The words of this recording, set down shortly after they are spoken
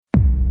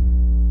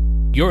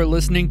You're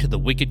listening to the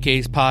Wicked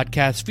Case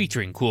podcast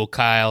featuring Cool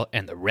Kyle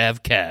and the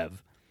Rev Kev.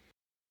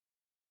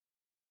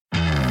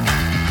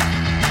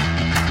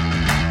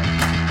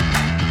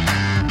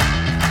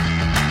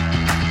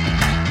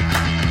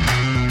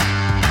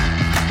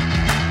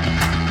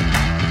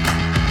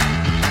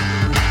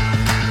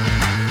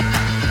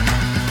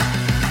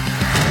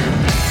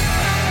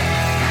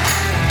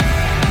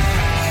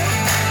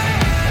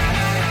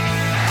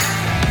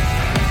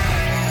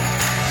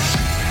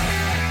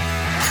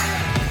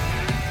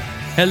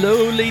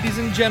 Hello, ladies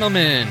and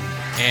gentlemen,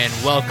 and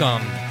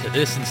welcome to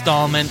this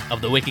installment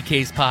of the Wicked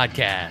Case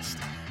podcast.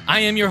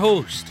 I am your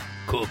host,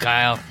 Cool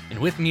Kyle, and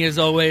with me, as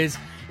always,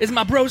 is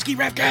my broski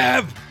Rev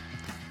Kev.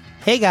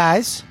 Hey,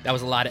 guys. That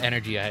was a lot of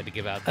energy I had to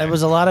give out there. That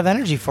was a lot of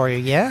energy for you.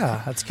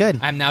 Yeah, that's good.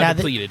 I'm now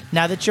depleted.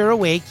 Now that you're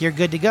awake, you're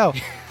good to go.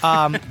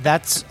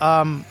 That's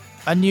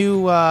a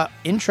new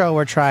intro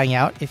we're trying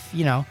out. If,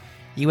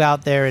 you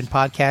out there in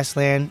podcast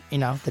land,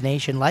 the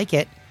nation like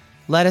it,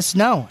 let us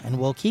know, and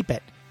we'll keep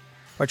it.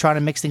 We're trying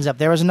to mix things up.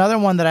 There was another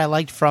one that I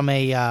liked from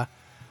a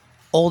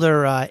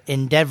older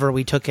endeavor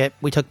we took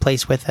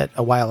place with it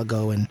a while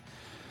ago, and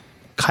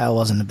Kyle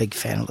wasn't a big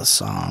fan of the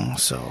song,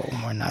 so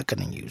we're not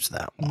going to use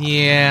that one.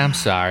 Yeah, I'm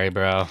sorry,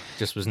 bro.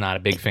 Just was not a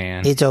big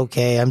fan. It's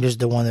okay. I'm just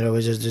the one that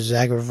always does the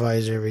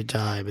sacrifice every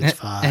time. It's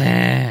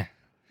fine.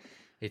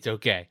 It's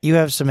okay. You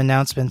have some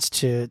announcements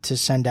to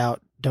send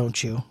out,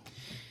 don't you?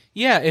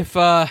 Yeah,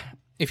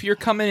 if you're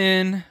coming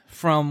in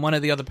from one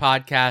of the other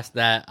podcasts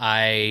that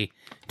I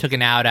took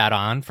an out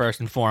on, first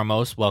and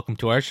foremost, welcome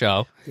to our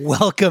show.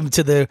 Welcome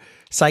to the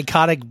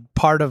psychotic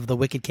part of the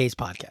Wicked Case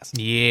podcast.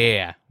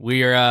 Yeah,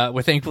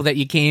 we're thankful that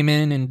you came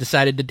in and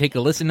decided to take a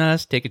listen to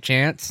us, take a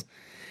chance.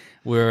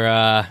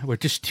 We're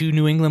just two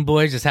New England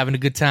boys just having a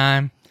good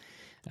time.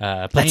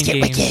 Let's get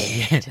games.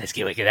 wicked. Let's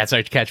get wicked. That's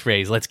our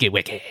catchphrase. Let's get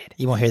wicked.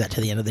 You won't hear that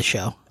till the end of the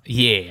show.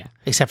 Yeah.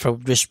 Except for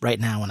just right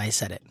now when I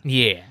said it.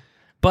 Yeah.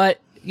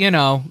 But,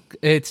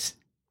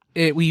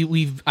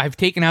 I've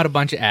taken out a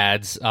bunch of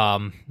ads.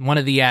 One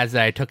of the ads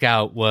that I took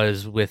out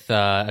was with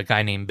a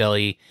guy named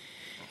Billy.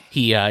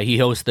 He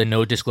hosts the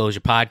No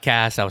Disclosure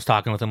podcast. I was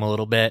talking with him a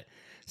little bit.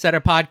 Said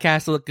our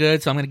podcast looked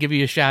good, so I'm going to give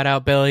you a shout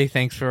out, Billy.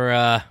 Thanks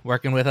for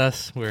working with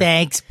us.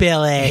 Thanks,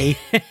 Billy.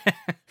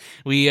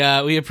 We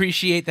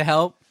appreciate the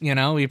help.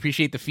 We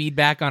appreciate the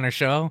feedback on our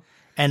show.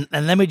 And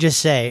let me just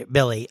say,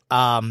 Billy,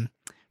 from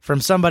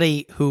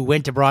somebody who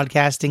went to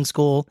broadcasting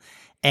school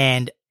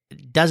and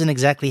doesn't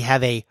exactly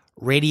have a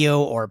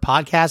radio or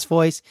podcast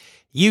voice,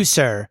 you,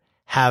 sir,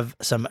 have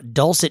some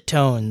dulcet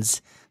tones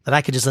that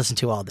I could just listen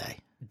to all day.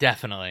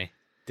 Definitely.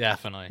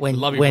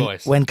 Love your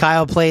voice. When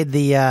Kyle played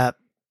the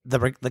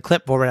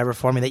clip or whatever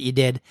for me that you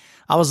did,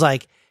 I was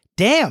like,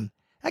 damn,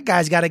 that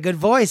guy's got a good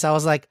voice. I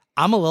was like,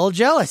 I'm a little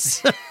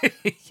jealous.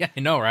 Yeah, I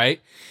know, right?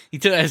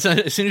 As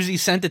soon as he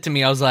sent it to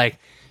me, I was like,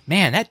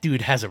 man, that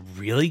dude has a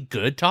really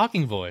good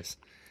talking voice.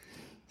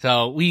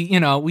 So we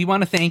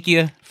want to thank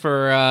you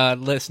for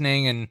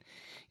listening and,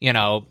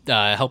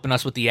 helping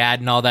us with the ad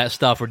and all that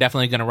stuff. We're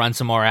definitely going to run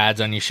some more ads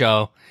on your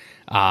show.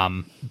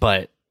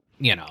 But,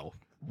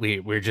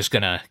 we're just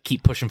going to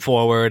keep pushing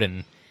forward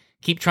and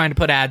keep trying to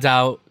put ads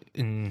out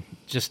and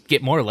just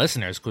get more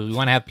listeners because we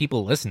want to have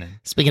people listening.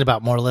 Speaking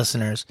about more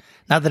listeners,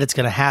 not that it's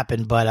going to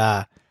happen,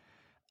 but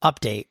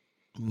update,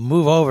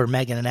 move over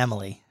Megan and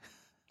Emily.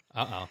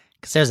 Uh-oh.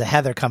 Because there's a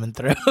Heather coming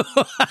through.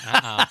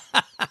 Uh-oh.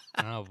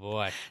 Oh,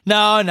 boy.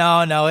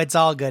 No. It's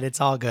all good.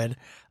 It's all good.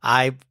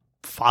 I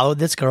followed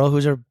this girl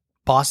who's a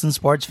Boston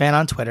sports fan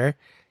on Twitter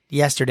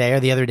yesterday or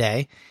the other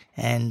day.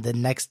 And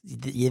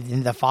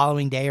the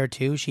following day or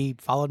two, she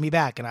followed me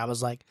back. And I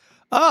was like,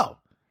 oh,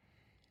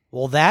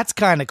 well, that's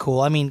kind of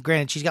cool. I mean,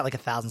 granted, she's got like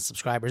 1,000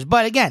 subscribers.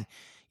 But again,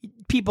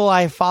 people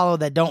I follow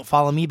that don't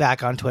follow me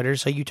back on Twitter.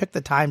 So you took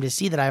the time to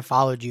see that I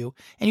followed you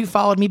and you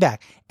followed me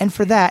back. And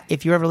for that,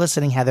 if you're ever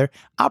listening, Heather,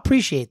 I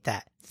appreciate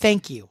that.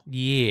 Thank you.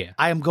 Yeah.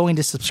 I am going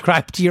to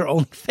subscribe to your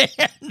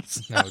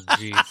OnlyFans. Oh,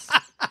 jeez.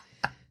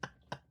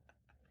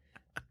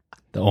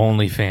 The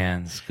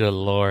OnlyFans. Good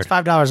Lord. It's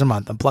 $5 a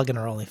month. I'm plugging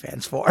her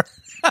OnlyFans for.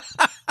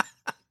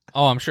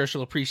 Oh, I'm sure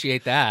she'll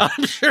appreciate that.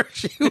 I'm sure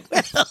she will.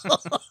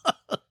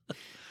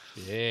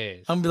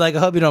 Yes. I'm gonna be like, I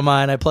hope you don't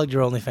mind. I plugged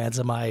your OnlyFans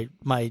in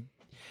my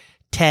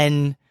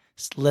 10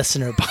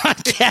 listener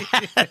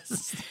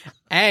podcast.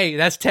 Hey,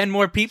 that's 10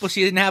 more people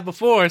she didn't have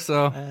before,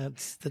 so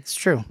that's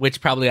true.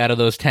 Which probably out of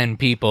those 10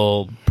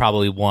 people,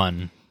 probably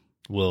one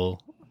will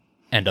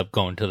end up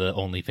going to the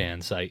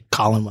OnlyFans site.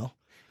 Colin will.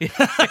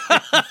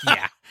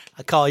 Yeah.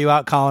 I call you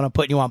out, Colin. I'm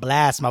putting you on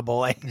blast, my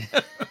boy.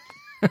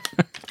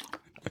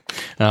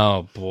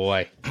 Oh,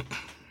 boy.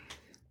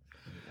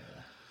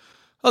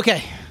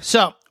 Okay,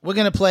 so we're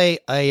going to play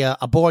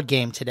a board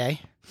game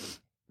today.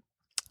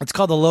 It's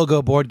called the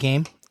Logo board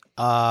game.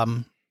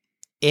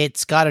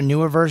 It's got a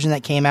newer version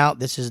that came out.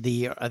 This is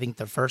I think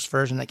the first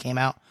version that came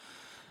out.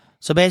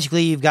 So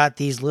basically, you've got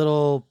these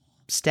little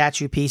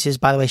statue pieces.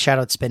 By the way, shout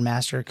out Spin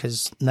Master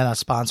because they're not a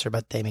sponsor,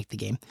 but they make the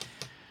game.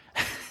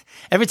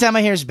 Every time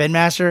I hear Spin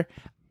Master,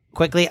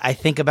 quickly I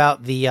think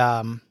about the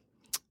what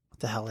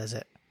the hell is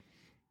it?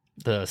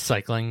 The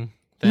cycling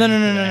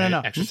thing?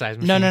 No. Exercise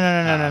machine?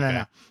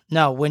 No.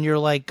 No, when you're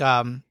like,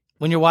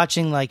 when you're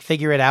watching like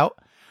Figure It Out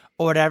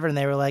or whatever, and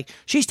they were like,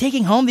 she's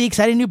taking home the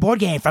exciting new board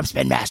game from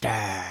Spin Master.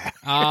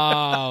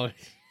 Oh.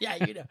 Yeah,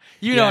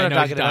 you know what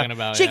I'm talking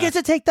about. She gets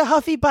to take the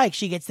Huffy bike.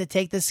 She gets to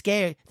take the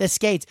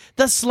skates,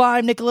 the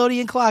slime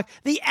Nickelodeon clock,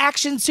 the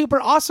action super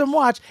awesome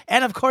watch,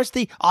 and of course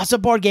the awesome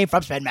board game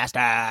from Spin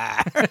Master.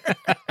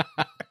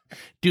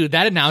 Dude,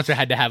 that announcer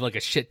had to have like a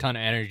shit ton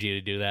of energy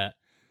to do that.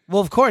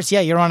 Well, of course,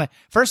 yeah. You're on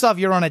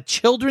a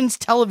children's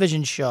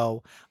television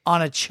show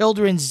on a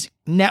children's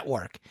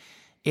network.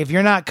 If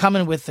you're not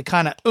coming with the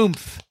kind of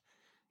oomph,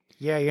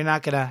 yeah, you're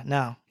not gonna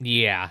no.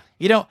 Yeah.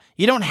 You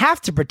don't have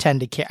to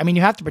pretend to care. I mean,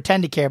 you have to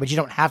pretend to care, but you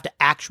don't have to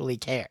actually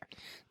care.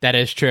 That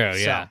is true,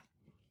 yeah.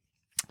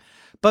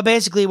 But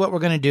basically what we're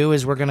going to do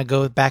is we're going to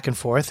go back and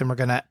forth and we're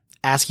going to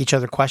ask each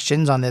other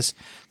questions on this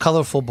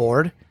colorful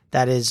board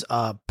that is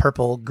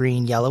purple,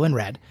 green, yellow, and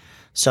red.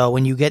 So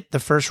when you get the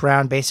first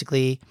round,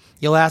 basically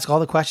you'll ask all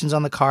the questions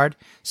on the card.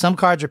 Some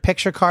cards are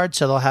picture cards,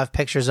 so they'll have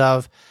pictures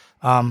of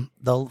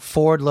the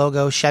Ford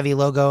logo, Chevy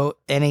logo,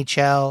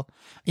 NHL.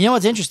 You know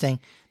what's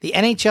interesting? The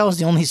NHL is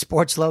the only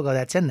sports logo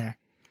that's in there.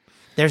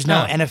 There's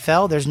no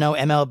NFL, there's no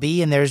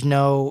MLB, and there's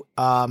no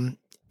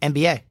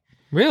NBA.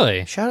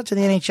 Really? Shout out to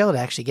the NHL to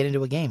actually get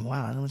into a game.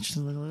 Wow, look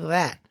at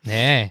that.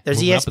 Hey,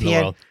 there's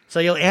ESPN.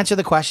 So you'll answer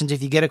the questions.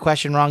 If you get a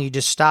question wrong, you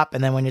just stop,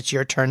 and then when it's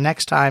your turn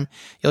next time,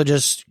 you'll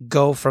just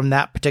go from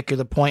that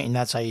particular point, and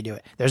that's how you do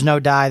it. There's no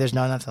die. There's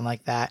no nothing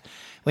like that.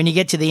 When you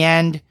get to the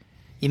end,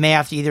 you may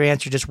have to either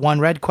answer just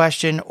one red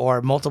question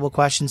or multiple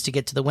questions to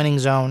get to the winning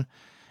zone.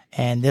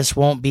 And this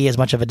won't be as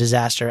much of a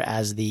disaster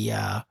as the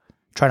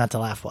Try Not to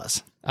Laugh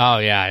was. Oh,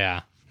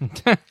 yeah.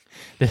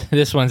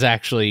 This one's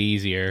actually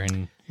easier.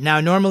 And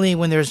now, normally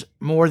when there's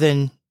more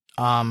than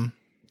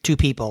two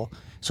people,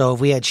 so if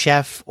we had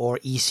Chef or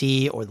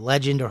EC or the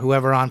Legend or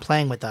whoever on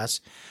playing with us,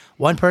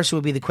 one person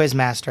would be the quiz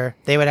master.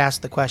 They would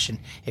ask the question.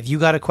 If you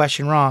got a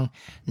question wrong,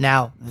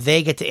 now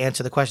they get to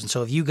answer the question.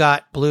 So if you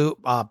got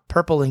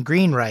purple and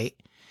green right,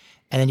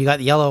 and then you got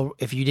the yellow,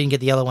 if you didn't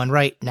get the yellow one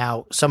right,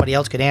 now somebody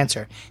else could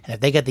answer. And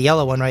if they get the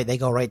yellow one right, they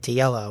go right to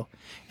yellow,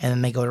 and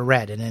then they go to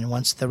red. And then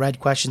once the red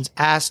question's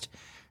asked,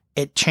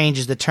 it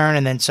changes the turn,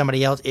 and then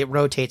somebody else, it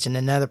rotates, and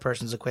another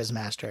person's a quiz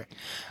master.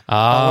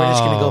 We're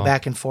just going to go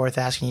back and forth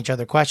asking each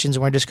other questions,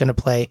 and we're just going to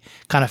play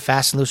kind of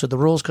fast and loose with the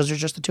rules because there's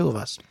just the two of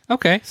us.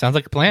 Okay, sounds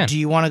like a plan. Do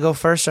you want to go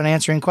first on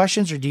answering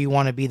questions, or do you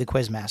want to be the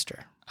quiz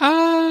master?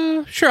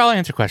 Sure, I'll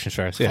answer questions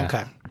first, yeah.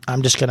 Okay. I'm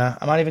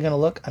not even going to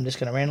look. I'm just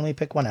going to randomly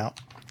pick one out.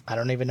 I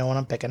don't even know what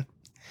I'm picking.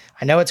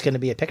 I know it's going to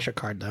be a picture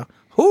card, though.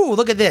 Ooh,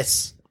 look at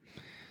this.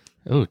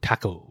 Ooh,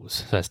 tacos.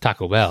 So that's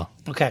Taco Bell.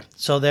 Okay,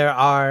 so there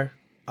are...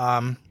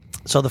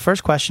 so the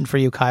first question for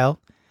you, Kyle.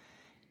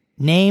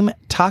 Name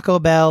Taco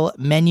Bell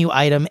menu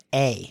item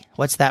A.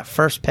 What's that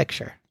first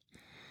picture?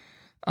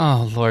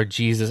 Oh, Lord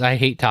Jesus. I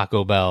hate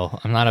Taco Bell.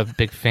 I'm not a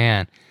big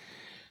fan.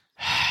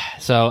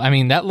 So, I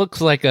mean, that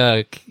looks like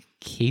a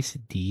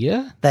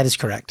quesadilla? That is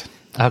correct.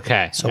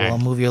 Okay. So we'll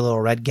move your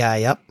little red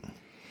guy up.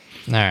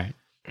 All right.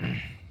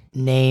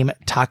 Name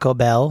Taco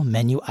Bell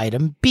menu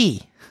item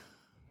B.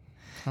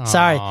 Aww.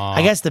 Sorry,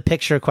 I guess the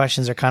picture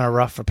questions are kind of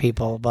rough for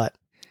people, but...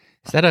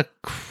 Is that a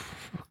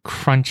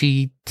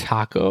crunchy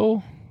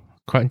taco?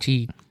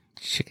 Crunchy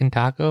chicken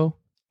taco?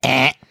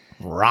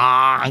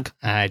 Wrong.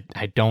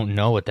 I don't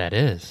know what that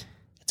is.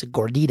 It's a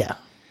gordita.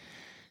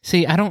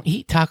 See, I don't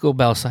eat Taco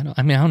Bell, so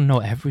I don't know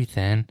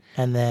everything.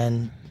 And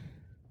then...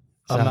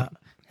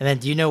 And then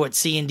do you know what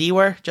C and D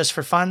were, just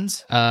for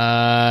funs?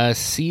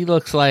 C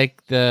looks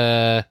like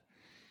the...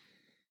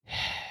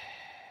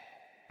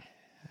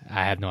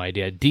 I have no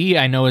idea. D,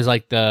 I know, is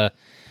like the...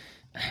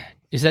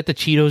 Is that the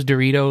Cheetos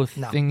Dorito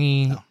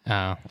thingy? No. Oh,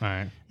 all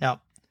right. No.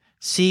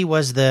 C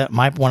was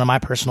one of my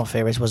personal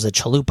favorites was the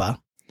chalupa,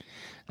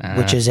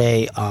 which is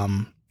a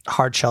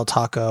hard shell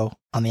taco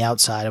on the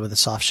outside with a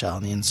soft shell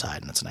on the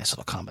inside, and it's a nice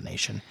little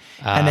combination.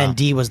 And then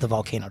D was the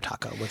volcano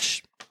taco,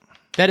 which...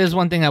 That is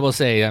one thing I will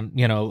say.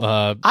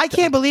 I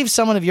can't believe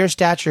someone of your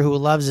stature who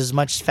loves as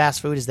much fast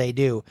food as they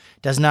do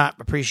does not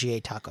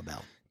appreciate Taco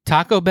Bell.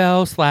 Taco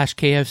Bell /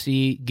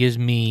 KFC gives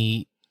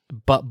me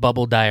butt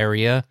bubble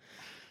diarrhea.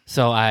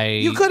 So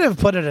You could have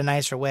put it a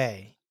nicer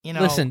way.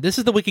 Listen, this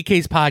is the Wicked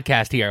Case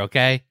podcast here,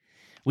 okay?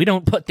 We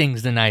don't put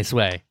things the nice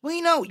way.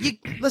 Well,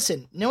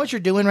 listen, you know what you're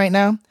doing right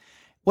now?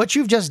 What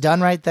you've just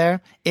done right there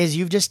is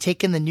you've just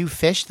taken the new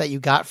fish that you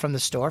got from the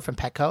store from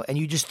Petco and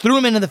you just threw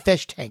them into the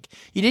fish tank.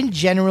 You didn't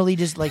genuinely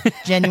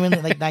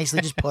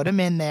nicely just put them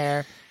in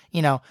there.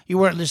 You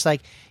weren't just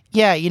like,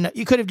 yeah,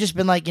 you could have just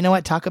been like, you know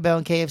what, Taco Bell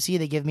and KFC,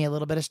 they give me a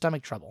little bit of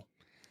stomach trouble.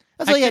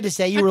 That's all you had to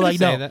say. You were like,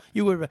 no,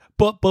 you were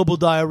butt bubble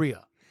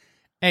diarrhea.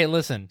 Hey,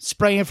 listen.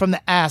 Spraying from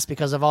the ass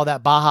because of all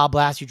that Baja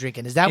Blast you're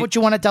drinking. Is that what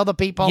you want to tell the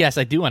people? Yes,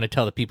 I do want to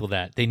tell the people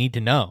that. They need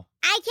to know.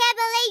 I can't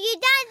believe you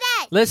done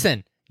that.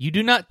 Listen. You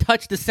do not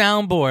touch the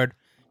soundboard.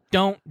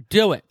 Don't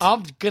do it.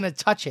 I'm going to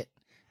touch it.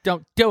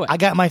 Don't do it. I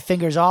got my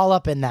fingers all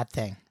up in that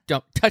thing.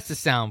 Don't touch the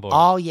soundboard.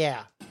 Oh,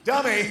 yeah.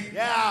 Dummy.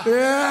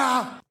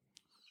 Yeah.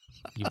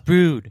 You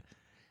rude.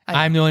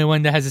 I'm the only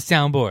one that has a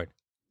soundboard.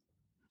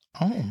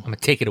 Oh, I'm going to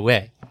take it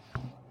away.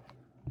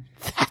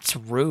 that's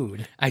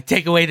rude. I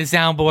take away the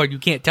soundboard. You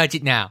can't touch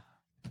it now.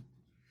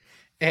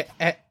 I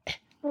touch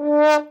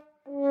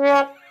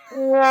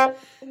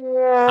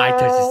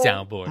the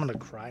soundboard. I'm gonna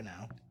cry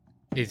now.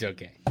 It's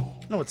okay.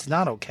 No, it's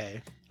not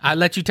okay. I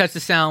let you touch the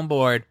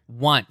soundboard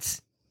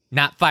once.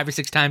 Not 5 or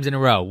 6 times in a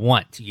row.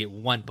 Once. You get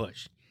one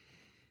push.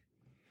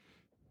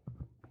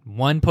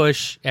 One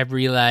push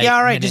every like. Yeah,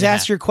 all right. minute Just and a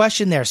ask half. your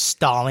question there,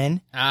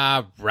 Stalin.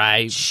 All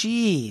right.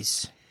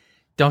 Jeez.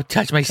 Don't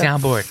touch my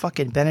soundboard.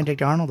 Fucking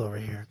Benedict Arnold over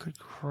here. Good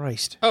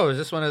Christ. Oh, is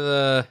this one of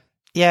the?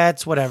 Yeah,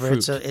 it's whatever.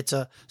 Fruit. It's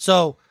a.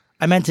 So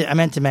I meant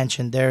to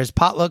mention there's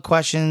potluck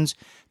questions.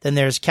 Then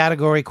there's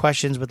category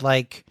questions with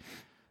like.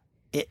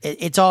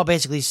 It's all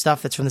basically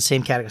stuff that's from the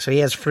same category. So he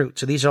has fruit.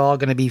 So these are all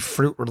going to be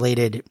fruit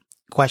related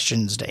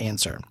questions to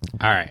answer.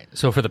 All right.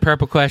 So for the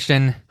purple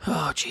question,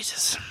 Oh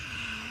Jesus.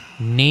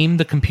 name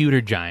the computer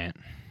giant.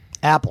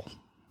 Apple.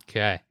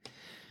 Okay.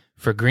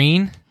 For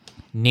green,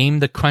 name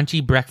the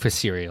crunchy breakfast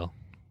cereal.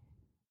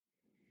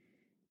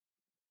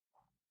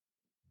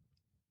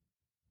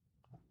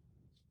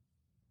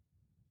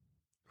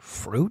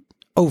 Fruit.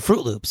 Oh,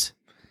 Fruit Loops.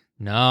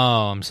 No,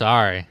 I'm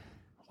sorry.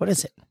 What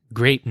is it?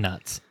 Grape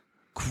nuts.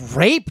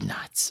 Grape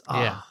nuts. Oh,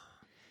 Yeah.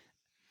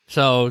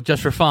 So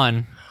just for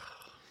fun,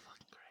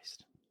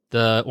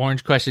 the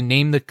orange question: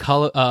 name the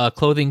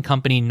clothing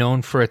company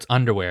known for its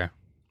underwear.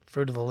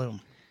 Fruit of the Loom.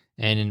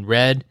 And in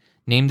red,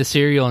 name the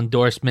cereal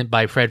endorsement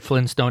by Fred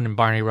Flintstone and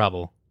Barney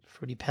Rubble.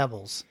 Fruity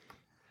Pebbles.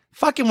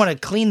 Fucking want to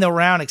clean the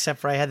round, except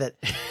for I had that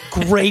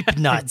grape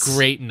nuts.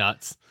 Grape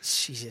nuts.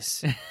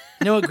 Jesus. You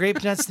know what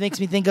grape nuts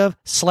makes me think of?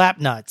 Slap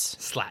nuts.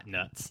 Slap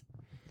nuts.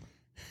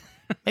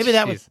 Maybe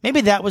that was Jeez.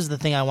 maybe that was the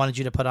thing I wanted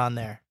you to put on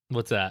there.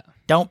 What's that?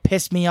 Don't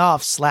piss me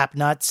off, slap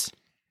nuts.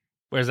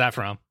 Where's that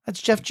from?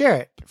 That's Jeff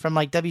Jarrett from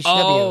like WCW.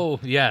 Oh,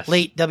 yes.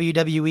 Late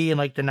WWE in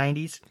like the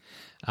 90s.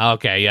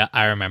 Okay, yeah,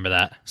 I remember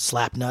that.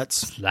 Slap nuts.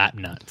 Slap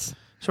nuts.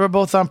 So we're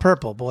both on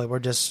purple. Boy, we're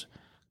just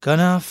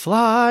gonna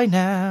fly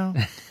now.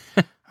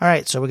 All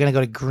right, so we're gonna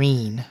go to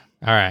green.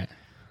 All right.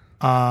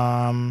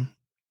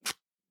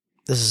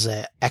 This is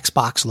a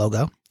Xbox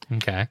logo.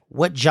 Okay.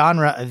 What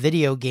genre of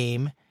video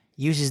game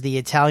uses the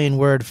Italian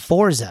word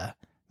Forza,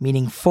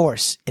 meaning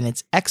force, in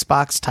its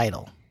Xbox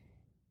title?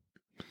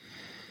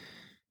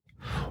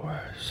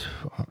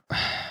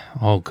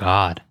 Oh,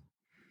 God.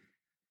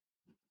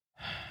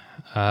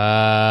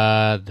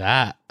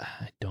 That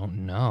I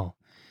don't know.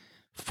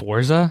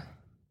 Forza?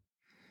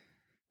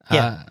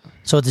 Yeah.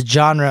 So it's a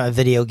genre of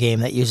video game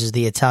that uses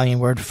the Italian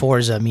word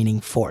Forza,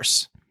 meaning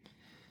force.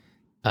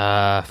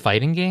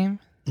 Fighting game?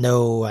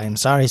 No, I'm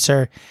sorry,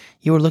 sir.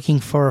 You were looking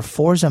for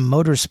Forza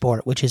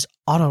Motorsport, which is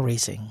auto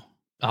racing.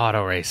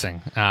 Auto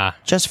racing.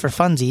 Just for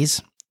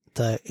funsies,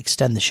 to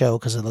extend the show,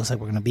 because it looks like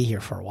we're going to be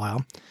here for a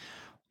while.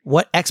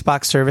 What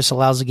Xbox service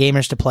allows the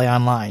gamers to play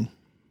online?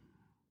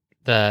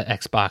 The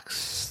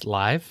Xbox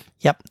Live?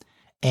 Yep.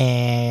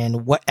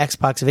 And what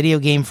Xbox video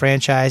game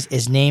franchise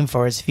is named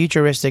for its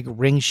futuristic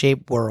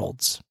ring-shaped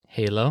worlds?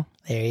 Halo?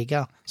 There you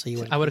go. So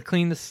you I would have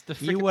cleaned the you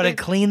freaking would have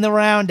thing. cleaned the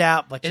round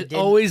out, but you It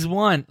didn't. always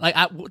won. Like,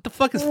 what the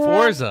fuck is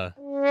Forza?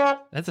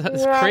 That's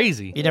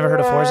crazy. You never heard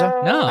of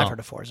Forza? No. I've heard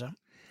of Forza.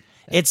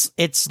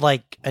 It's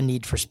like a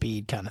Need for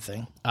Speed kind of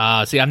thing.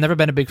 See, I've never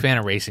been a big fan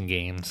of racing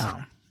games.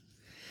 Oh.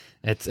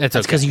 It's That's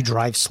okay. because you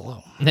drive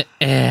slow.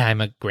 I'm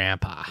a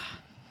grandpa.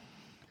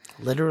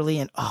 Literally,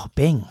 and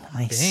Bing.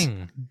 Nice.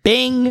 Bing.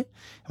 Bing.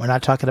 We're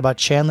not talking about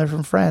Chandler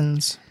from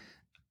Friends.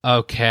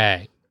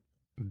 Okay.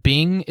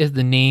 Bing is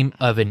the name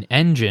of an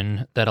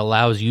engine that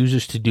allows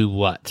users to do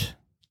what?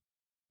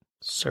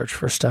 Search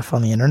for stuff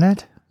on the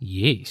internet.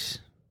 Yes.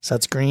 So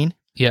that's green.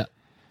 Yeah.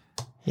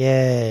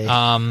 Yay.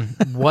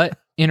 What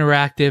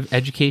interactive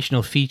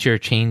educational feature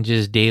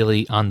changes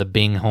daily on the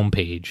Bing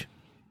homepage?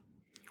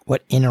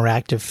 What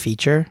interactive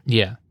feature?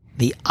 Yeah.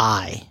 The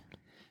eye.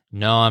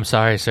 No, I'm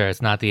sorry, sir.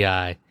 It's not the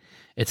eye.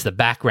 It's the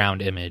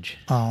background image.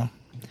 Oh.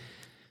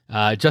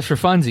 Just for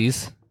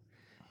funsies,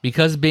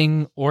 because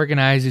Bing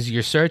organizes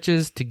your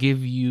searches to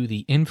give you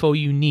the info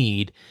you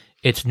need,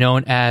 it's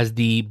known as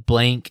the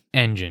blank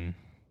engine.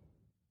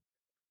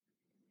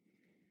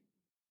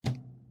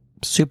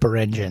 Super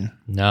engine.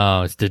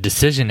 No, it's the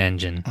decision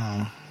engine.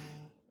 Oh.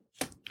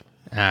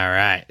 All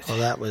right. Well,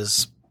 that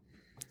was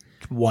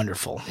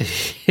wonderful.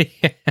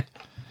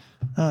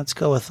 Let's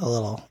go with a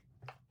little.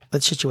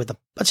 Let's hit you with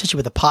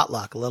the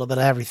potluck. A little bit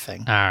of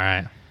everything. All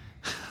right.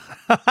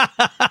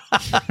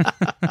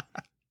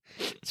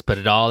 Let's put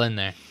it all in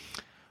there.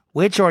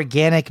 Which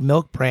organic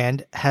milk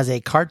brand has a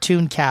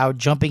cartoon cow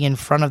jumping in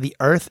front of the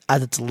earth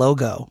as its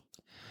logo?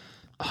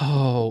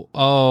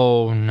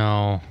 Oh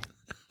no.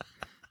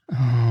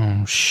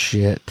 Oh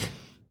shit.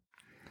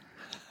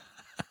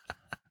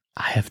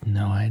 I have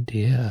no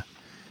idea.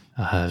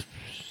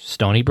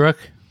 Stony Brook?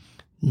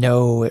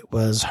 No, it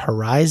was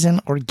Horizon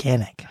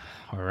Organic.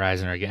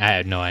 Horizon Organic. I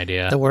had no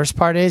idea. The worst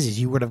part is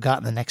you would have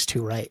gotten the next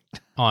two right.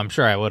 Oh, I'm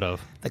sure I would have.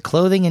 The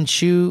clothing and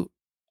shoes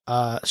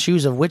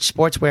of which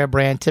sportswear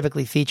brand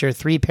typically feature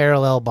 3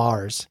 parallel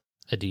bars?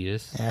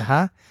 Adidas.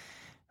 Uh-huh.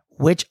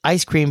 Which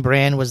ice cream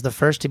brand was the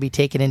first to be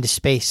taken into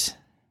space?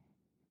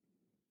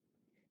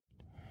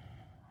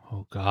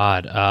 Oh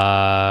God.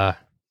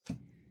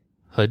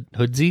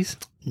 Hoodsies?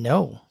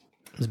 No.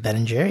 It was Ben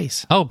and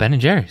Jerry's. Oh, Ben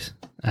and Jerry's.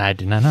 I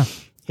did not know.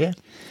 Yeah.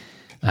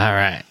 All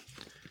right.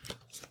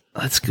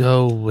 Let's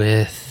go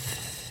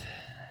with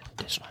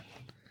this one.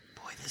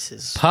 Boy, this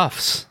is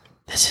Puffs.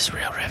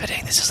 real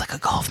riveting. This is like a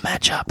golf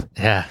matchup.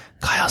 Yeah.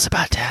 Kyle's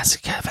about to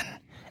ask Kevin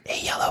a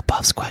yellow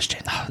Puffs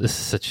question. Oh, this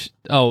is such.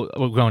 Oh,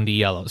 we're going to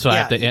yellow. So I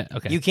have to. Yeah,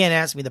 okay. You can't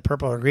ask me the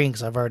purple or green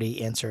because I've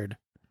already answered.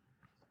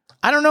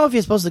 I don't know if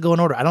you're supposed to go in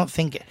order. I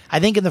think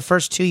in the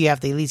first two you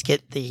have to at least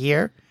get the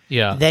year.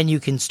 Yeah. Then you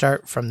can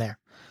start from there.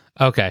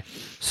 Okay.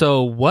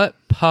 So what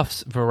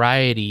Puffs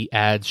variety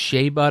adds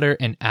shea butter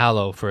and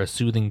aloe for a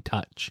soothing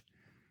touch?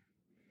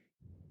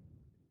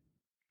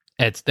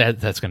 That's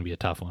going to be a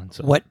tough one.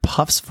 So. What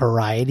Puffs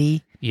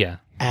variety Yeah.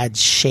 adds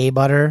shea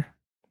butter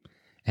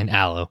And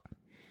aloe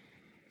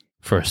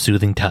for a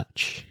soothing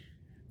touch.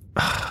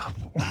 Oh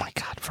my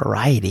God,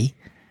 variety.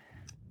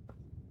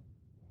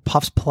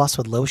 Puffs Plus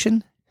with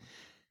lotion?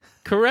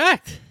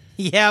 Correct.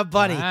 Yeah,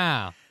 buddy.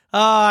 Wow. Oh,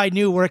 I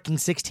knew working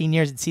 16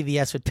 years at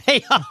CVS would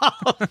pay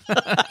off.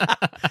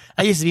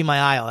 I used to be my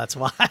aisle, that's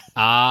why.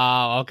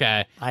 Oh,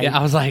 okay.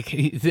 I was like,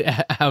 is he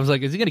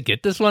going to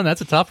get this one? That's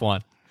a tough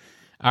one.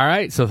 All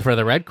right. So for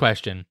the red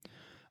question,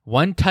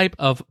 one type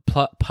of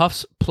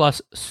Puffs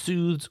Plus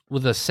soothes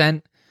with a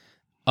scent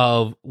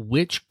of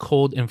which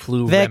cold and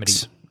flu Vicks. remedy?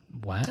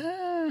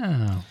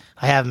 Wow.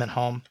 I have them at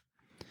home.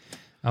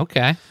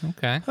 Okay.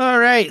 All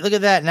right, look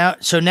at that.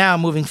 Now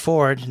moving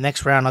forward,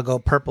 next round I'll go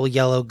purple,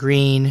 yellow,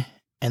 green,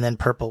 and then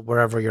purple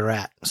wherever you're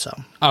at. So,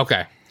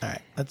 Okay. all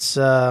right, let's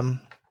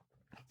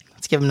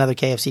give him another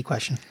KFC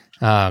question.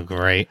 Oh,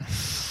 great.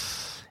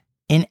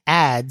 In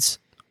ads,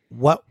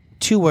 what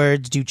two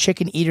words do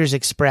chicken eaters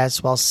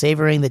express while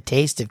savoring the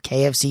taste of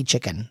KFC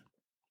chicken?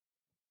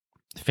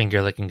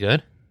 Finger licking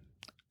good?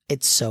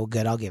 It's so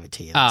good. I'll give it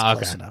to you. That's Oh,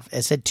 close okay. enough.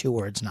 It said 2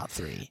 words, not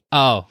 3.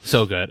 Oh,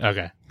 so good.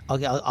 Okay.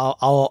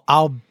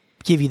 I'll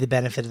give you the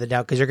benefit of the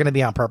doubt because you're going to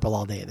be on purple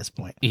all day at this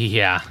point.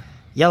 Yeah.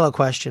 Yellow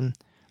question.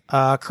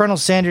 Colonel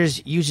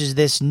Sanders uses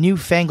this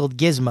newfangled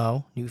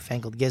gizmo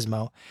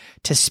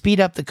to speed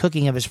up the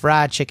cooking of his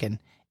fried chicken,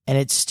 and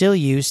it's still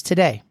used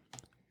today.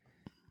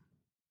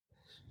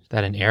 Is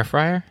that an air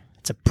fryer?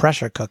 It's a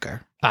pressure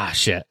cooker. Ah,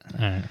 shit.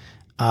 All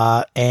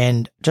right.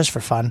 And just for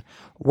fun,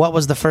 what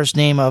was the first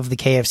name of the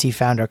KFC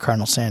founder,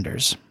 Colonel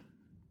Sanders?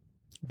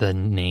 The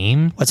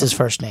name? What's his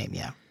first name?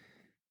 Yeah.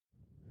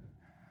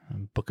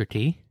 Booker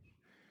T?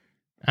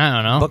 I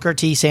don't know. Booker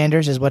T.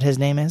 Sanders is what his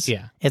name is?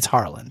 Yeah. It's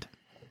Harland.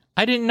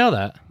 I didn't know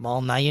that.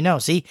 Well, now you know.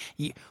 See,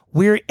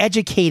 we're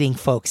educating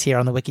folks here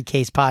on the Wicked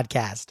Case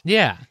podcast.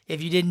 Yeah.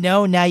 If you didn't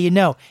know, now you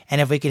know.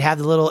 And if we could have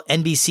the little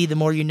NBC The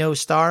More You Know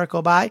star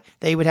go by,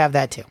 they would have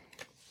that too.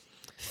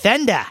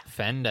 Fenda.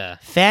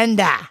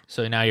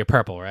 So now you're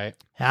purple, right?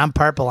 I'm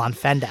purple on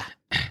Fenda.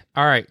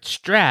 All right.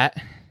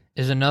 Strat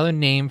is another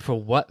name for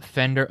what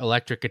Fender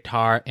electric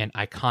guitar and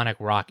iconic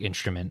rock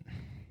instrument?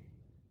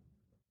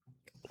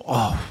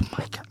 Oh,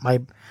 my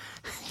God.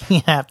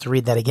 You have to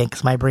read that again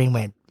because my brain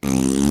went.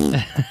 All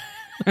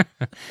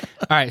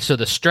right. So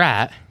the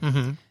Strat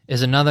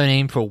is another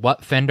name for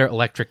what Fender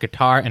electric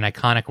guitar and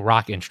iconic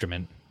rock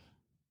instrument?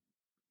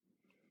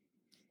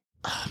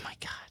 Oh, my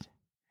God.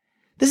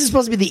 This is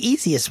supposed to be the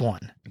easiest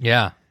one.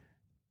 Yeah.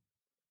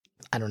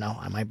 I don't know.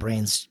 My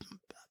brain's...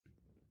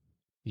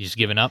 You just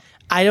giving up?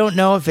 I don't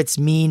know if it's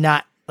me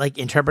not like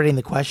interpreting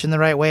the question the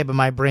right way, but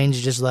my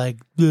brain's just like...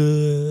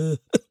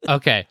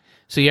 Okay.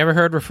 So you ever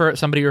heard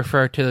somebody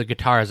refer to the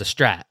guitar as a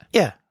Strat?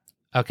 Yeah.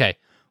 Okay.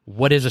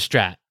 What is a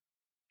Strat?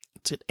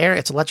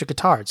 It's electric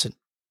guitar. It's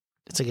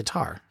a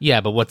guitar. Yeah,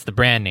 but what's the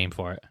brand name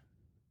for it?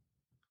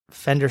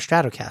 Fender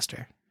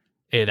Stratocaster.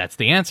 Hey, that's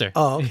the answer.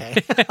 Oh, okay.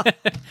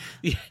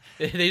 Yeah,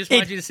 they just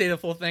want you to say the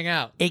full thing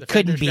out. It The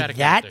couldn't Fender be Stratocaster.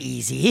 that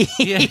easy.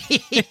 Yeah.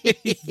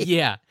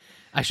 Yeah.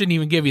 I shouldn't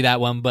even give you that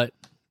one, but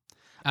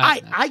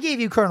I gave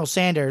you Colonel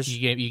Sanders.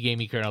 you gave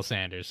me Colonel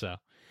Sanders. So, all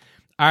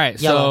right.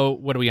 Yellow. So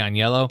what are we on?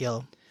 Yellow.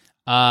 Yellow.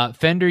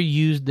 Fender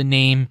used the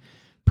name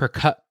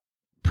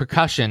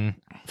percussion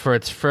for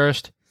its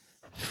first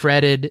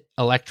fretted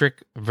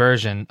electric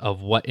version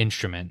of what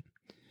instrument?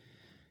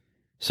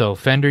 So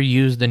Fender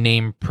used the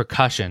name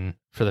percussion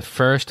for the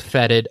first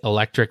fretted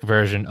electric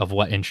version of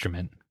what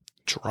instrument?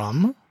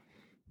 Drum?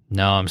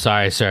 No, I'm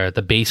sorry, sir.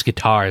 The bass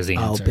guitar is the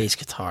answer. Oh, bass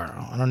guitar.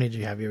 Oh, I don't need you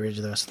to have you read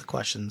the rest of the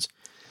questions.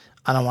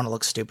 I don't want to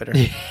look stupider.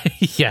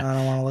 Yeah. I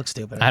don't want to look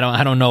stupider.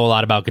 I don't know a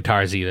lot about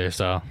guitars either,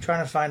 so. I'm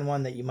trying to find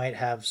one that you might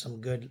have some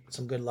good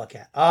luck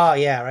at. Oh,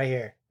 yeah, right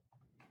here.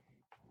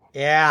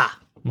 Yeah.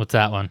 What's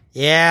that one?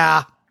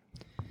 Yeah.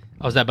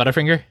 Oh, is that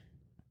Butterfinger?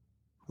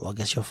 Well, I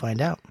guess you'll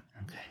find out.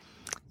 Okay.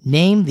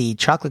 Name the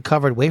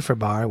chocolate-covered wafer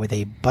bar with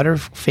a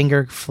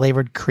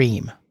Butterfinger-flavored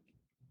cream.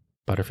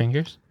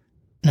 Butterfingers?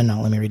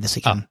 No, let me read this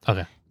again. Oh,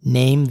 okay.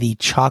 Name the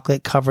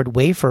chocolate-covered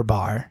wafer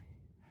bar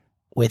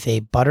with a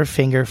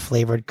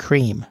Butterfinger-flavored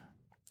cream.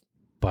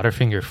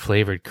 Butterfinger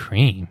flavored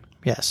cream?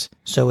 Yes.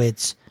 So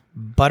it's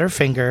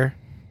Butterfinger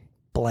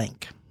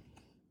blank.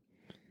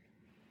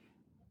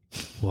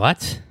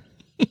 What?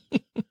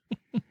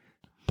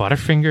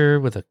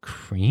 Butterfinger with a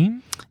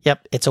cream?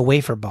 Yep, it's a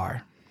wafer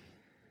bar.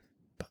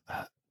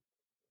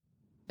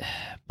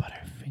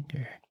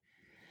 Butterfinger.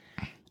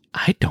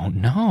 I don't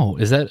know.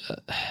 Is that...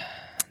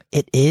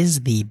 It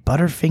is the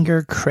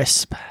Butterfinger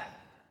Crisp.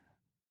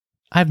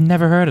 I've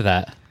never heard of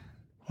that.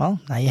 Well,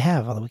 now you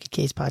have on the Wicked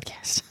Case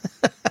podcast.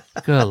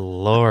 Good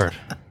Lord.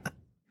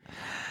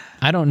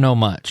 I don't know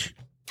much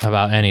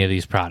about any of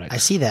these products. I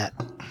see that.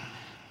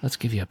 Let's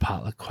give you a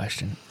potluck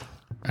question.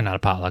 Or not a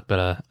potluck, but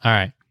all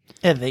right.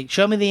 Yeah,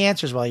 show me the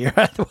answers while you're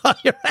at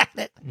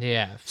it.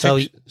 Yeah. So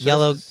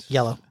yellow.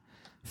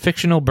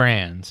 Fictional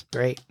brands.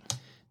 Great.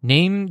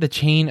 Name the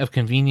chain of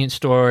convenience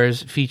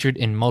stores featured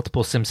in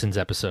multiple Simpsons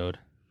episode.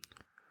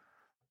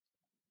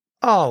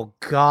 Oh,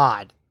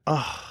 God.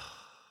 Oh.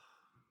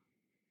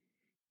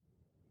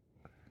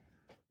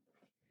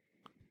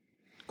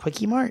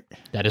 Quickie Mart?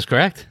 That is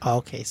correct.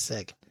 Okay,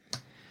 sick.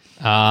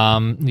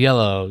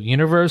 Yellow.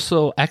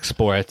 Universal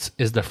Exports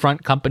is the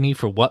front company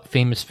for what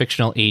famous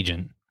fictional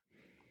agent?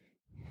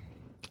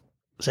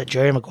 Was that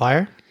Jerry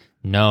Maguire?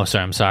 No, sir.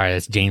 I'm sorry.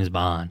 That's James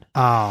Bond.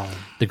 Oh.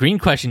 The green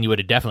question you would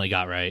have definitely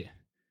got right.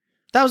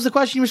 That was the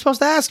question you were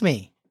supposed to ask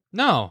me.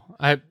 No,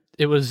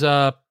 it was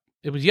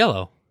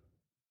yellow.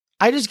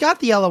 I just got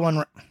the yellow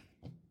one.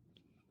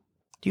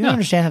 Do you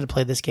understand how to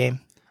play this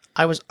game?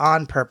 I was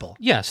on purple.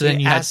 Yeah, so then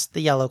you asked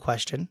the yellow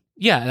question.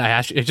 Yeah,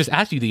 I just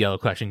asked you the yellow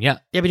question. Yeah.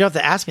 Yeah, but you don't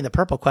have to ask me the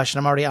purple question.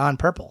 I'm already on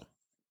purple.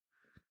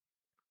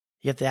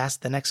 You have to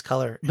ask the next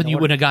color. But you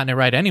wouldn't have gotten it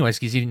right anyways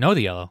because you didn't know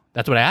the yellow.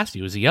 That's what I asked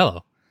you, was the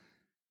yellow.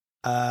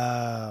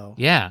 Oh.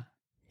 Yeah.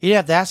 You didn't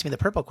have to ask me the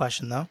purple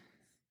question, though.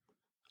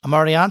 I'm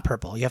already on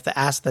purple. You have to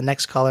ask the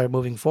next color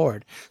moving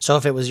forward. So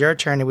if it was your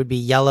turn, it would be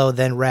yellow,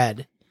 then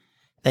red.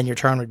 Then your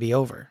turn would be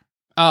over.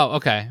 Oh,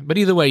 okay. But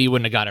either way, you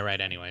wouldn't have got it right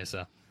anyway,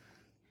 so.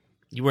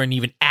 You weren't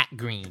even at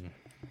green.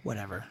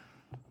 Whatever.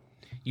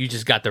 You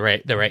just got the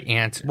right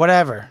answer.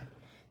 Whatever.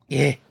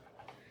 Yeah.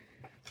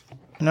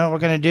 You know what we're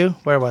going to do?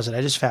 Where was it?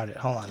 I just found it.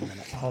 Hold on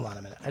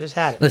a minute. I just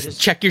had it. Listen,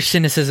 check your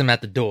cynicism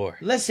at the door.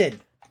 Listen.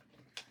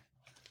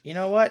 You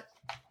know what?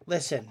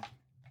 Listen.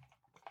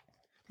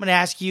 I'm going to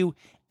ask you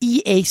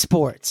EA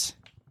Sports.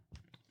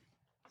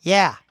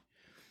 Yeah.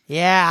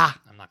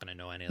 I'm not going to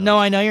know any of those. No,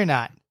 I know you're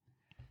not.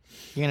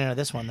 You're going to know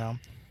this one, though.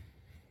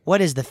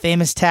 What is the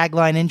famous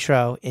tagline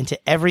intro into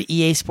every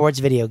EA Sports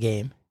video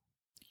game?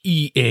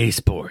 EA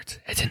Sports.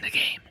 It's in the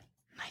game.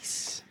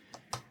 Nice.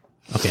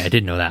 Okay, I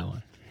didn't know that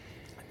one.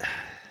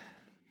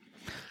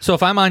 So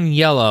if I'm on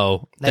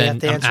yellow, then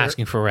I'm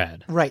asking for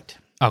red. Right.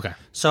 Okay.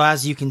 So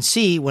as you can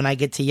see, when I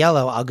get to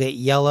yellow, I'll get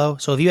yellow.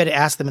 So if you had to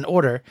ask them in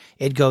order,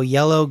 it'd go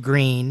yellow,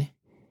 green,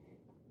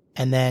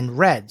 and then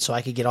red. So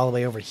I could get all the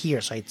way over here.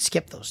 So I'd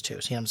skip those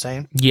two. See what I'm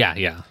saying?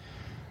 Yeah.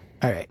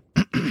 All right.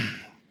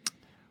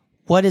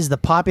 What is the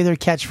popular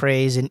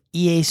catchphrase in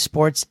EA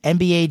Sports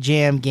NBA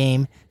Jam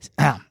game?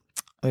 Let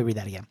me read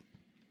that again.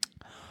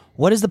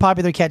 What is the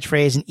popular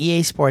catchphrase in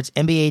EA Sports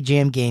NBA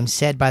Jam game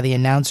said by the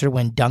announcer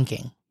when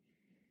dunking?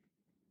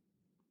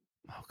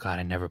 Oh, God,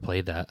 I never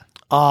played that.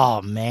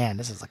 Oh, man,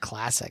 this is a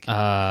classic.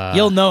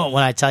 You'll know it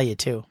when I tell you,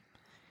 too.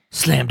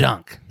 Slam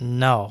dunk.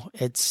 No.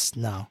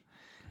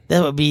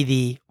 That would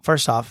be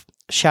first off,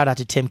 shout out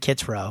to Tim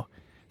Kitzrow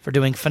for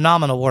doing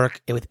phenomenal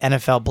work with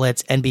NFL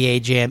Blitz,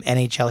 NBA Jam,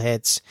 NHL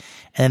Hits,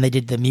 and then they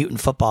did the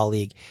Mutant Football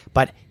League.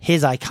 But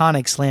his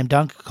iconic slam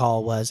dunk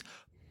call was,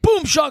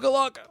 boom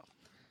shakalaka.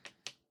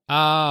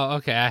 Oh,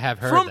 okay, I have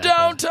heard From that,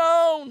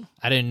 downtown.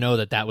 I didn't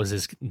know that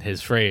was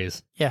his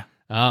phrase. Yeah.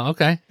 Oh,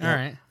 okay. Yeah. All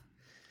right.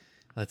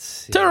 Let's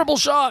see. Terrible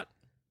shot.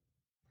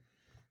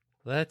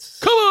 Let's...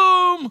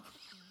 Kaboom!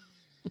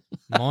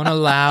 Mona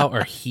Lau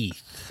or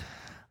Heath?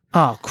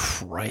 Oh,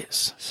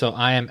 Christ. So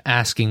I am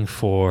asking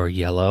for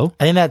yellow.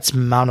 I think that's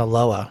Mauna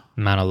Loa.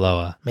 Mauna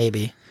Loa.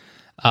 Maybe.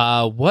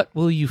 What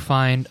will you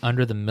find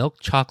under the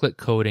milk chocolate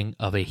coating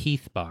of a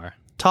Heath bar?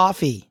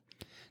 Toffee.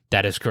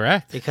 That is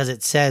correct. Because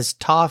it says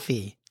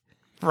toffee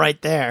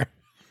right there.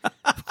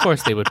 Of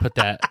course they would put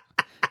that.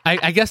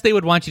 I guess they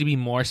would want you to be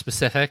more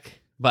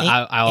specific, but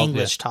I'll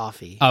English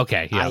toffee.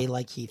 Okay, yeah. I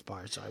like Heath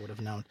bars, so I would have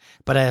known.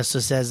 But it also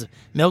says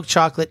milk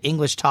chocolate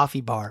English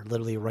toffee bar,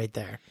 literally right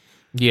there.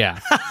 Yeah,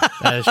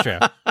 that is true.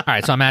 All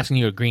right, so I'm asking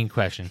you a green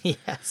question.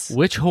 Yes.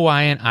 Which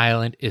Hawaiian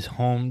island is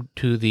home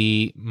to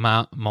the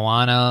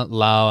Mauna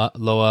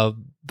Loa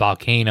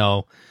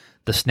volcano?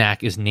 The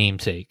snack is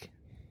namesake.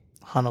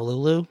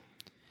 Honolulu?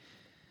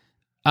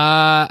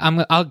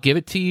 I'll give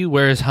it to you.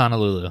 Where is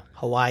Honolulu?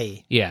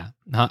 Hawaii. Yeah,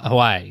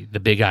 Hawaii, the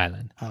big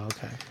island. Oh,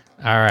 okay.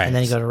 All right. And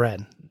then you go to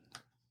red.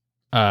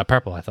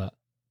 Purple, I thought.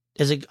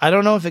 Is it? I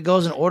don't know if it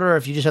goes in order or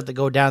if you just have to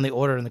go down the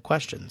order in the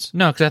questions.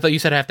 No, because I thought you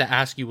said I have to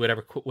ask you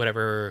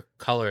whatever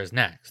color is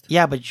next.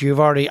 Yeah, but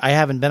I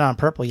haven't been on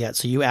purple yet,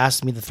 so you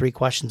asked me the three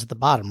questions at the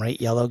bottom, right?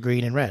 Yellow,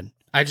 green, and red.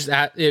 I just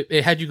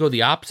it had you go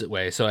the opposite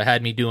way, so it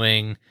had me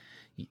doing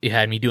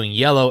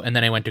yellow, and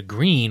then I went to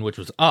green, which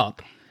was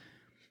up,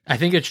 I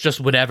think it's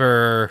just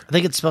whatever. I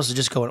think it's supposed to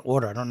just go in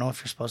order. I don't know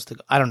if you're supposed to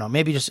go. I don't know.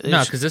 Maybe just...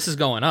 No, because this is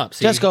going up.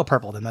 See? Just go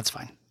purple, then that's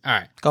fine. All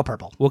right. Go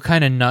purple. What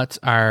kind of nuts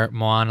are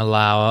Moana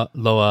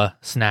Loa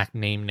snack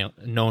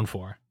known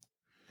for?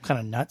 What kind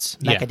of nuts?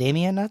 Yeah.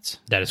 Macadamia nuts?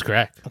 That is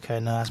correct. Okay,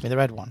 now ask me the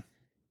red one.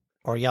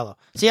 Or yellow.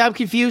 See, I'm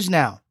confused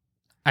now.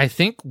 I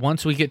think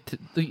once we get to...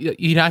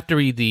 You'd have to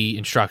read the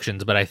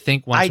instructions, but I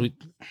think once we...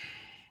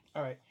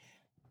 All right.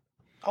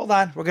 Hold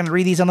on. We're going to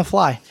read these on the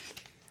fly.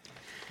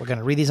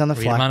 Read them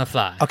on the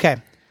fly. Okay.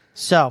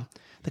 So,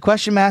 the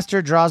question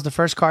master draws the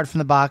first card from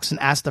the box and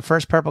asks the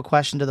first purple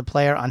question to the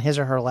player on his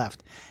or her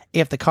left.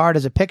 If the card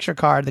is a picture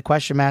card, the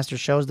question master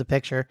shows the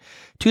picture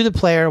to the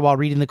player while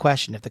reading the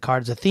question. If the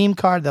card is a theme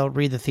card, they'll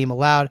read the theme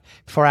aloud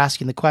before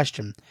asking the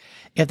question.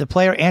 If the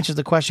player answers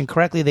the question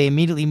correctly, they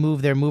immediately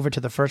move their mover to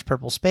the first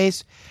purple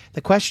space.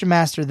 The question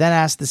master then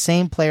asks the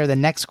same player the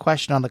next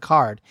question on the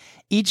card.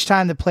 Each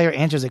time the player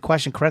answers a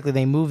question correctly,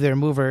 they move their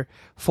mover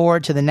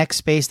forward to the next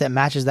space that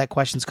matches that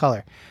question's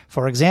color.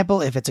 For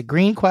example, if it's a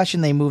green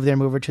question, they move their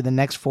mover to the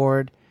next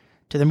forward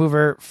to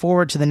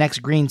the next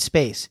green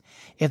space.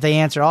 If they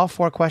answer all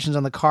 4 questions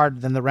on the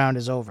card, then the round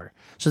is over.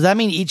 So does that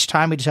mean each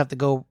time we just have to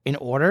go in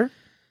order?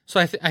 So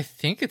I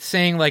think it's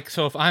saying like,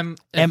 so if I'm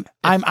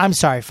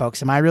sorry,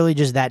 folks. Am I really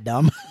just that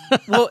dumb?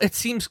 well, it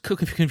seems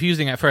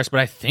confusing at first, but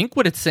I think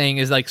what it's saying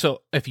is like,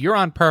 so if you're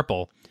on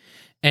purple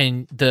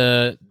and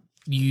I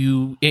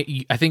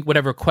think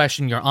whatever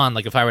question you're on,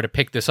 like if I were to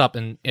pick this up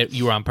and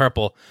you were on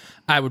purple,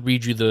 I would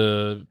read you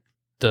the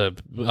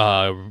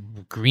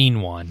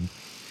green one.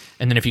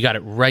 And then if you got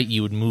it right,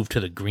 you would move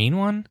to the green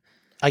one.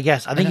 I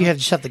guess. I think you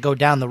just have to go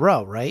down the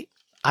row, right?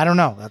 I don't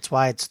know. That's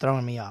why it's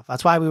throwing me off.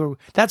 That's why we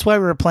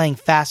were playing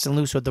fast and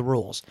loose with the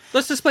rules.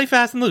 Let's just play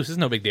fast and loose. It's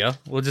no big deal.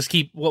 We'll just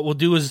what we'll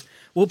do is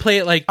we'll play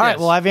it like all this. right,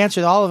 well, I've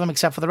answered all of them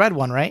except for the red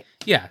one, right?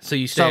 Yeah, so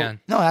you stay on.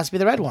 No, it has to be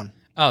the red one.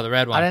 Oh, the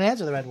red one. I didn't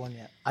answer the red one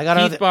yet. I got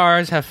Keith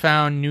bars have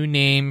found new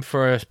name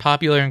for a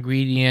popular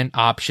ingredient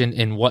option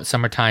in what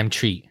summertime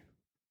treat?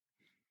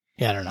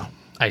 Yeah, I don't know.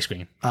 Ice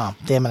cream. Oh,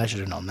 damn it, I should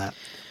have known that.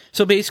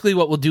 So basically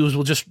what we'll do is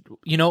we'll just,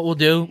 you know what we'll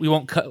do? We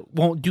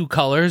won't do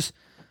colors.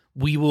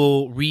 We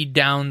will read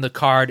down the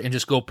card and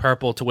just go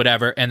purple to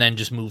whatever and then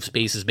just move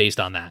spaces based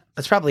on that.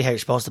 That's probably how you're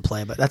supposed to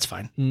play, but that's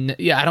fine.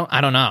 Yeah,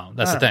 I don't know.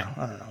 That's the thing.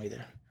 I don't know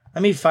either.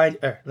 Let me find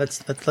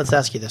let's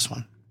ask you this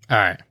one. All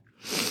right.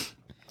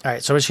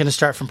 So we're just going to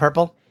start from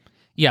purple?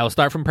 Yeah, we'll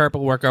start from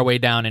purple, work our way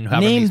down and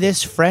name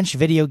this French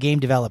video game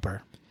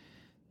developer.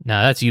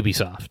 No, that's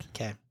Ubisoft.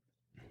 Okay.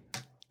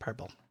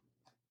 Purple.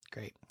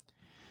 Great.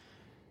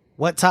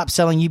 What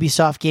top-selling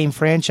Ubisoft game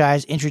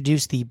franchise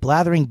introduced the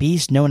blathering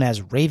beast known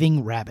as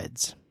Raving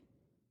Rabbids?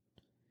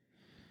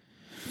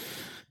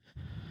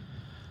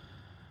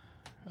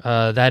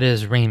 That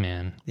is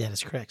Rayman. That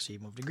is correct, so you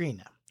move to green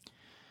now.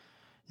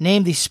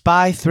 Name the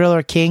spy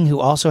thriller king who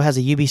also has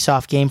a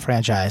Ubisoft game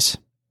franchise.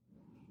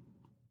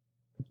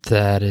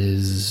 That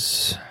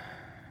is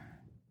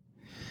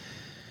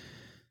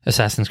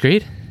Assassin's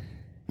Creed?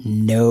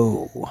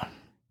 No.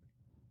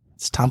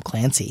 It's Tom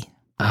Clancy.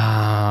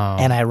 Oh.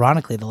 And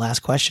ironically, the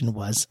last question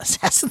was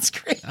Assassin's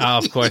Creed. Oh,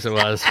 of course it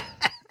was.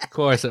 Of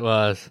course it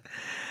was.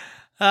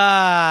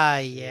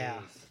 Yeah.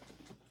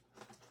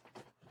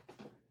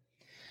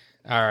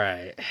 All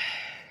right.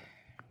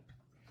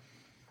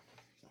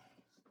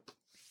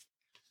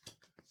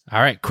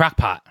 All right,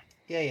 crockpot.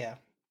 Yeah.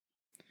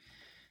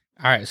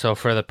 All right, so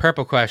for the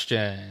purple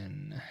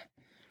question,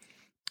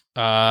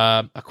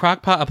 a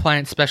crockpot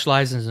appliance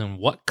specializes in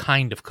what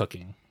kind of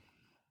cooking?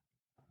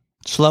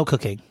 Slow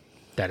cooking.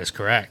 That is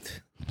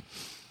correct.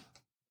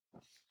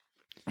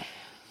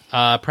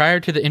 Prior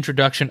to the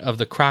introduction of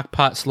the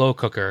crockpot slow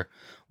cooker,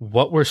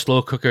 what were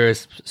slow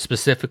cookers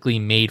specifically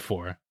made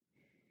for?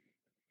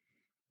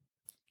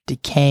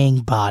 Decaying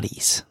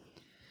bodies.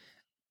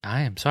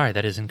 I am sorry,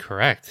 that is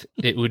incorrect.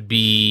 It would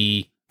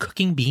be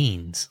cooking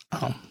beans.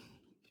 Oh.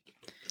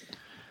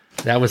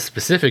 That was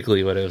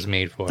specifically what it was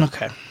made for.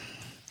 Okay.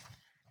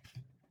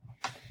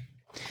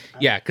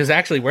 Yeah, because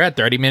actually we're at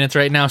 30 minutes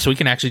right now, so we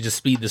can actually just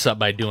speed this up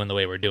by doing the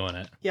way we're doing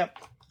it. Yep.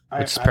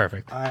 Which is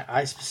perfect.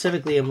 I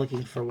specifically am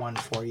looking for one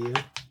for you.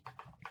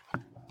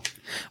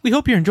 We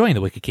hope you're enjoying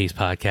the Wicked Case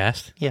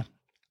podcast. Yeah.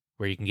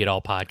 Where you can get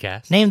all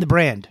podcasts. Name the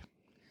brand.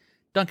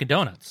 Dunkin'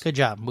 Donuts. Good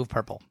job. Move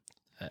purple.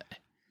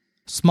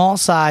 Small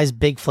size,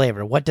 big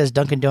flavor. What does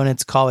Dunkin'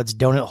 Donuts call its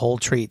donut hole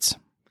treats?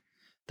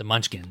 The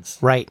Munchkins.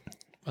 Right.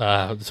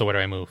 So where do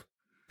I move?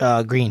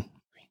 Green.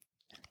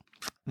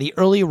 The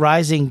early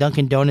rising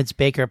Dunkin' Donuts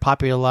baker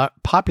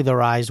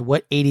popularized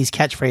what 80s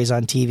catchphrase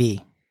on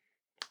TV?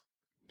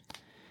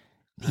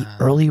 The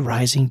early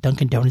rising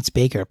Dunkin' Donuts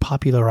baker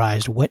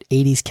popularized what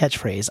 80s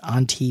catchphrase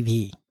on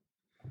TV?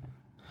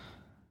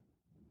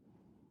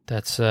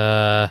 That's,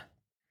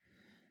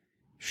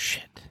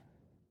 shit.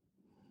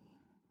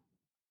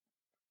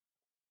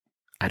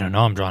 I don't know.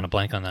 I'm drawing a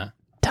blank on that.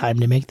 Time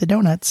to make the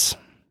donuts.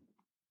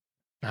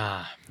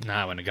 No,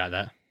 I wouldn't have got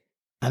that.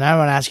 And I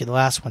want to ask you the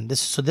last one.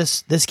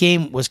 This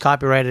game was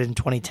copyrighted in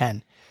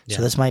 2010,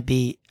 so this might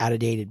be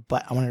outdated,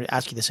 but I wanted to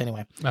ask you this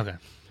anyway. Okay.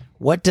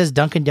 What does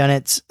Dunkin'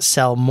 Donuts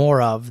sell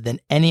more of than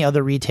any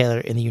other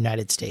retailer in the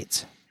United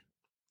States?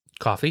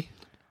 Coffee.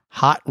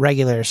 Hot,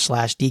 regular /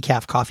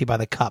 decaf coffee by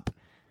the cup.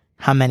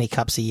 How many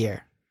cups a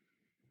year?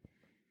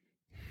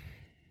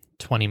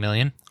 20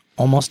 million.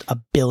 Almost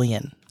 1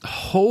 billion.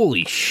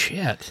 Holy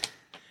shit.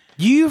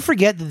 Do you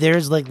forget that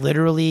there's like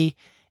literally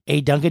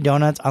a Dunkin'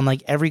 Donuts on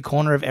like every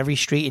corner of every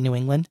street in New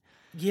England?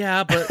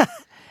 Yeah, but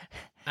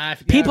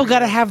People got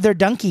to have their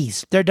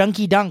Dunkies, their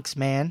Dunky Dunks,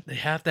 man. They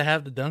have to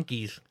have the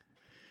donkeys.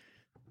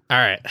 All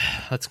right,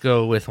 let's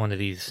go with one of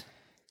these.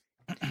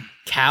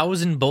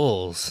 Cows and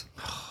bulls.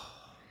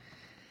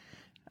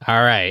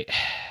 All right.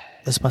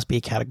 This must be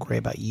a category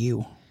about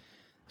you.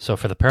 So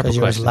for the purple Because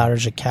you're as question. loud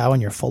as a cow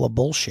and you're full of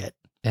bullshit.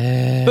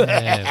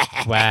 Wow.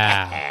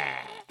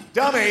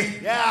 Dummy.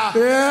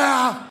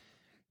 Yeah.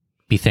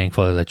 Be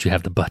thankful that you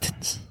have the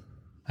buttons.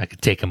 I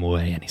could take them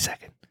away any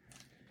second.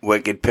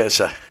 Wicked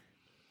pisser.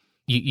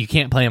 You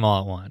can't play them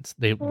all at once.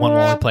 One will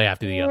only play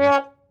after the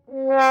other.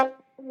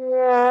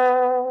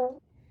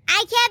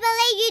 I can't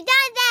believe you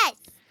done that.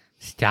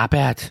 Stop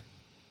it.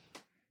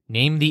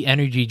 Name the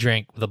energy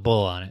drink with a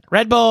bull on it.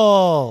 Red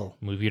Bull.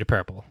 Move you to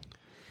purple.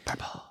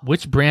 Purple.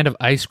 Which brand of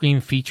ice cream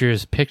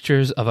features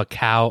pictures of a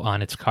cow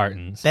on its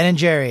cartons? Ben and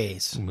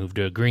Jerry's. Move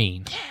to a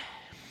green.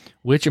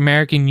 Which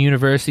American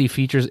university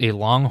features a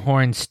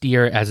longhorn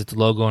steer as its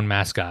logo and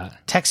mascot?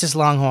 Texas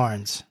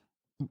Longhorns.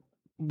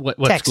 What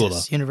Texas. school,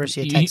 though?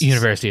 University of Texas.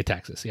 University of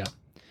Texas, yeah.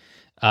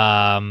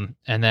 And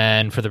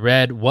then for the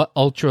red, what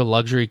ultra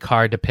luxury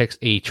car depicts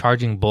a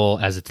charging bull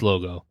as its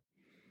logo?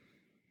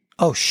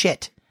 Oh,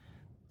 shit.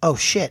 Oh,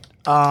 shit.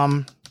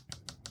 Oh,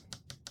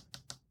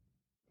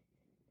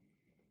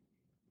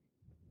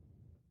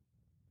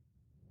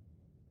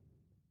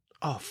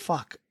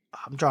 fuck.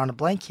 I'm drawing a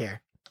blank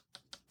here.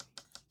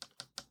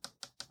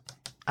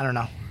 I don't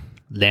know.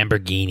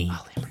 Lamborghini.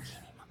 Oh, Lamborghini,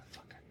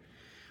 motherfucker.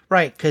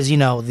 Right, because, you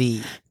know,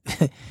 the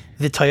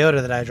the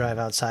Toyota that I drive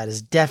outside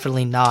is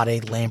definitely not a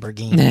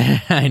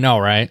Lamborghini. I know,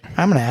 right?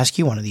 I'm going to ask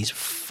you one of these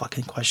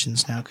fucking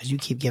questions now because you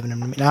keep giving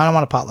them to me. No, I don't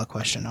want a potluck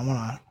question. I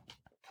want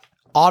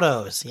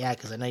autos. Yeah,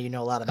 because I know you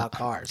know a lot about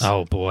cars.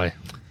 Oh, boy.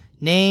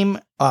 Name,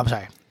 I'm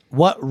sorry.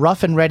 What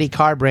rough and ready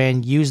car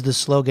brand used the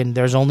slogan,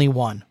 "There's only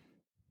one"?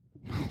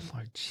 Oh,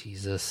 Lord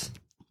Jesus.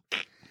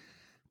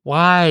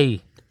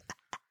 Why?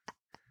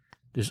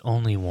 There's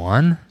only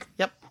one?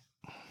 Yep.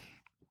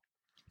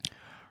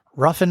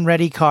 Rough and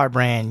ready car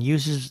brand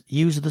use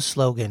the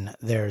slogan,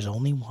 "There's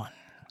only one."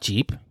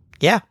 Jeep?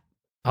 Yeah.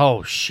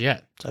 Oh,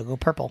 shit. So go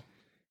purple.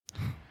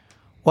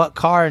 What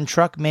car and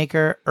truck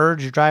maker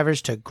urged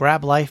drivers to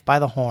grab life by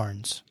the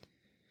horns?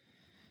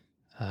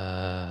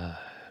 Grab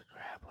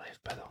life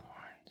by the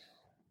horns.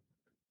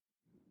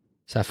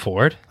 Is that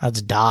Ford?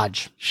 That's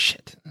Dodge.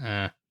 Shit.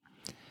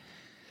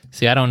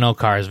 See, I don't know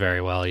cars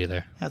very well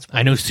either. That's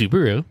I know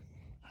Subaru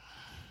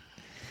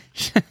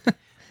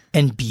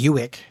and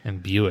Buick.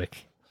 and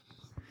Buick.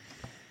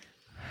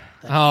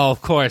 Oh,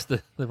 of course.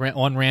 The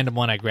one random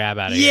one I grab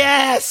out of here.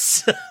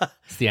 Yes.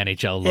 It's the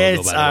NHL logo,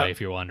 It's, by the way,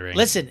 if you're wondering.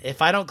 Listen,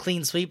 if I don't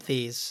clean sweep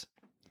these,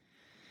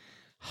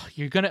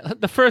 You're gonna...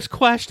 The first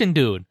question,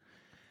 dude.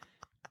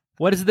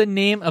 What is the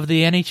name of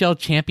the NHL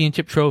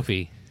championship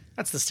trophy?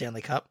 that's the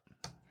Stanley Cup.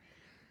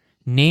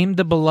 Name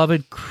the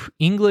beloved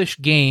English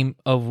game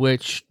of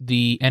which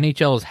the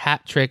NHL's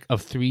hat trick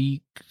of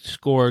 3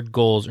 scored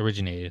goals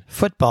originated.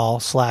 Football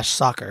 /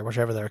 soccer,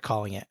 whichever they're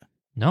calling it.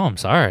 No, I'm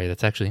sorry.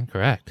 That's actually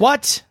incorrect.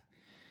 What?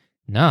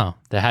 No,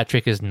 the hat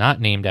trick is not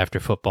named after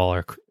football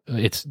or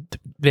it's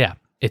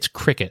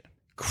cricket.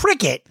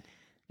 Cricket?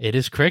 It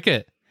is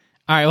cricket.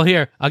 All right, well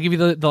here, I'll give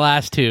you the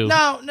last two.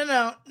 No.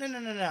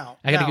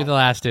 I got to give the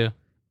last two.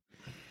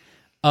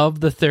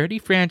 Of the 30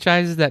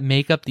 franchises that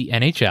make up the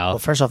NHL, Well,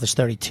 first off, there's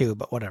 32,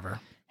 but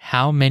whatever.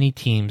 how many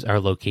teams are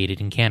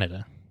located in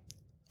Canada?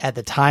 At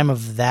the time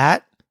of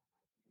that,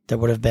 there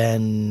would have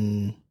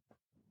been,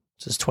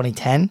 this is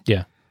 2010?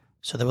 Yeah,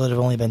 So there would have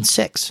only been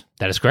 6.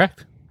 that is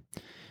correct.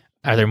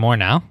 Are there more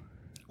now?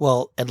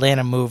 Well,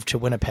 Atlanta moved to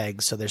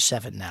Winnipeg, so there's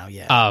 7 now,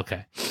 yeah. Oh,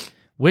 okay.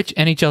 Which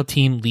NHL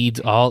team leads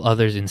all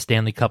others in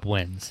Stanley Cup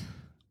wins?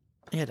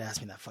 You had to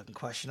ask me that fucking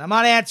question. I'm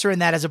not answering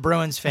that as a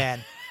Bruins fan.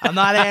 I'm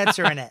not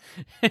answering it.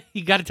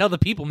 You got to tell the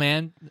people,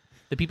 man.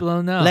 The people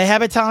don't know. Les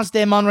Habitants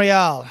de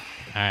Montreal. All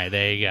right,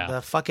 there you go.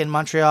 The fucking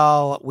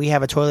Montreal, we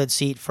have a toilet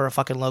seat for a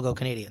fucking logo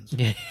Canadians.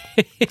 Eat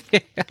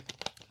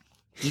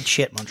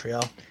shit,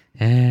 Montreal.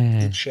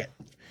 Eat shit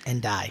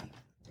and die.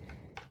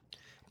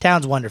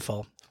 Town's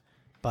wonderful,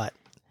 but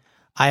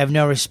I have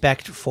no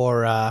respect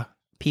for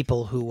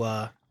people who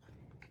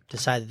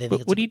decide that they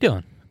think What are you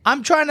doing?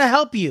 I'm trying to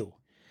help you.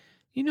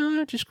 You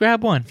know, just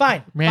grab one.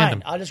 Fine.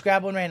 Random. I'll just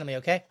grab one randomly,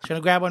 okay? Just gonna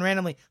grab one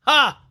randomly.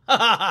 Ha! Ha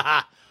ha ha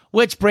ha!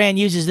 Which brand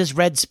uses this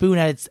red spoon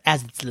as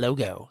its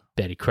logo?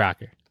 Betty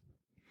Crocker.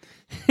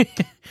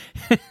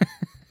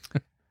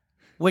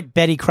 What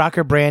Betty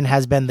Crocker brand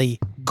has been the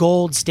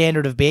gold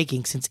standard of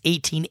baking since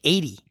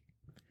 1880?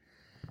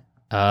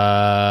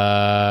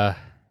 The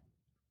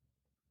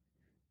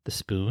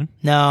spoon.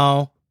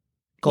 No.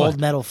 Gold What?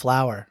 medal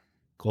flour.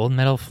 Gold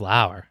medal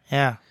flour.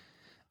 Yeah.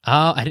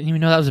 Oh, I didn't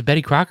even know that was a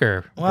Betty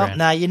Crocker Well, brand.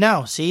 now you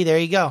know. See, there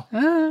you go.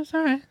 Oh, it's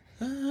all right.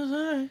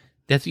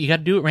 That's you got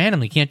to do it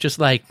randomly. You can't just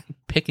like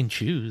pick and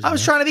choose. I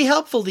was trying to be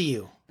helpful to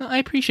you. No, I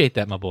appreciate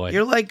that, my boy.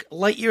 You're like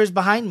light years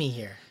behind me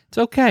here. It's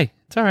okay.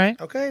 It's all right.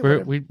 Okay.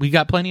 We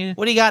got plenty of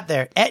What do you got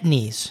there?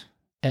 Etnies.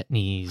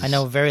 Etnies. I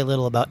know very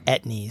little about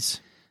Etnies.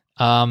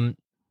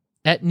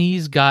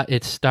 Etnies got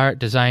its start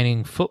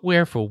designing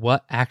footwear for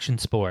what action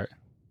sport?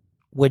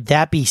 Would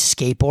that be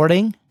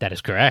skateboarding? That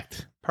is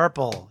correct.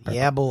 Purple.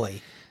 Yeah,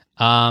 boy.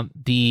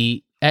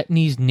 The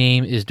Etnies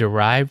name is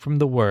derived from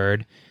the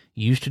word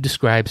used to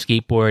describe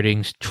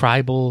skateboarding's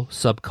tribal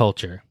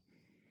subculture.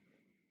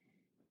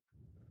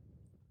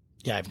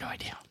 Yeah, I have no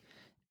idea.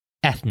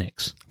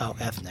 Ethnics. Oh,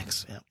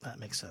 ethnics. Yeah, that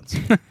makes sense.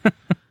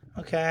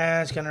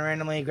 Okay, it's going to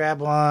randomly grab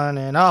one.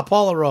 And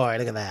Polaroid.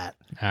 Look at that.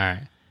 All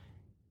right.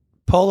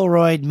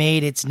 Polaroid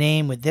made its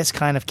name with this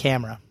kind of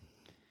camera.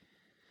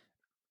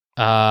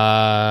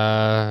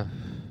 The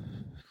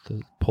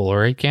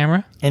Polaroid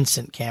camera?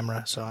 Instant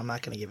camera, so I'm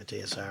not going to give it to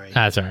you. Sorry.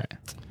 That's all right.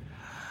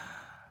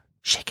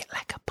 Shake it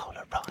like a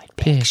Polaroid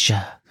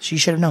picture. So you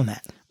should have known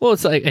that. Well,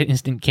 it's like an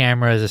instant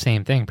camera is the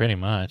same thing, pretty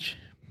much.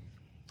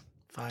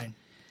 Fine.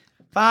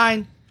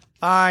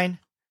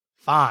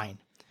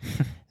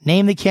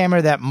 Name the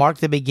camera that marked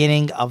the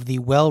beginning of the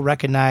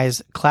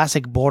well-recognized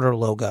classic border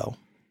logo.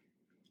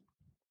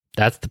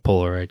 That's the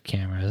Polaroid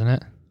camera, isn't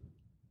it?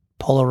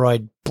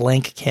 Polaroid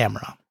blank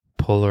camera.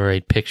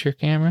 Polaroid picture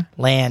camera?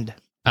 Land.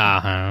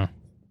 Uh-huh.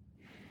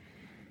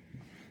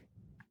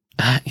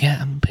 Yeah,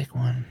 I'm going to pick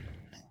one.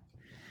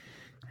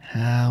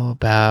 How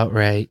about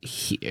right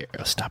here?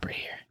 I'll stop right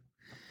here.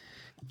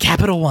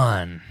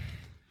 Pt.1.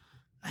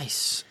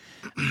 Nice.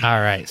 All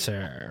right,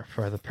 sir.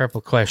 For the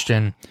purple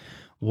question,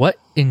 what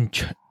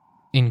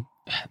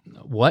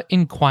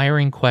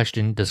inquiring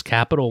question does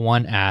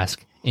Pt.1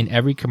 ask in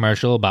every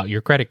commercial about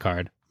your credit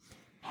card?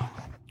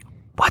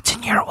 What's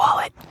in your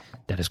wallet?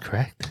 That is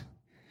correct.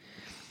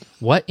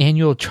 What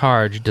annual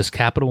charge does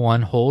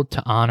Pt.1 hold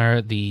to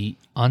honor the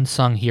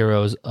unsung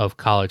heroes of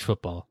college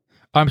football?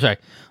 Oh, I'm sorry.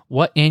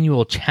 What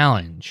annual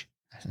challenge?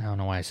 I don't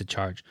know why I said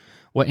charge.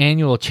 What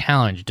annual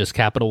challenge does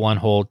Pt.1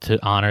 hold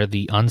to honor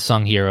the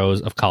unsung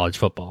heroes of college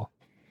football?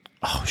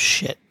 Oh,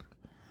 shit.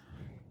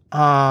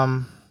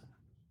 Pt.1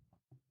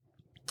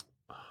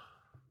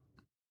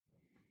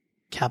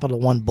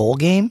 bowl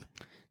game?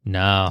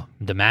 No,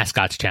 the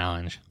mascots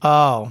challenge.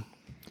 Oh.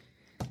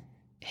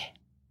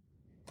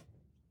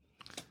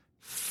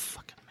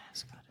 Fucking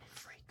mascot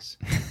freaks.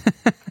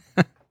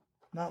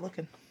 Not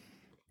looking.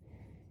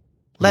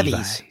 Levies.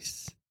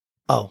 Levi's.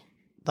 Oh,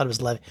 thought it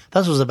was Levy.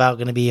 This was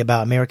going to be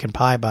about American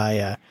Pie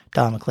by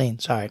Don McLean.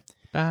 Sorry.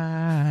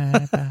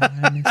 Bye,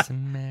 bye, Miss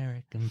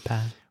American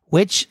Pie.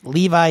 Which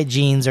Levi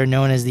jeans are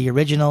known as the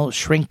original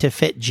shrink to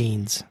fit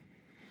jeans?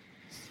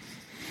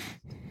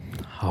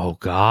 Oh,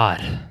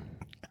 God.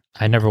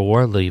 I never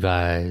wore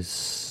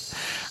Levi's.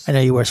 I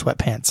know you wear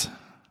sweatpants.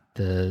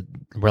 The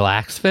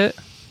Relax Fit?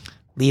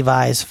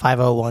 Levi's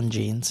 501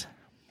 jeans.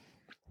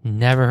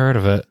 Never heard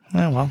of it.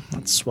 Oh, well,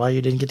 that's why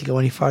you didn't get to go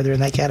any farther in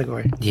that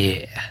category.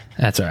 Yeah,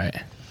 that's all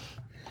right.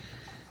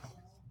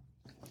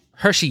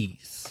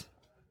 Hershey's.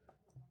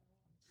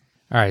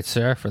 All right,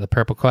 sir, for the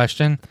purple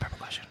question.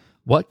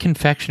 What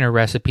confectioner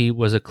recipe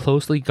was a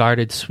closely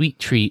guarded sweet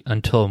treat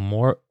until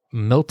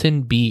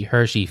Milton B.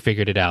 Hershey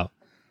figured it out?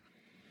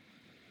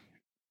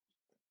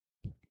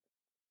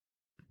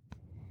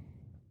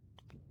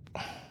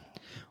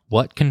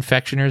 What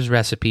confectioner's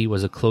recipe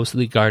was a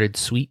closely guarded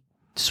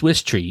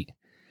Swiss treat?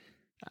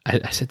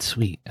 I said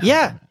sweet.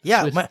 Yeah.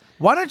 Swiss.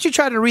 Why don't you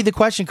try to read the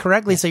question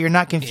correctly so you're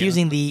not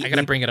confusing I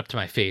gotta bring it up to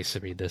my face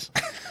to read this.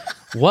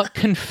 What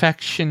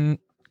confection's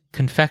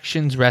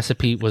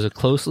recipe was a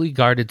closely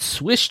guarded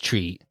Swiss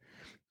treat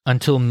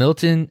until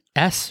Milton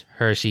S.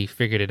 Hershey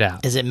figured it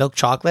out? Is it milk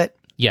chocolate?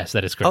 Yes,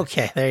 that is correct.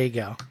 Okay, there you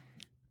go.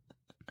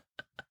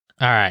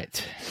 All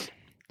right.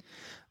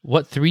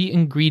 What three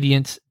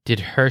ingredients did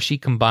Hershey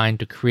combine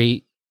to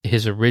create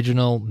his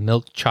original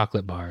milk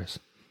chocolate bars?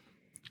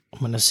 I'm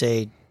going to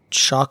say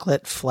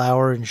chocolate,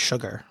 flour, and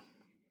sugar.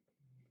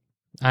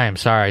 I am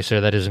sorry, sir.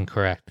 That is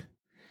incorrect.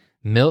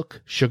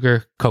 Milk,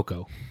 sugar,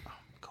 cocoa.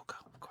 Cocoa,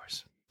 of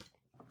course.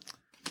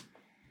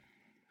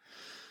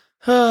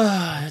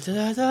 I'm going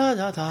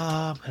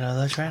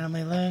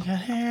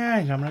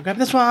to grab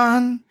this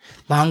one.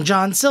 Long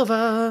John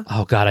Silver.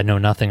 Oh, God, I know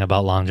nothing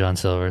about Long John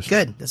Silver's.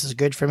 Good. This is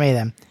good for me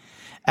then.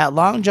 At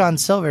Long John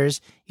Silver's,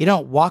 you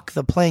don't walk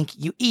the plank,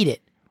 you eat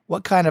it.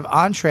 What kind of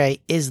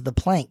entree is the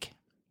plank?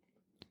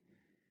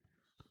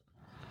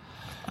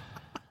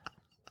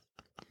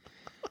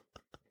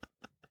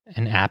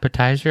 An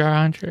appetizer or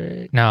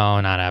entree? No,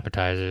 not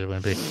appetizer. It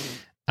wouldn't be.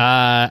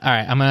 All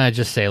right, I'm going to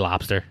just say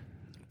lobster.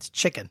 It's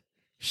chicken.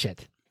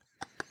 Shit.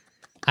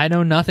 I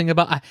know nothing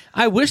about...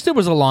 I wish there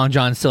was a Long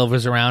John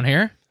Silver's around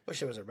here. Wish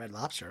there was a Red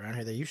Lobster around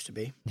here. There used to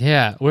be.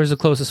 Yeah, where's the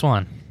closest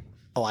one?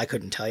 Oh, I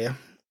couldn't tell you.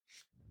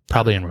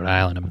 Probably in Rhode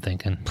Island, I'm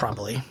thinking.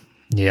 Probably.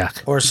 Yeah.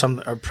 Or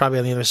probably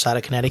on the other side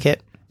of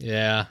Connecticut.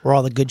 Yeah. Where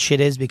all the good shit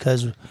is,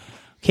 because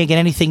Can't get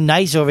anything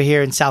nice over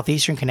here in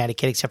southeastern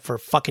Connecticut except for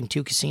fucking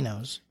 2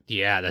 casinos.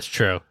 Yeah, that's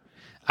true.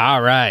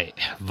 All right.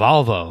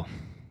 Volvo. All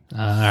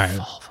right.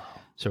 Volvo.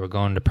 So we're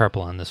going to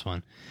purple on this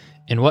one.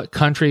 In what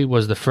country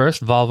was the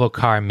first Volvo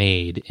car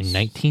made in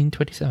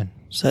 1927?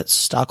 So that's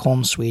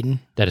Stockholm,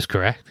 Sweden. That is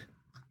correct.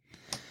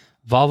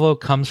 Volvo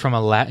comes from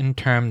a Latin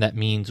term that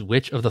means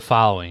which of the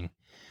following?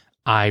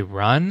 I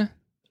run,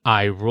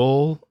 I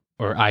roll,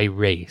 or I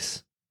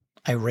race?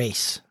 I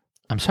race.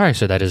 I'm sorry,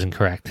 sir, that is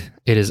incorrect.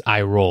 It is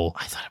I roll.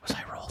 I thought it was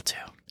I roll too.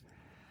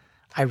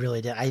 I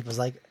really did. I was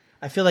like,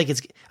 I feel like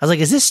it's. I was like,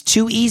 is this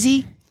too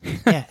easy?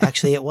 Yeah,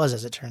 actually, it was,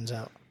 as it turns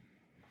out.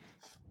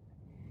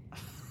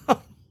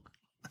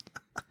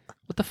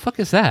 What the fuck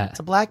is that? It's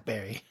a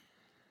BlackBerry.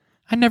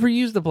 I never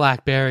used the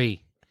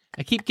BlackBerry.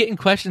 I keep getting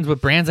questions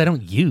with brands I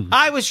don't use.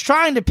 I was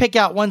trying to pick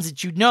out ones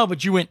that you'd know,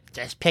 but you went,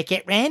 just pick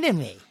it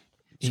randomly.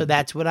 So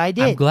that's what I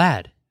did. I'm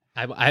glad.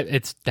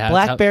 It's that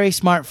BlackBerry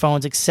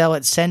smartphones excel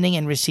at sending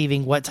and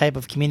receiving what type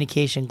of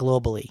communication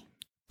globally?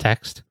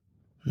 Text.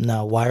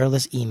 No,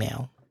 wireless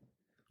email.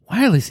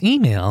 Wireless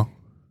email?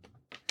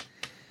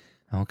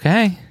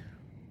 Okay.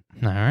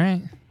 All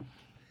right.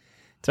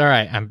 It's all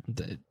right.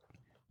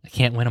 I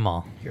can't win them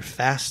all. You're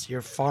fast.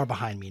 You're far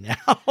behind me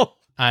now.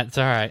 It's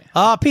all right.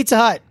 Pizza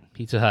Hut.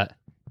 Pizza Hut.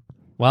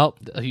 Well,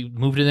 you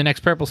move to the next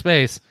purple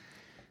space.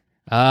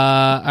 All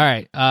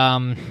right.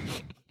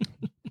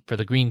 For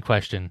the green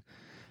question,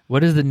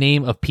 what is the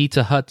name of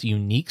Pizza Hut's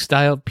unique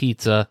style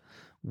pizza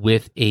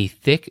with a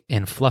thick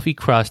and fluffy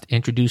crust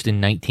introduced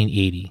in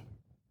 1980?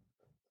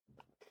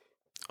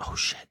 Oh,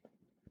 shit.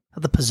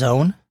 The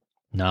Pizzone?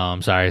 No,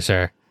 I'm sorry,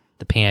 sir.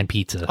 The pan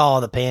pizza.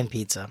 Oh, the pan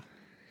pizza.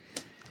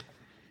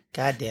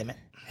 God damn it.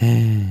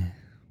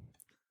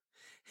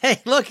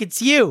 Hey, look,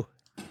 it's you.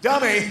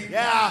 Dummy.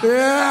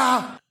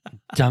 Yeah.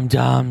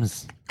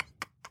 Dum-dums.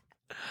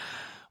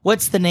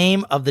 What's the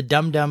name of the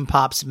Dum Dum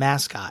Pops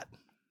mascot?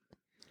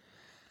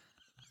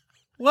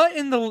 What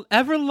in the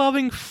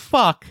ever-loving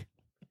fuck?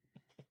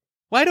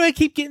 Why do I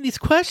keep getting these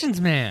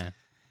questions, man?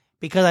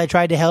 Because I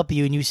tried to help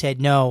you and you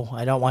said, no,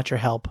 I don't want your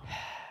help.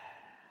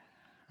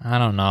 I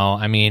don't know.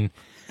 I mean,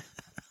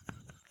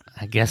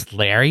 I guess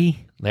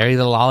Larry? Larry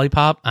the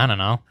Lollipop? I don't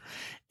know.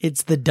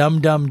 It's the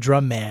Dum Dum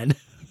Drum Man.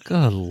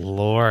 Good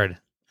Lord.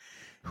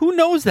 Who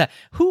knows that?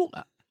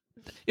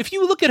 If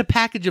you look at a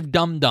package of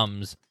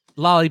Dum-Dums,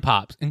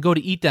 lollipops, and go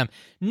to eat them,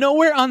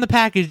 nowhere on the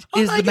package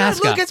is the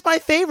mascot. Look, it's my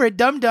favorite,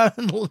 Dum Dum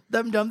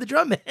the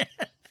Drum Man.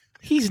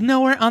 He's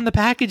nowhere on the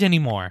package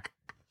anymore.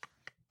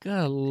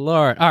 Good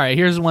Lord. All right,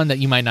 here's one that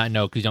you might not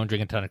know because you don't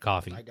drink a ton of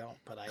coffee. I don't,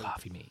 but I...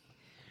 Coffee mate.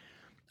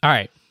 All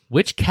right.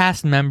 Which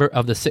cast member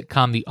of the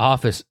sitcom The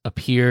Office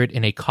appeared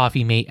in a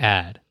Coffee Mate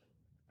ad?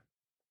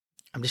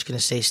 I'm just going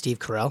to say Steve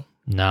Carell.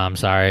 No, I'm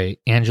sorry.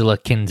 Angela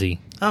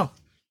Kinsey. Oh.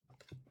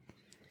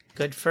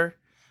 Good for her.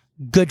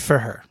 Good for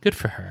her.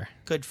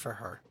 Good for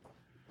her.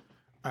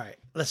 All right.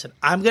 Listen,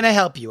 I'm going to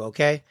help you,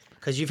 okay?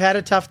 Because you've had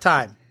a tough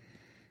time.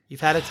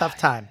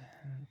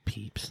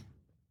 Peeps.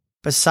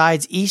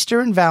 Besides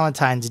Easter and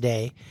Valentine's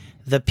Day,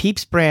 the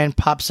Peeps brand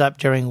pops up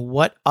during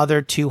what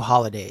other 2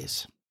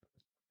 holidays?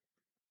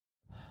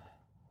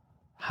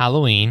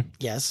 Halloween.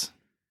 Yes.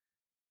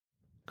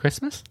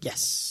 Christmas?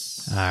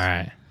 Yes. All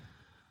right.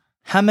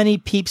 How many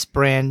Peeps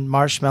brand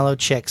marshmallow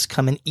chicks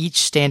come in each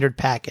standard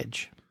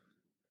package?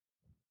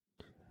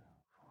 2,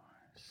 4,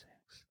 6,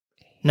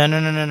 8.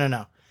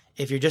 No.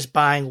 If you're just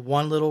buying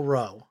one little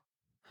row,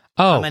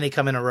 how many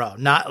come in a row?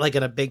 Not like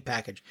in a big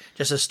package,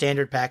 just a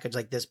standard package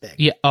like this big.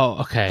 Yeah. Oh,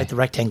 okay. Like the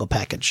rectangle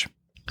package.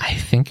 I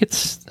think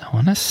I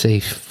want to say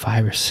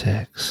 5 or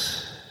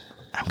 6.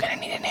 I'm going to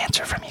need an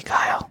answer from you,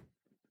 Kyle.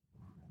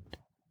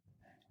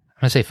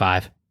 I'm going to say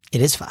 5.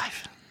 It is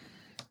 5.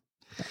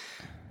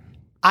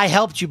 I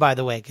helped you, by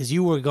the way, because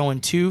you were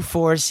going 2,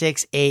 4,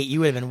 6, 8.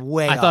 You would have been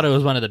way I off. thought it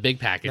was one of the big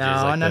packages.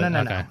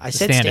 No. I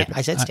said standard.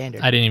 I said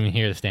standard. I didn't even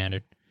hear the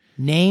standard.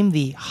 Name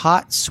the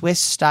hot Swiss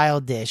style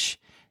dish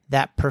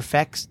that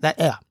perfects that.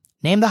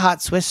 Name the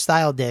hot Swiss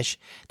style dish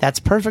that's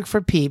perfect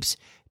for Peeps.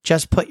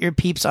 Just put your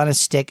Peeps on a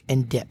stick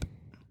and dip.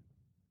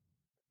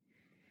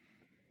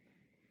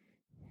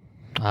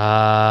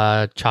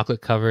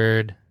 Chocolate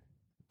covered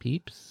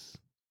Peeps.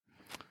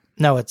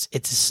 No, it's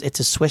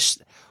a Swiss.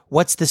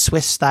 What's the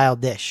Swiss style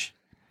dish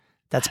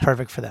that's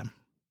perfect for them?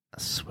 A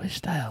Swiss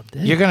style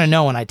dish. You're gonna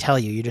know when I tell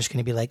you. You're just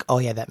gonna be like, "Oh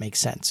yeah, that makes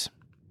sense."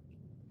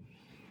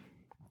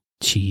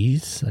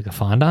 Cheese, like a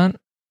fondant.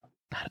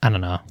 I don't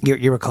know.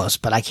 You were close,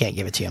 but I can't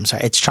give it to you. I'm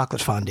sorry. It's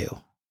chocolate fondue.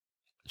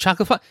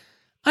 Chocolate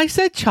I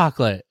said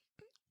chocolate.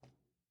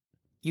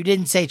 You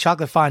didn't say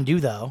chocolate fondue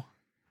though.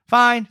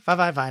 Fine.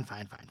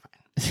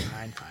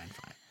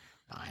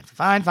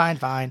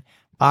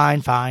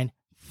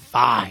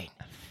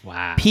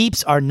 Wow.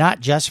 Peeps are not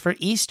just for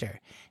Easter.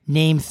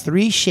 Name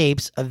 3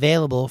 shapes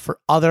available for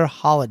other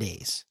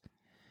holidays.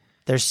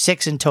 There's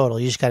 6 in total.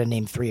 You just got to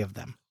name 3 of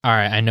them. All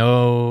right. I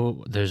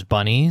know there's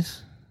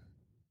bunnies.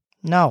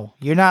 No,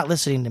 you're not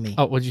listening to me.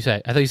 Oh, what'd you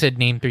say? I thought you said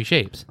name 3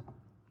 shapes.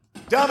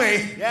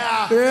 Dummy.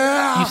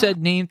 Yeah. You said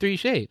name 3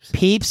 shapes.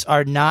 Peeps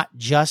are not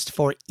just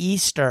for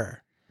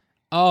Easter.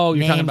 Oh,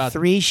 you're talking Name about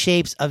 3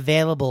 shapes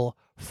available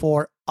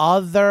for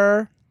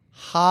other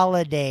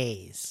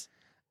holidays.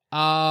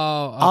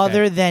 Oh, okay.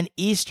 Other than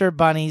Easter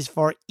bunnies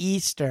for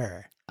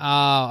Easter.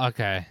 Oh,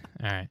 okay.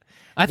 All right.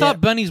 I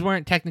thought bunnies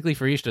weren't technically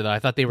for Easter, though. I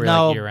thought they were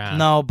like year-round.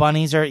 No,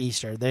 bunnies are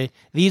Easter.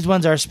 These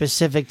ones are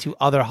specific to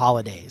other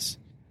holidays.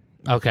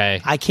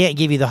 Okay. I can't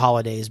give you the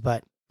holidays,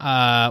 but...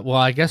 Well,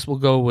 I guess we'll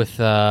go with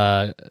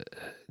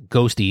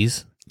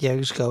ghosties. Yeah,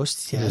 there's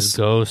ghosts, yes. There's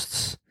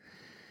ghosts.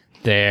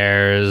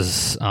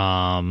 There's...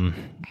 I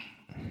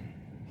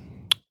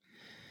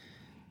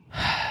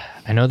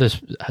know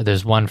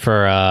there's one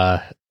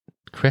for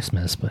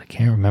Christmas, but I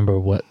can't remember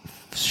what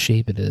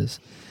shape it is.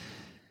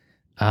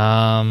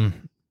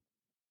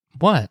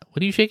 What?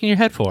 What are you shaking your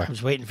head for? I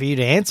was waiting for you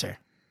to answer.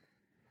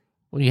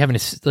 What, are you having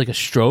a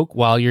stroke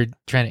while you're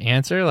trying to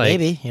answer?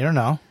 Maybe. You don't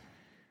know.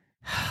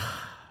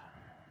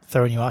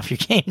 Throwing you off your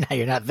game now.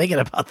 You're not thinking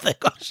about the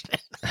question.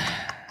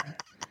 I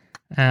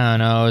don't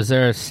know. Is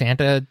there a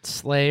Santa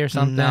sleigh or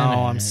something? No,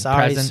 I'm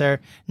sorry,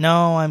 sir.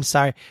 No, I'm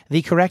sorry.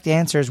 The correct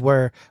answers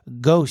were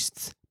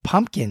ghosts,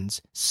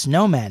 pumpkins,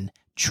 snowmen,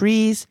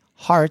 trees,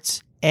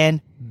 hearts,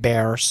 and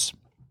bears.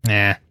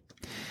 Nah,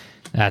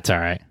 that's all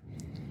right.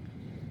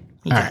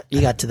 You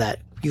got to that.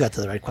 You got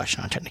to the right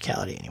question on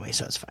technicality anyway,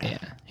 so it's fine. Yeah.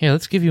 Here,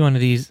 let's give you one of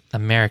these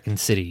American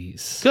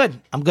cities. Good.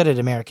 I'm good at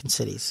American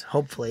cities,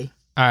 hopefully.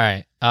 All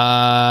right.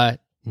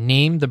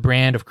 Name the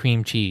brand of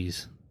cream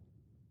cheese.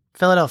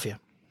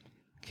 Philadelphia.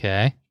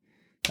 Okay.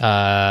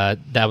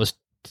 That was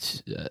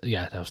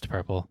the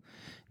purple.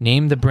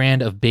 Name the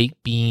brand of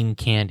baked bean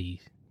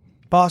candy.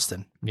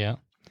 Boston. Yeah.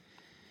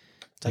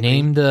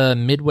 Name the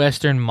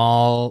Midwestern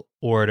mall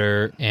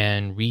order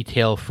and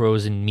retail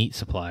frozen meat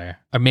supplier.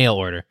 Or mail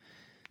order.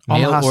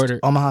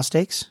 Omaha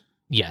Steaks?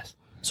 Yes.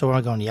 So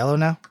we're going yellow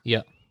now?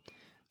 Yep.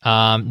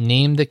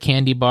 Name the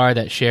candy bar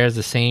that shares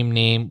the same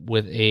name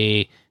with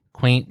a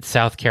quaint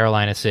South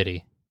Carolina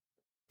city.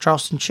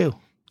 Charleston Chew.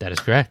 That is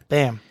correct.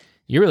 Bam.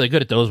 You're really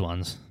good at those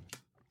ones.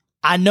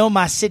 I know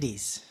my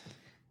cities.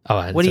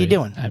 Oh, what are you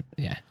doing?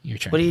 Yeah, your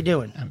turn. What are you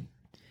doing?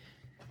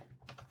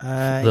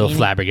 A little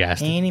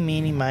flabbergasted. Eeny,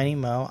 meeny, miny,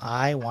 mo.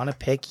 I want to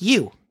pick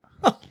you.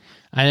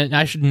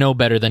 I should know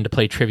better than to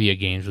play trivia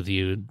games with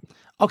you.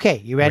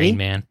 Okay, you ready? Rain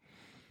Man.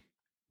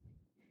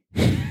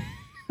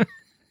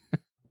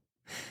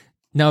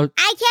 No.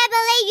 I can't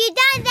believe you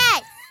done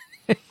that.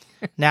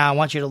 Now, I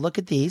want you to look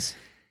at these.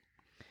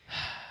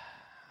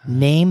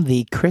 Name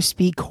the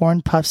crispy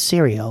corn puff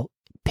cereal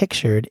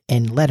pictured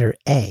in letter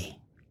A.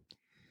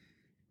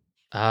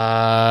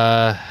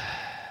 I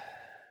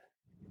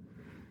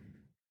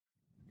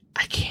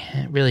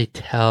can't really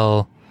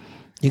tell.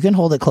 You can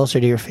hold it closer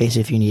to your face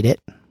if you need it.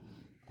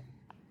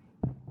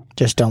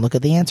 Just don't look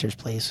at the answers,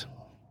 please.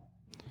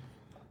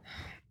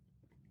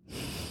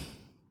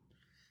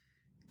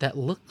 That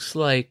looks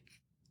like...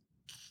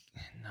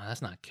 No,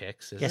 that's not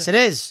Kix, Yes, it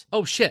is.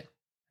 Oh, shit.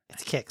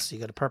 It's Kix, so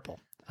you go to purple.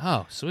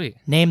 Oh, sweet.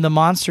 Name the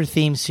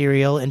monster-themed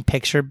cereal in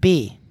picture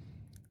B.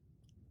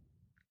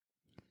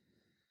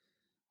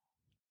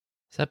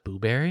 Is that Boo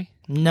Berry?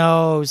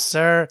 No,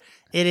 sir.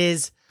 It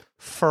is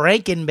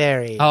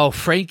Frankenberry. Oh,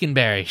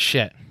 Frankenberry.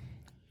 Shit.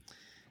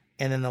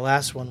 And then the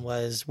last one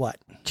was what?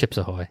 Chips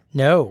Ahoy.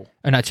 No.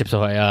 Or not Chips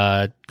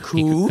Ahoy.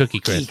 Cookie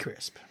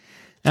Crisp.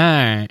 All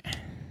right.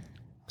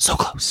 So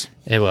close.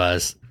 It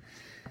was.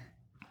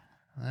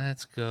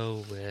 Let's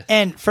go with...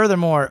 And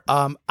furthermore,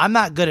 I'm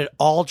not good at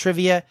all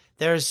trivia.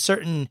 There's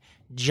certain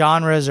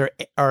genres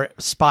or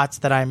spots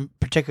that I'm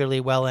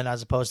particularly well in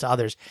as opposed to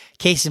others.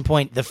 Case in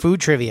point, the food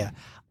trivia.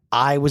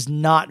 I was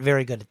not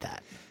very good at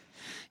that.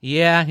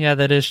 Yeah,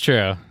 that is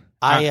true.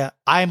 I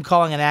am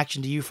calling an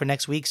action to you for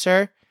next week,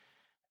 sir.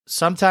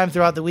 Sometime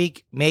throughout the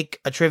week, make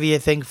a trivia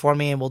thing for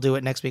me, and we'll do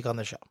it next week on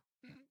the show.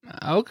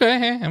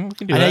 Okay, and we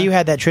can do I that. know you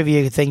had that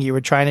trivia thing you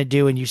were trying to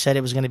do, and you said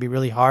it was going to be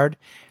really hard,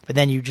 but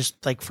then you just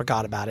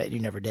forgot about it. You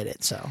never did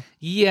it. So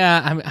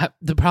yeah,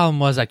 the problem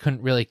was I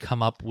couldn't really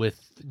come up with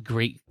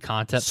great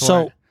content.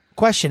 So,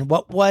 question: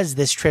 what was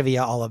this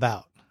trivia all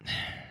about?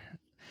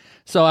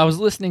 So I was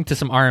listening to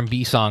some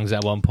R&B songs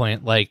at one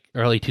point, like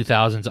early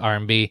 2000s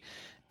R&B,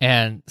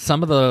 and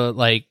some of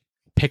the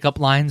pickup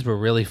lines were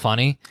really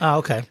funny. Oh,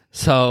 okay.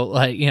 So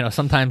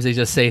sometimes they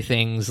just say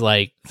things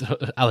like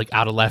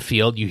out of left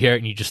field. You hear it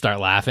and you just start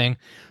laughing.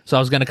 So I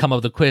was going to come up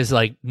with a quiz,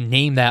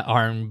 name that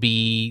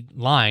R&B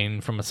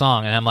line from a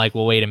song. And I'm like,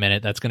 well, wait a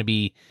minute. That's going to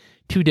be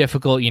too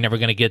difficult. You're never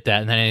going to get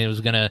that. And then it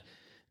was going to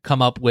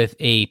come up with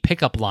a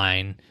pickup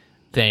line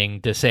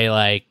thing to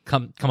say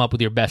come up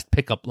with your best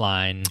pickup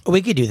line.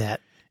 We could do that.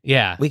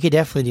 Yeah. We could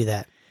definitely do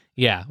that.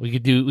 Yeah, we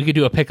could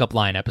do a pickup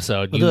line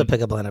episode. We'll do a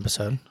pickup line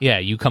episode. Yeah,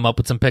 you come up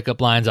with some pickup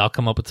lines, I'll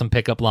come up with some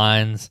pickup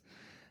lines,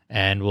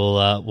 and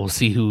we'll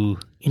see who.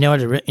 You know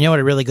what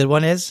a really good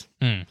one is?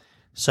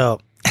 So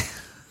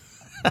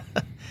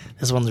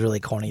this one's really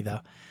corny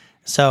though.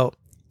 So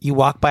you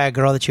walk by a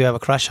girl that you have a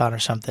crush on or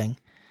something,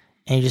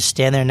 and you just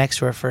stand there next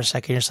to her for a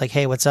second. You're just like,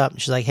 "Hey, what's up?"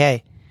 And she's like,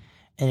 "Hey,"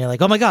 and you're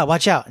like, "Oh my God,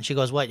 watch out!" And she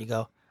goes, "What?" You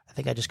go, "I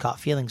think I just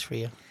caught feelings for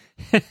you."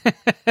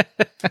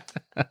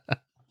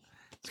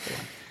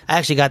 I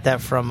actually got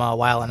that from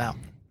While and Out.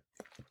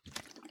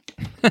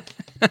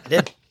 I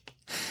did.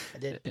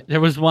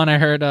 There was one I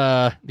heard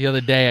the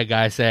other day, a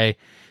guy say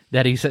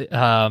that he said,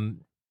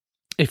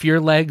 if your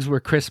legs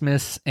were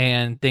Christmas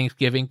and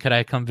Thanksgiving, could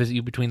I come visit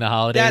you between the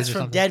holidays? That's or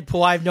from something?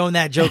 Deadpool. I've known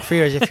that joke for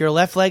years. If your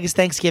left leg is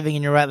Thanksgiving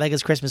and your right leg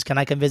is Christmas, can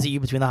I come visit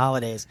you between the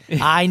holidays?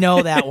 I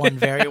know that one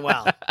very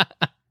well.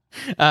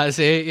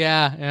 See,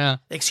 yeah.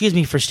 Excuse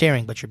me for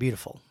staring, but you're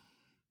beautiful.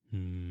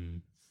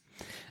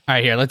 All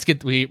right, here, let's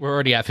get, we're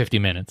already at 50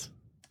 minutes.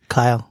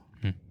 Kyle,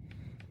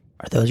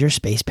 are those your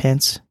space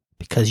pants?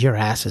 Because your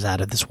ass is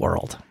out of this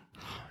world.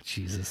 Oh,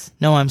 Jesus.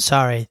 No, I'm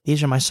sorry.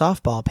 These are my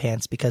softball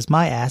pants because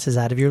my ass is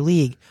out of your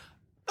league.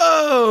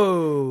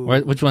 Oh!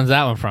 Which one's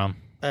that one from?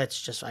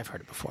 It's just, I've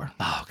heard it before.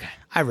 Oh, okay.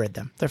 I've read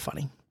them. They're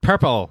funny.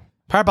 Purple.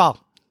 Purple.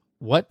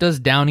 What does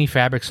Downy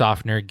fabric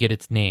softener get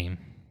its name?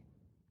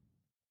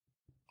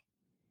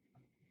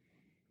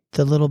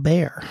 The little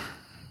bear.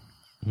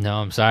 No,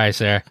 I'm sorry,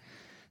 sir.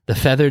 The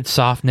feathered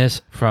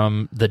softness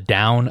from the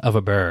down of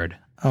a bird.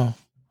 Oh,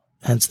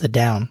 hence the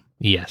down.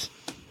 Yes.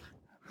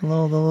 The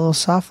little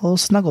soft little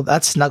snuggle.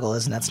 That's snuggle,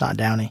 isn't it? That's not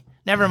Downy.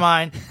 Never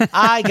mind.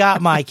 I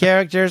got my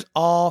characters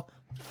all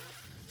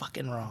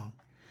fucking wrong.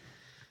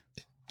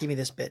 Give me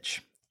this bitch.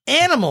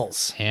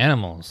 Animals.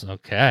 Animals.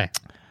 Okay.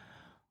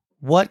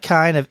 What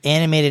kind of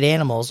animated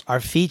animals are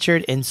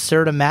featured in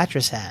Serta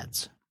mattress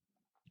ads?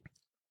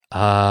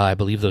 I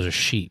believe those are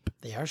sheep.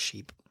 They are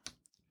sheep.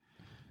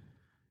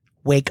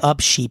 Wake up,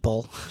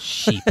 sheeple.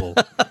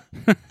 Sheeple.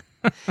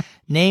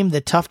 Name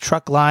the tough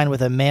truck line with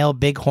a male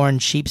bighorn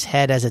sheep's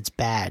head as its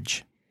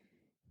badge.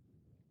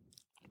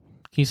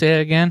 Can you say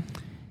it again?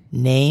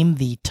 Name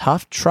the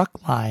tough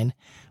truck line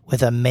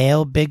with a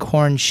male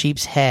bighorn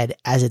sheep's head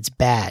as its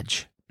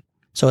badge.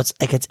 So it's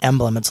like its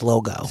emblem, its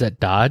logo. Is that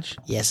Dodge?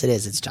 Yes, it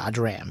is. It's Dodge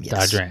Ram. Yes.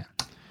 Dodge Ram.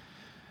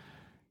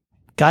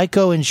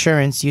 Geico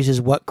Insurance uses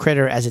what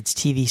critter as its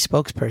TV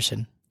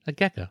spokesperson? A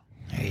gecko.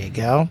 There you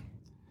go.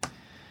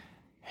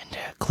 And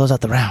close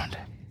out the round.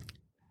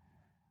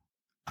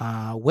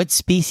 What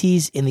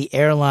species in the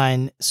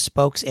airline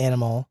spokes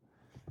animal?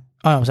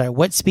 Oh, I'm sorry.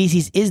 What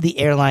species is the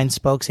airline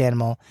spokes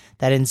animal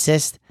that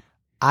insists,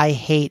 I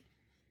hate,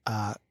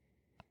 I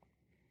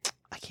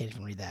can't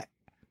even read that.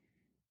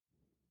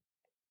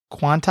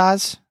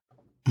 Quantas?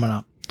 I'm going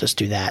to just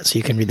do that so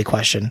you can read the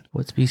question.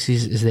 What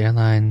species is the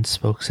airline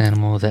spokes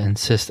animal that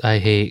insists I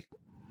hate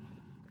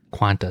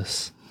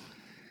Qantas?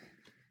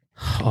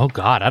 Oh,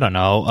 God, I don't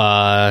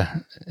know.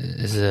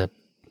 Is it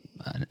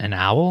an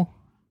owl?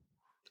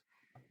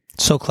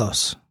 So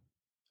close.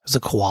 It's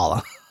a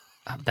koala.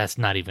 That's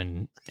not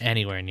even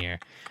anywhere near.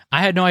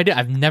 I had no idea.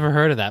 I've never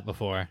heard of that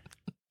before.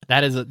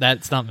 That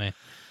stumped me.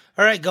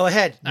 All right, go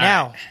ahead. All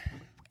now, right.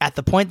 At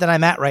the point that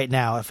I'm at right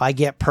now, if I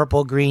get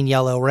purple, green,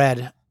 yellow,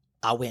 red,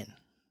 I'll win.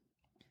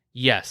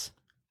 Yes.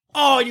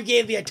 Oh, you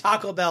gave me a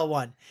Taco Bell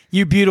one.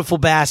 You beautiful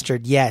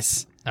bastard.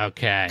 Yes.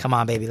 Okay. Come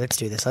on, baby. Let's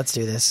do this. Let's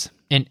do this.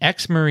 An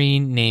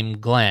ex-Marine named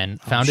Glenn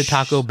founded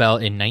Taco Bell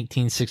in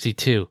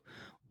 1962.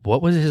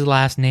 What was his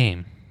last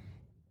name?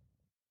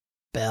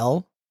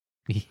 Bell?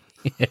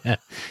 Yeah.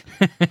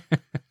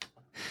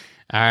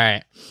 All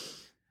right.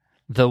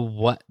 The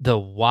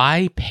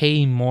Why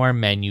Pay More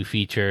menu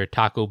feature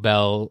Taco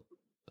Bell.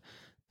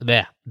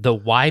 Yeah, the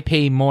Why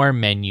Pay More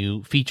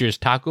menu features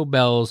Taco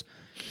Bell's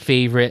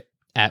favorite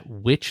at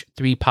which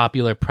three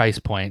popular price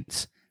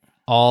points,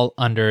 all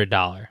under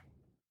 $1?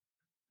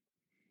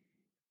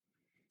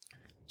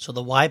 So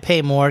the why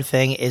pay more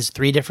thing is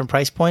 3 different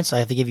price points. So I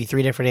have to give you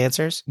 3 different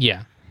answers.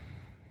 Yeah.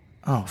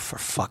 Oh, for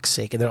fuck's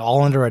sake. And they're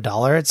all under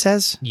 $1, it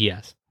says?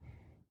 Yes.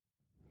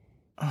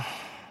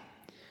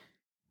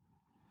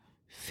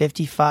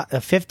 50,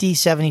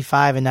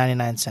 75, and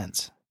 99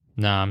 cents.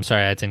 No, I'm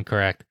sorry, that's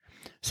incorrect.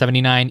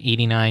 79,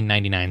 89,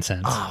 99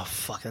 cents. Oh,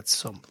 fuck.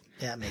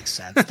 That makes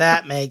sense.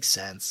 That makes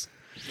sense.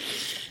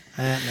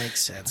 That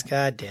makes sense.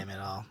 God damn it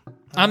all.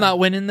 I'm not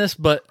winning this,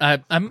 but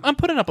I'm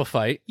putting up a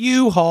fight.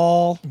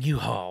 U-Haul.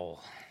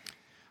 U-Haul.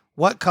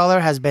 What color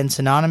has been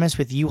synonymous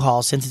with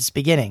U-Haul since its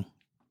beginning?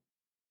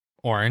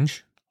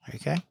 Orange.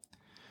 Okay.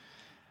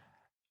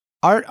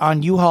 Art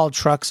on U-Haul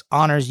trucks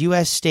honors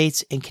U.S.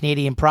 states and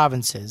Canadian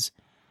provinces.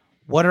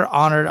 What are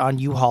honored on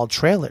U-Haul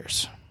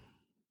trailers?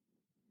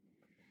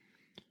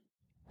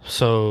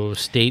 So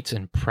states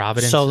and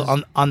provinces.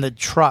 So on the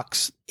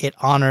trucks, it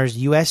honors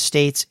U.S.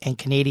 states and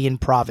Canadian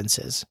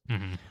provinces.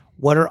 Mm-hmm.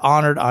 What are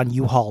honored on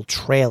U-Haul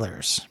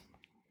trailers?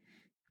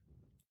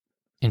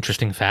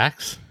 Interesting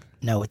facts.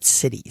 No, it's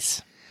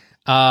cities.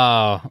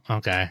 Oh,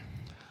 okay.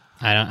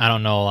 I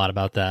don't know a lot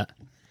about that.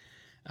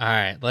 All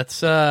right, let's.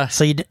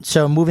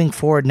 So moving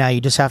forward now,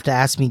 you just have to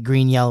ask me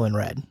green, yellow, and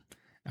red.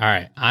 All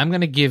right, I'm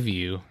gonna give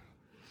you,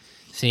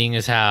 seeing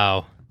as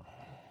how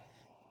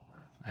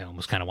I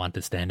almost kind of want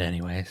this to end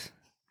anyways.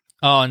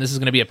 Oh, and this is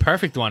gonna be a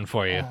perfect one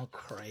for you. Oh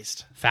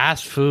Christ!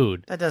 Fast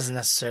food. That doesn't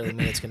necessarily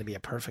mean it's going to be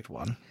a perfect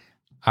one.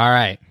 All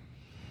right,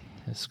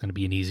 this is gonna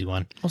be an easy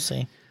one. We'll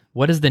see.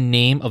 What is the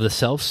name of the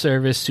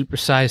self-service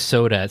supersized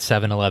soda at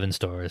 7-Eleven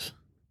stores?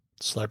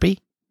 Slurpee?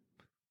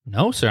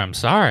 No, sir. I'm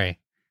sorry.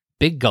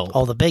 Big Gulp.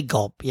 Oh, the big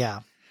gulp.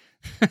 Yeah.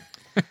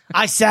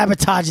 I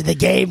sabotage the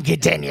game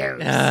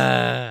continues.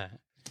 I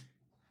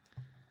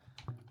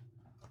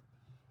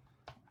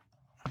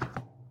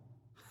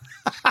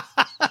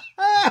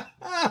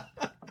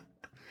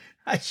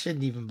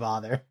shouldn't even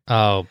bother.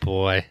 Oh,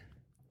 boy.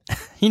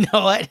 You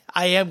know what?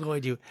 I am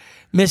going to.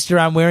 Mister,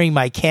 I'm wearing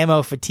my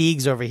camo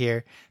fatigues over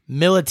here.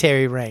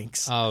 Military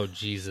ranks. Oh,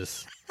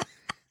 Jesus.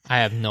 I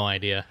have no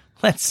idea.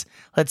 Let's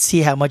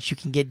see how much you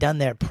can get done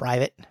there,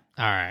 Private.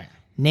 All right.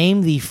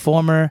 Name the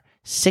former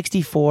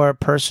 64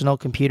 personal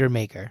computer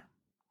maker.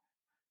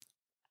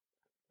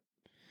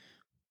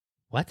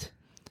 What?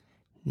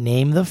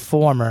 Name the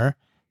former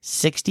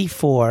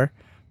 64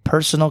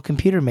 personal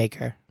computer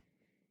maker.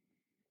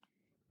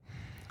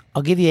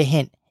 I'll give you a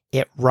hint.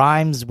 It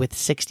rhymes with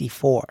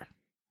 64.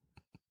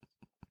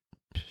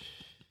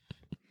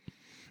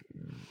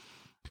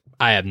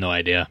 I have no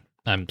idea.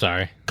 I'm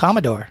sorry.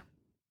 Commodore.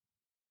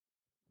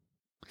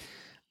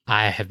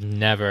 I have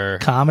never...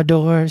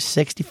 Commodore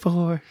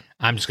 64.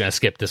 I'm just going to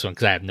skip this one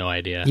because I have no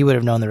idea. You would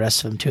have known the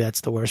rest of them, too.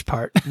 That's the worst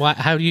part.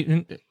 How do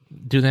you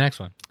do the next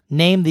one?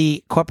 Name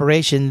the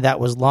corporation that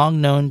was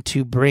long known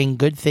to bring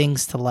good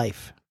things to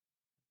life.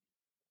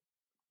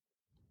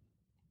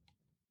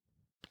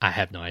 I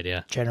have no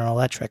idea. General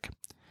Electric.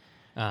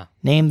 Oh.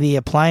 Name the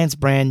appliance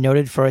brand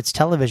noted for its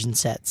television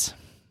sets.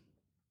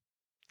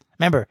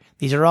 Remember,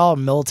 these are all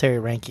military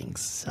rankings,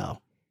 so.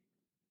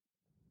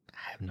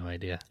 I have no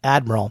idea.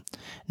 Admiral.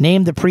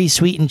 Name the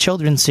pre-sweetened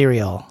children's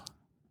cereal.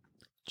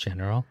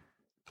 General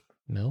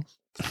Mills?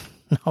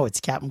 No,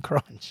 it's Captain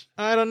Crunch.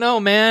 I don't know,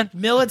 man.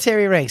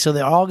 Military rank, so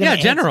they're all going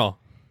to General.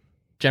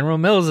 General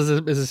Mills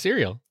is a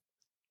cereal.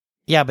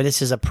 Yeah, but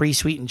this is a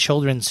pre-sweetened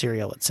children's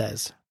cereal, it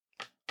says.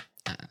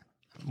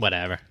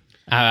 Whatever.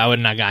 I would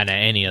not gotten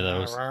any of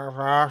those. All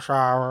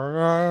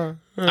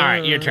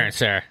right, your turn,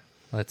 sir.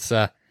 Let's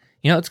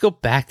let's go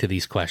back to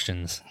these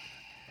questions.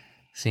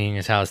 Seeing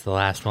as how it's the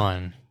last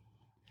one.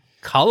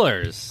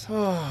 Colors.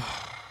 All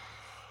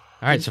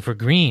right, so for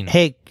green.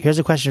 Hey, here's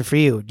a question for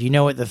you. Do you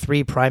know what the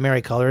 3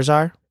 primary colors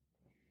are?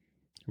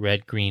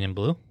 Red, green, and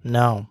blue?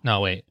 No. No,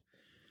 wait.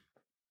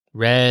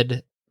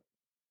 Red.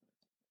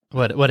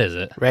 What is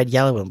it? Red,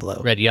 yellow, and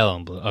blue. Red, yellow,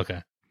 and blue.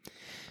 Okay.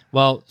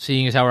 Well,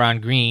 seeing as how we're on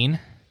green,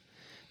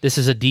 this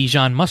is a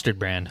Dijon mustard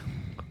brand.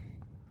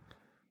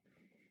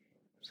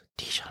 It's a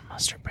Dijon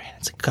mustard brand.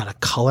 It's got a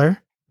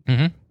color.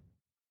 Mm-hmm.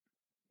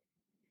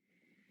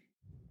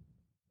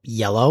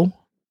 Yellow.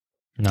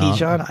 No,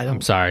 Dijon?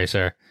 I'm sorry,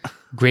 sir.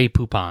 Grey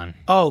Poupon.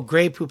 Oh,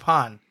 Grey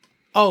Poupon.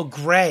 Oh,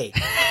 gray.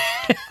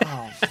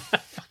 Oh,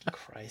 fucking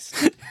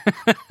Christ.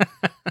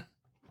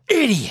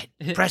 Idiot.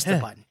 Press the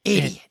button.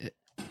 Idiot.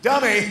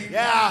 Dummy.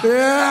 Yeah.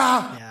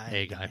 Yeah,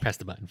 There you go. I pressed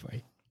the button for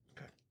you.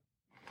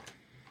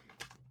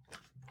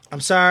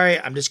 I'm sorry.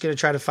 I'm just going to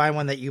try to find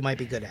one that you might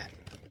be good at.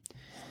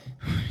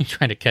 You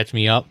trying to catch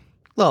me up?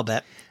 A little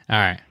bit. All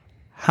right.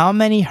 How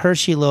many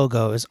Hershey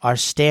logos are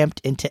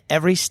stamped into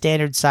every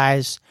standard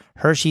size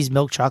Hershey's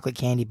milk chocolate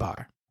candy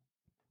bar?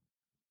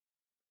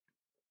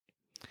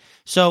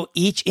 So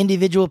each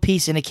individual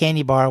piece in a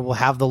candy bar will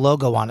have the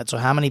logo on it. So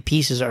how many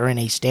pieces are in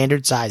a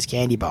standard size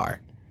candy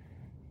bar?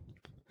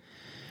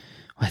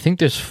 I think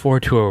there's 4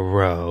 to a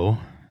row,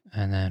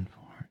 and then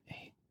 4,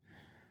 8,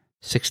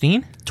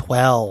 16?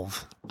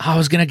 12. I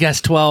was gonna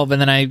guess 12,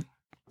 and then I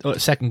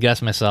second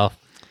guessed myself.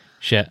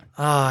 Shit.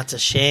 Oh, it's a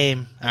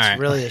shame. It's All right.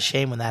 really a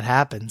shame when that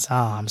happens. Oh,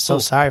 I'm so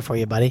sorry for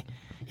you, buddy.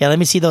 Yeah, let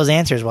me see those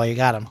answers while you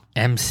got them.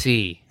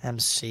 MC.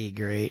 MC,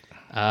 great.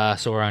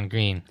 So we're on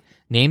green.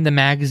 Name the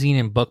magazine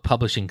and book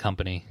publishing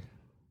company.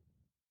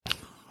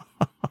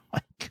 Oh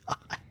my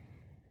God.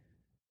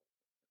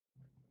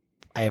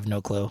 I have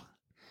no clue.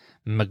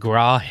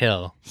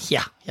 McGraw-Hill.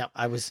 Yeah,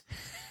 I was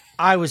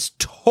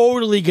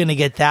totally gonna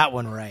get that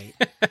one right.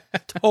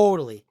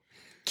 Totally.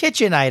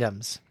 Kitchen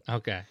items.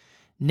 Okay.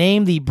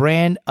 Name the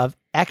brand of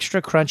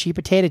extra crunchy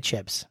potato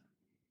chips.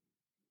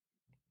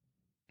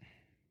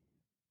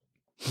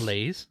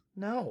 Lay's?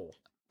 No.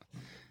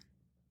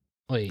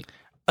 Wait.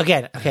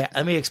 Again, okay,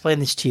 let me explain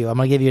this to you. I'm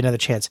gonna give you another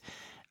chance.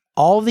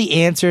 All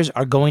the answers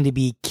are going to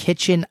be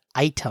kitchen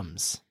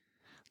items.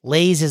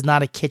 Lay's is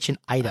not a kitchen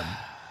item.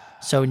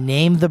 So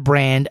name the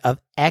brand of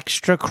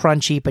extra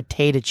crunchy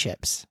potato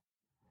chips.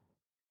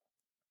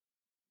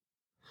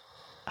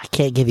 I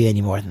can't give you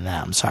any more than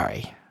that. I'm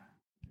sorry.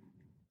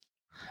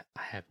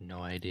 I have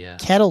no idea.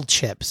 Kettle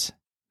chips.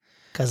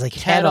 Because like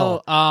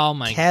kettle. Oh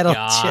my kettle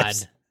God.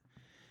 chips.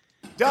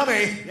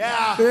 Dummy.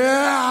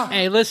 Yeah.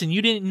 Hey, listen,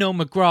 you didn't know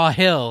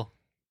McGraw-Hill.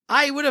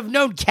 I would have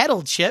known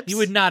kettle chips. You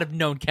would not have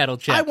known kettle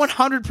chips. I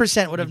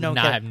 100% would have known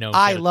not kettle. have known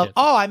I kettle love. chips.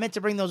 Oh, I meant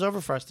to bring those over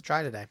for us to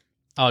try today.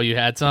 Oh, you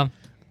had some?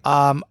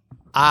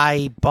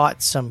 I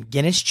bought some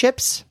Guinness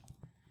chips.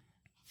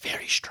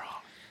 Very strong.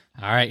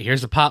 All right,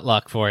 here's a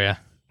potluck for you.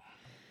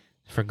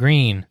 For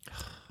green,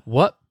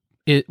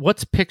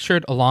 what's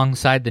pictured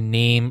alongside the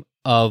name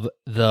of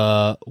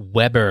the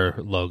Weber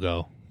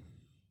logo?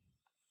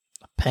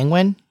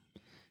 Penguin?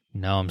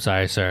 No, I'm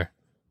sorry, sir.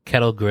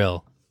 Kettle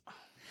Grill.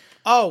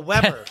 Oh,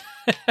 Weber.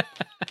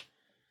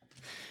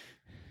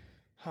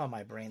 Oh,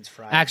 my brain's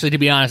fried. Actually, to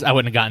be honest, I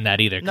wouldn't have gotten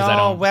that either. No, I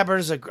don't.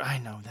 Weber's I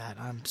know that.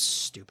 I'm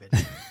stupid.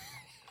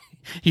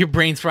 Your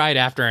brain's fried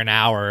after an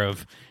hour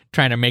of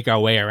trying to make our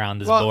way around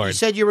this Well, board. you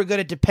said you were good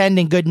at Depend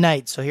and Good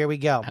Night, so here we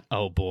go.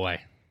 Oh, boy.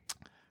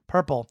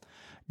 Purple.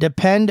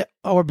 Depend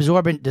or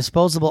absorbent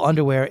disposable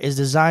underwear is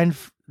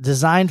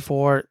designed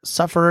for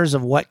sufferers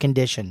of what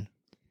condition?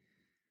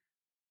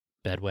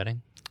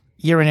 Bedwetting?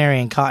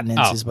 Urinary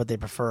incontinence Oh. is what they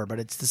prefer, but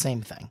it's the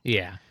same thing.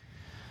 Yeah.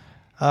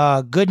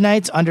 Good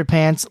Night's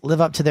underpants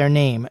live up to their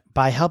name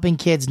by helping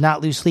kids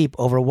not lose sleep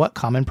over what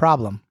common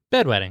problem?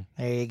 Bedwetting.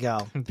 There you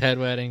go.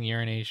 Bedwetting,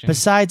 urination.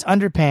 Besides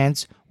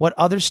underpants, what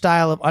other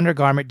style of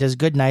undergarment does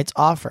Good Night's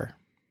offer?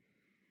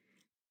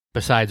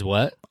 Besides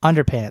what?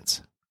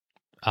 Underpants.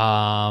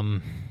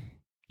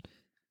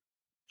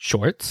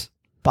 Shorts?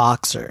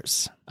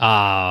 Boxers.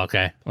 Oh,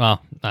 okay.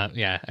 Well,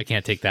 yeah, I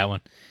can't take that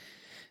one.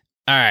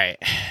 All right.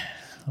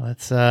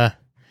 Let's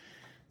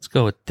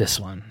go with this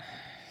one.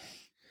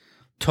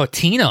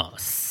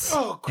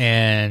 Tortinos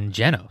and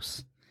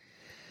Genos.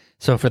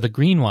 So for the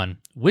green one,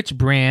 which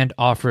brand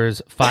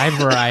offers 5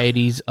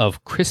 varieties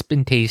of crisp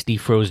and tasty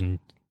frozen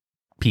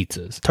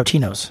pizzas?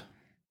 Totino's.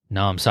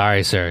 No, I'm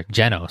sorry, sir.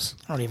 Genos.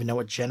 I don't even know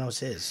what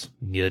Genos is.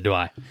 Neither do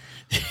I.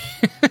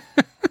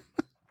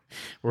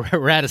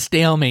 We're at a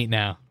stalemate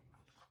now.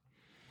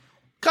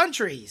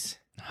 Countries.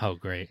 Oh,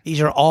 great.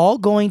 These are all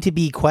going to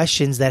be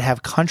questions that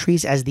have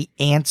countries as the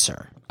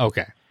answer.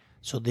 Okay.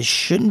 So this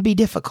shouldn't be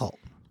difficult.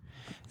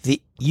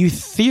 You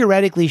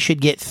theoretically should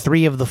get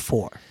 3 of the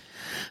 4.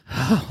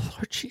 Oh,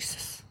 Lord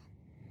Jesus.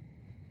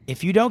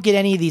 If you don't get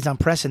any of these, I'm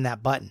pressing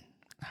that button.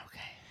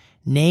 Okay.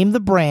 Name the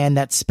brand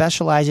that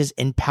specializes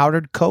in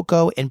powdered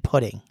cocoa and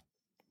pudding.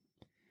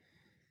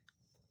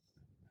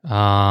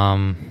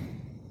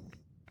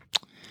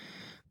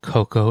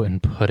 Cocoa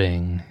and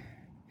pudding.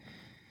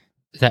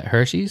 Is that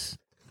Hershey's?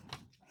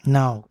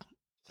 No.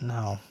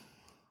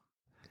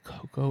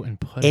 Cocoa and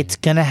pudding. It's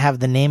going to have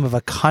the name of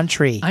a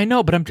country. I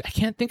know, but I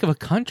can't think of a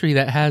country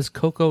that has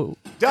cocoa.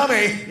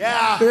 Dummy.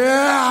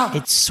 Yeah.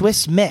 It's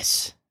Swiss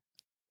Miss.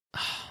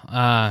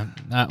 Well,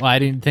 I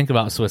didn't think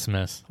about Swiss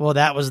Miss. Well,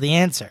 that was the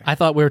answer. I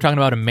thought we were talking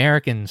about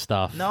American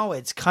stuff. No,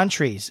 it's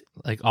countries.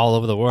 Like all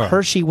over the world.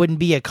 Hershey wouldn't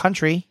be a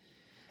country.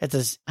 I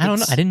don't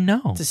know. I didn't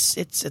know.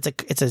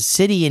 It's a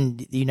city in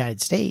the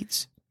United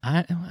States.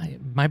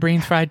 My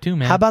brain's fried too,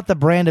 man. How about the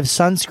brand of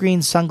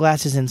sunscreen,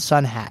 sunglasses, and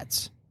sun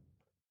hats?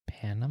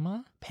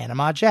 Panama?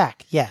 Panama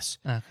Jack, yes.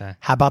 Okay.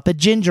 How about the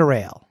ginger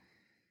ale?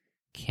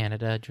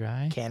 Canada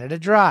Dry? Canada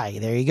Dry.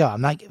 There you go.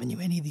 I'm not giving you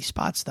any of these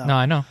spots, though. No,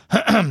 I know.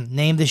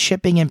 Name the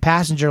shipping and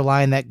passenger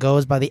line that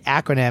goes by the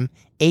acronym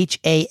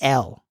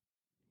HAL.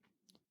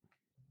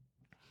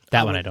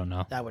 That one I don't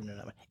know. That wouldn't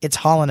know. It's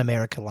Holland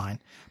America line.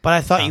 But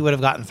I thought you would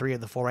have gotten 3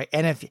 of the 4 right.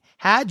 And if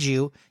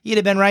you'd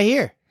have been right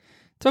here.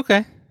 It's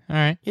okay. All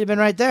right. You'd have been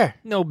right there.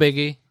 No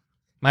biggie.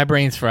 My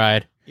brain's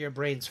fried. Your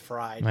brain's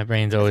fried. My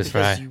brain's always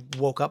because fried. you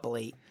woke up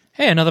late.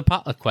 Hey, another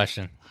potluck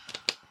question.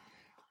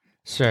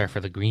 Sir, for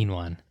the green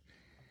one.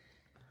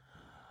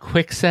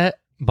 Kwikset,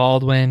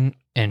 Baldwin,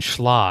 and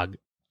Schlag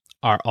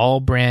are all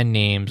brand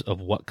names of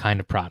what kind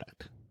of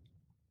product?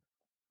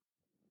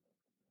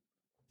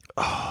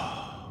 Oh,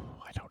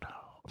 I don't know.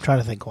 I'm trying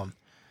to think of them.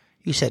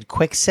 You said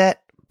Kwikset,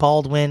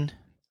 Baldwin.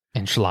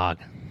 And Schlag.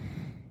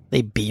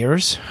 They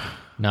beers?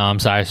 No, I'm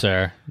sorry,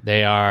 sir.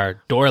 They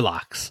are door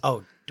locks.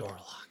 Oh, door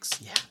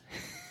locks. Yeah.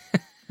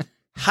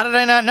 How did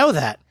I not know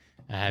that?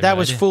 That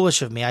was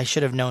foolish of me. I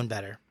should have known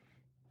better.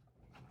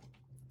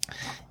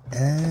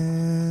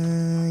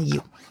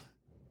 You.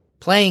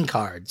 Playing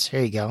cards.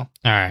 Here you go. All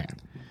right.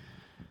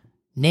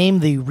 Name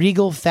the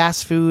Regal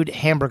fast food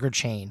hamburger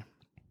chain.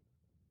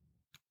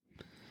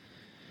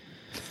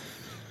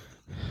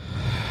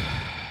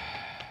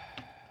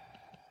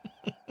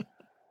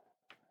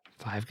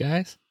 Five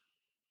Guys?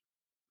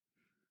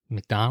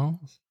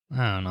 McDonald's?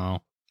 I don't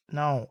know.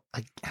 No.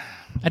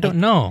 I don't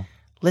know.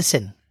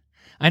 Listen.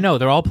 I know.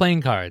 They're all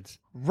playing cards.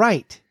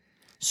 Right.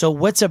 So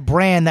what's a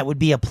brand that would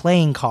be a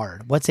playing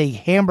card? What's a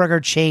hamburger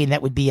chain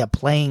that would be a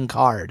playing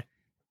card?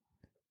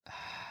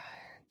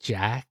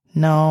 Jack?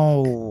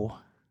 No.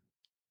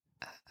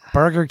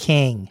 Burger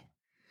King.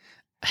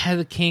 Has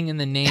a king in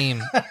the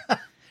name.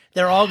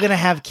 They're all going to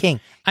have King.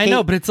 I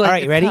know, but it's like... All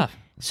right, it's ready? tough.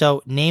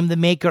 So name the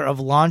maker of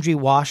laundry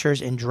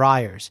washers and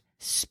dryers.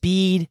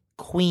 Speed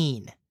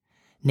Queen.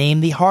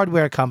 Name the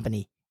hardware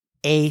company.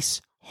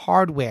 Ace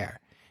Hardware.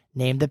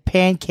 Name the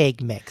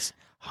pancake mix.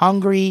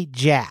 Hungry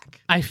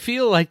Jack. I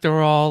feel like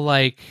they're all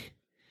like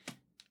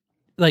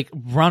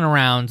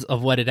runarounds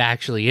of what it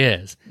actually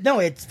is.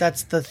 No,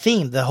 that's the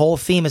theme. The whole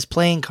theme is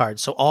playing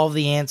cards. So all of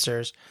the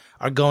answers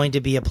are going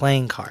to be a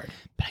playing card.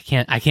 But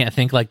I can't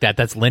think like that.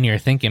 That's linear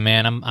thinking,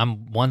 man.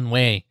 I'm one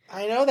way.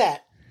 I know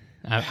that.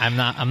 I'm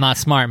not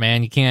smart,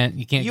 man. You can't.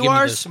 You give me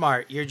are this.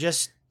 smart. You're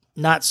just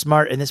not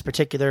smart in this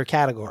particular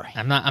category.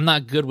 I'm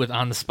not good with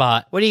on the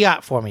spot. What do you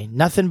got for me?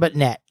 Nothing but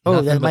net. Oh,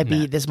 Nothing that but might be.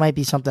 net. This might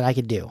be something I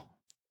could do.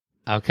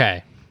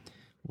 Okay,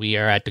 we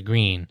are at the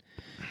green.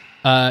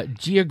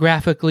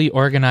 Geographically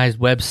organized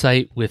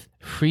website with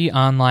free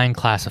online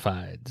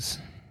classifieds.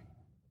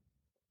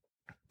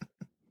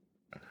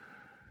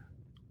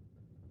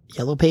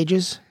 Yellow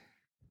Pages?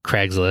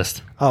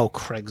 Craigslist. Oh,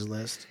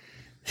 Craigslist.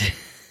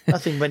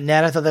 Nothing but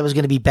net. I thought that was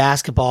going to be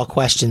basketball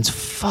questions.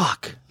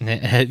 Fuck.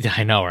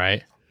 I know,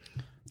 right?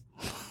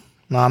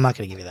 No, I'm not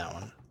going to give you that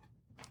one.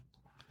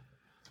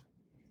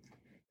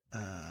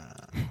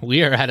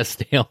 We are at a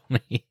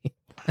stalemate.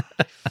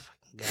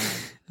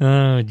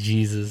 Oh,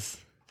 Jesus.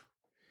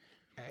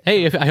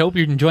 Hey, I hope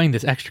you're enjoying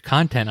this extra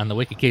content on the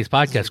Wicked Case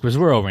podcast, because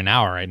we're over an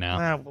hour right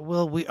now.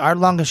 Well, our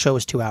longest show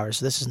is 2 hours,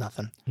 so this is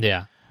nothing.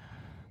 Yeah.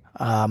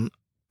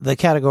 The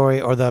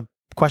category or the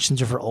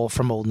questions are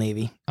from Old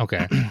Navy.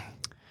 Okay.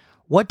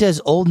 What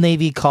does Old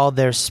Navy call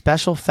their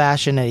special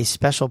fashion at a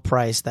special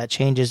price that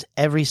changes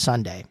every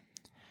Sunday?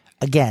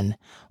 Again,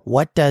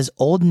 what does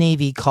Old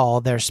Navy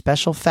call their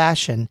special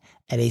fashion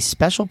at a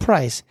special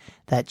price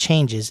that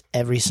changes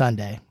every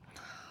Sunday?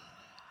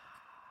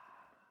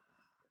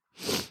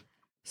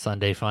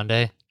 Sunday Fun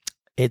Day.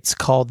 It's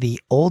called the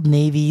Old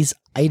Navy's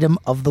Item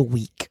of the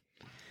Week.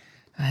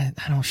 I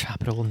don't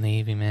shop at Old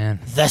Navy, man.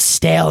 The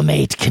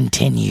stalemate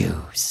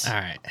continues. All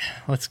right.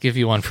 Let's give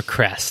you one for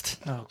Crest.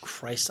 Oh,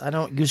 Christ. I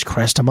don't use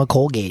Crest. I'm a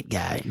Colgate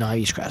guy. No, I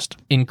use Crest.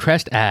 In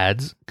Crest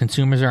ads,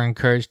 consumers are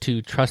encouraged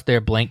to trust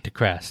their blank to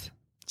Crest.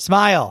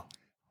 Smile.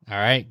 All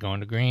right.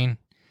 Going to green.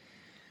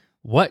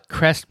 What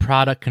Crest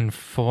product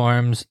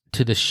conforms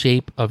to the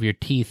shape of your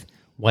teeth,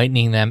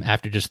 whitening them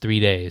after just 3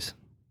 days?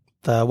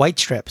 The white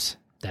strips.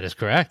 That is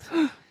correct.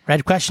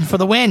 Red question for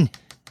the win.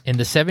 In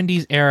the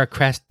 70s era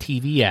Crest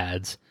TV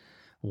ads,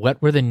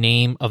 what were the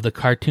name of the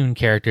cartoon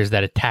characters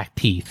that attack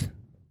teeth?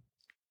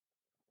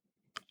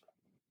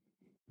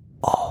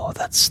 Oh,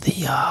 that's the,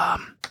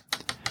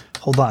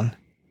 hold on.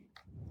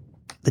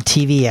 The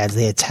TV ads,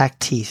 they attack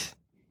teeth.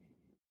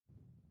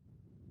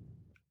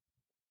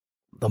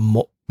 The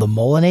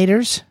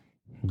Molinators?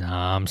 No,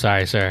 I'm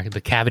sorry, sir. The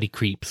Cavity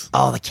Creeps.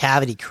 Oh, the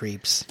Cavity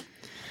Creeps.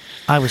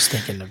 I was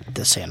thinking of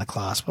the Santa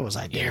Claus. What was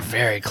I doing? You're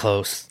very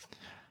close.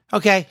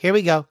 Okay, here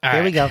we go. All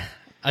here right. we go.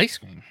 Ice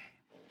cream.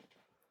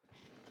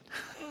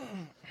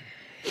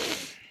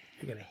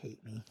 You're going to hate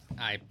me.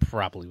 I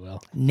probably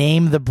will.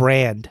 Name the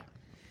brand.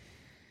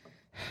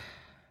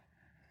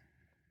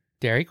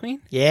 Dairy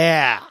Queen?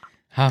 Yeah.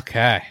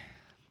 Okay.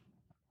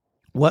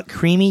 What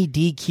creamy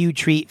DQ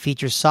treat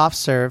features soft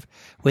serve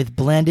with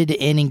blended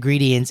in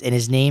ingredients and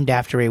is named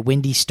after a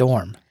windy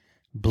storm?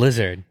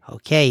 Blizzard.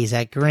 Okay, he's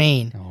at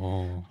green.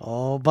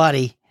 Oh,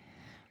 buddy.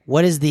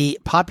 What is the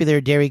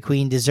popular Dairy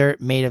Queen dessert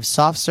made of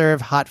soft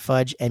serve, hot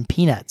fudge, and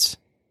peanuts?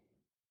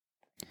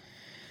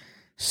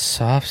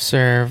 Soft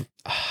serve,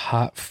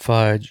 hot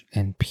fudge,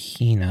 and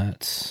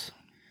peanuts.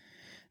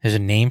 There's a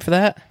name for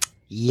that?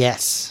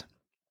 Yes.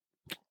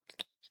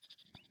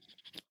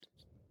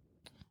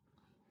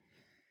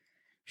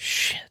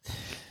 Shit.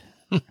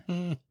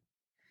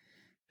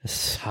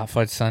 This hot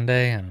fudge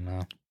sundae? I don't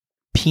know.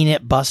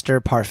 Peanut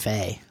Buster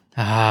Parfait.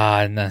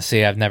 Ah, no,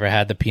 see, I've never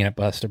had the peanut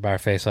butter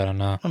parfait, so I don't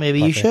know. Well,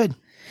 maybe you should.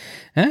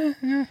 All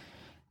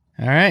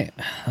right.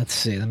 Let's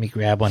see. Let me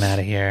grab one out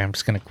of here. I'm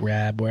just going to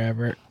grab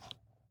wherever.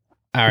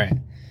 All right.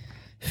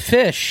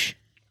 Fish.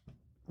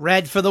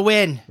 Red for the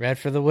win. Red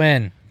for the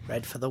win.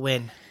 Red for the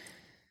win.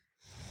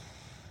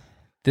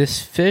 This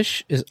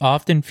fish is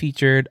often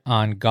featured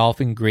on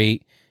golfing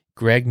great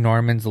Greg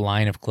Norman's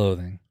line of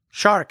clothing.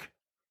 Shark.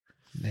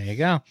 There you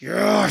go.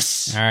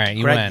 Yes. All right,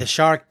 you Greg win. the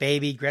Shark,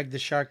 baby. Greg the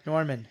Shark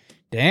Norman.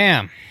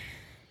 Damn.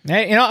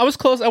 Hey, I was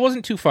close. I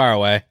wasn't too far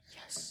away.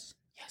 Yes.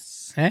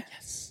 Yes. Eh?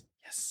 Yes.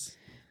 Yes.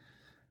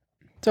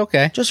 It's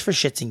okay. Just for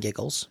shits and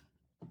giggles.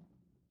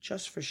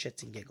 Just for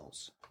shits and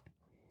giggles.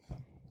 I'm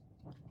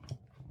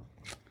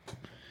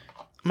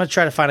going to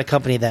try to find a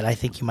company that I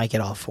think you might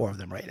get all 4 of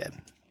them right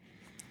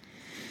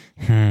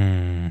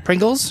in.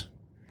 Pringles?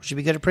 Would you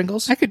be good at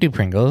Pringles? I could do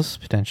Pringles,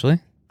 potentially.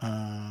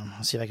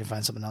 I'll see if I can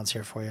find something else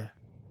here for you.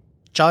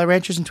 Jolly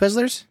Ranchers and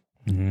Twizzlers?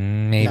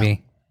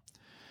 Maybe.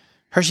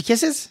 Hershey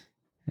Kisses?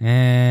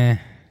 The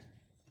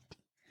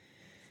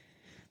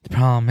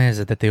problem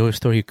is that they always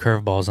throw you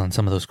curveballs on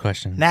some of those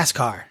questions.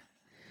 NASCAR.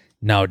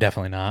 No,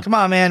 definitely not. Come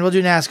on, man. We'll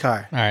do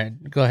NASCAR. All right,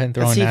 go ahead and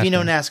throw Let's in see NASCAR. if you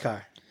know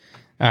NASCAR.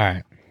 All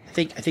right. I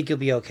think you'll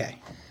be okay.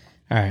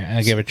 All right,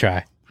 I'll give it a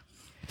try.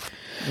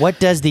 What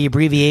does the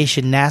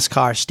abbreviation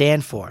NASCAR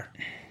stand for?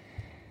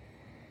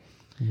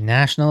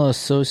 National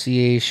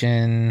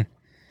Association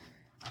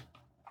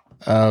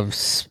of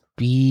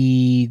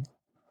Speed...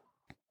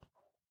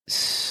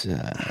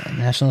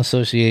 National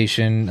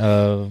Association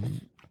of...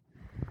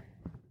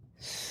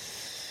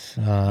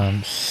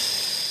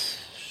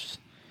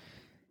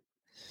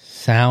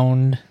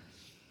 Sound...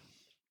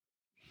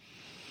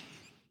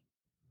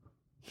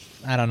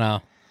 I don't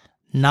know.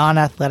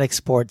 Non-athletic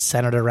sports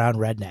centered around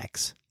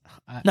rednecks.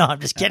 No, I'm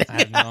just kidding. I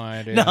have no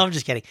idea. No, I'm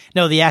just kidding.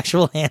 No, the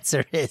actual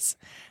answer is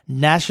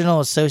National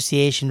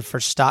Association for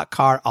Stock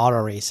Car Auto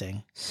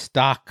Racing.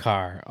 Stock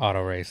car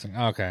auto racing.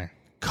 Okay.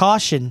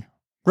 Caution,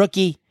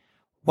 rookie.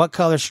 What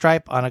color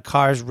stripe on a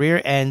car's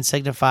rear end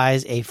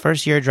signifies a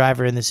first-year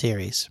driver in the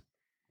series?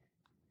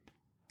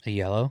 A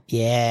yellow?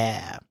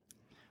 Yeah.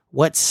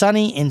 What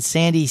sunny and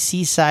sandy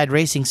seaside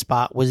racing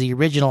spot was the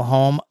original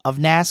home of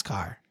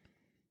NASCAR?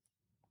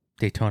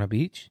 Daytona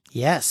Beach?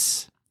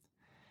 Yes.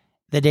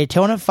 The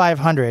Daytona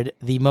 500,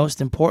 the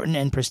most important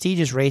and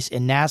prestigious race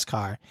in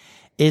NASCAR,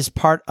 is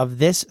part of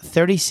this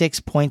 36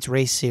 points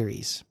race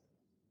series.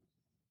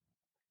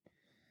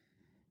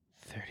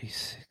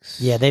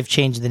 36. Yeah, they've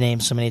changed the name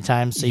so many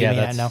times, so you may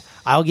not know.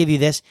 I'll give you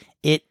this.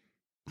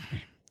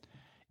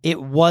 It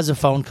was a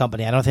phone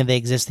company. I don't think they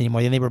exist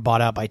anymore. Then they were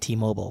bought out by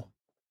T-Mobile.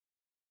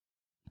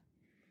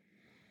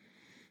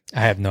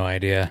 I have no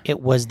idea. It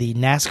was the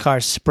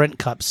NASCAR Sprint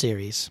Cup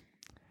Series.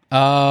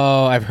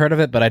 Oh, I've heard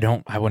of it, but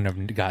I wouldn't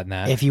have gotten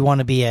that. If you want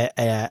to be a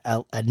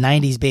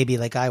 90s baby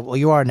like well,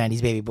 you are a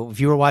 90s baby, but if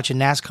you were watching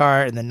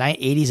NASCAR in the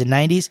 80s and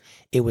 90s,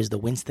 it was the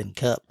Winston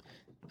Cup.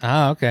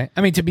 Oh, okay.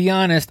 I mean, to be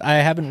honest, I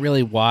haven't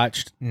really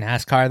watched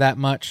NASCAR that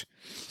much.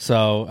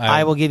 So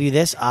I will give you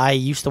this. I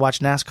used to watch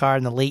NASCAR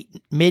in the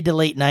mid to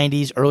late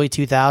 90s, early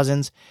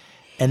 2000s.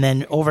 And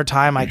then over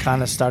time, I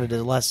kind of started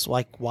to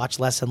watch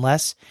less and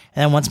less.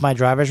 And then once my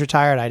drivers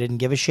retired, I didn't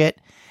give a shit.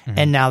 Mm-hmm.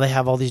 And now they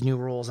have all these new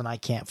rules, and I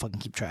can't fucking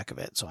keep track of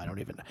it. So I don't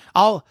even.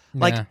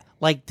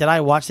 Did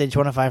I watch the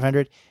Daytona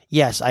 500?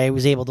 Yes, I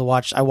was able to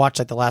watch. I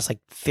watched the last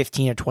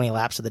 15 or 20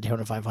 laps of the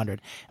Daytona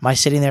 500. Am I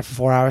sitting there for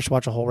 4 hours to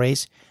watch a whole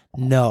race?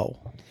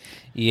 No.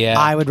 Yeah.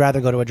 I would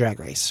rather go to a drag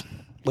race,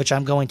 which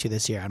I'm going to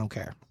this year. I don't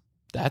care.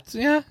 That's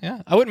yeah.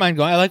 I wouldn't mind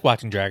going. I like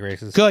watching drag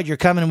races. Good, you're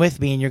coming with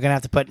me, and you're gonna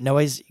have to put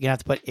noise. You're gonna have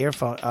to put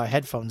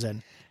headphones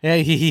in.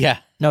 Yeah.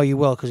 No, you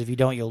will, because if you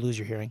don't, you'll lose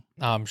your hearing.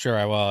 I'm sure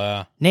I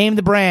will. Name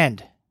the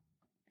brand.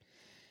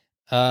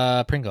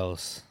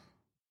 Pringles.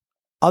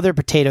 Other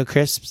potato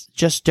crisps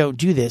just don't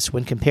do this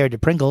when compared to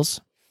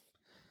Pringles.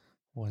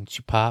 Once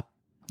you pop,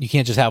 you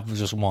can't just have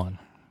just one.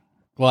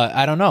 Well,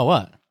 I don't know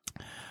what.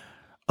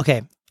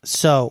 Okay,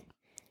 so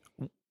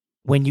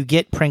when you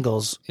get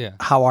Pringles,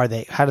 how are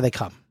they? How do they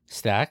come?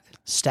 Stacked?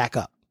 Stack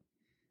up.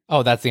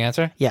 Oh, that's the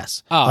answer?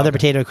 Yes. Oh, other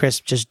potato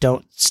crisps just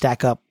don't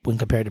stack up when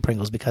compared to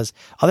Pringles because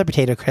other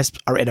potato crisps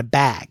are in a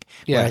bag,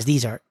 whereas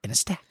these are in a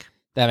stack.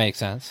 That makes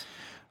sense.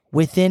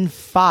 Within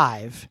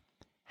 5,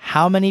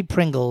 how many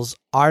Pringles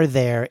are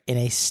there in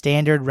a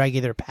standard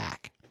regular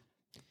pack?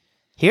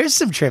 Here's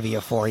some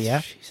trivia for you.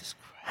 Jesus Christ.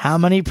 How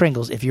many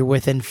Pringles if you're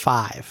within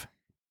 5?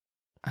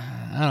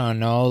 I don't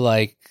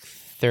know,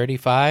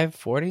 35,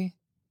 40?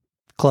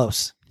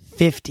 Close.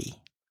 50.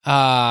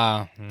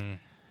 To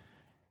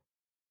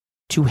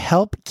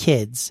help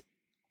kids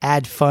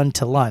add fun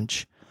to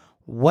lunch,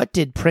 what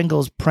did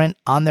Pringles print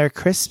on their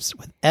crisps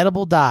with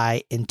edible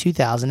dye in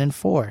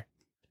 2004?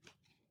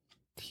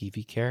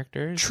 TV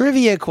characters?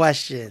 Trivia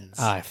questions.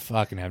 I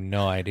fucking have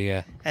no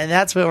idea. And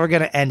that's what we're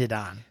going to end it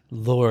on.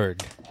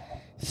 Lord.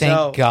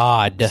 Thank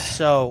God.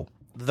 So,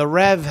 the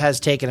Rev has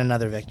taken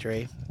another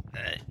victory.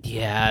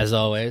 Yeah, as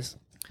always.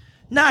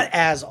 Not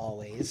as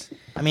always.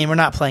 I mean, we're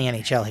not playing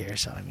NHL here,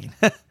 so I mean.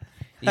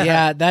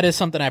 Yeah, that is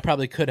something I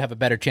probably could have a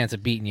better chance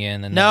of beating you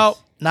in than No,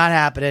 not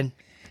happening.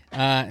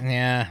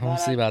 Yeah, we'll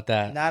see about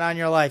that. Not on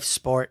your life,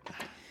 sport.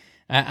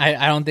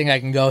 I don't think I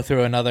can go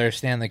through another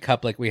Stanley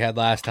Cup like we had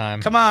last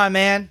time. Come on,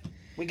 man.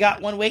 We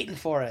got one waiting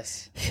for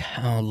us.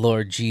 Oh,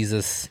 Lord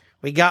Jesus.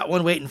 We got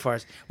one waiting for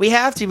us. We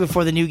have to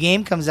before the new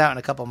game comes out in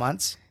a couple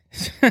months.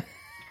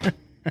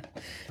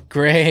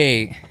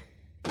 Great.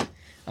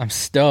 I'm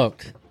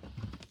stoked.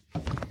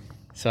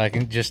 So I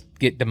can just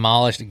get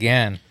demolished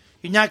again.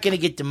 You're not going to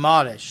get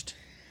demolished.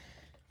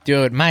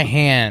 Dude, my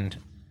hand.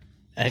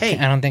 I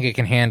don't think it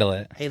can handle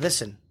it. Hey,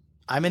 listen.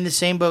 I'm in the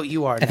same boat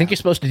you are now. I think you're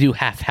supposed to do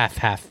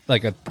half,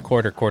 like a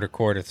quarter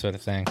sort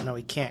of thing. No,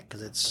 we can't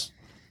because it's...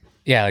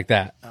 Yeah, like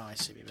that. Oh, I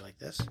see. Maybe like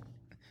this.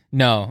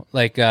 No,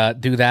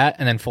 do that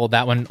and then fold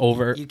that one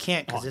over. You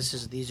can't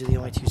because these are the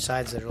only two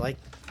sides that are like...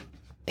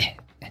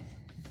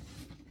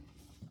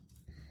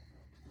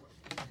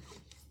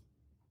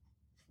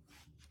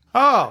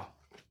 Oh,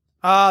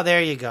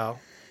 there you go.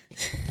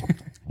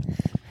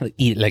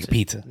 Eat it like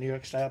pizza. New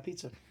York style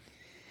pizza.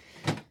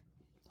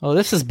 Well,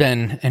 this has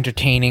been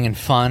entertaining and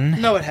fun.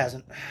 No, it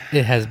hasn't.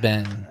 It has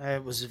been.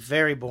 It was a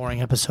very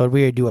boring episode.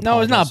 We do apologize.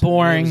 No, it's not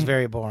boring. It was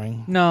very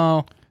boring.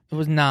 No, it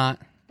was not.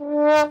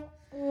 It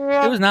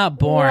was not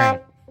boring.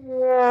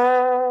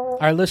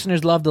 Our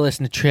listeners love to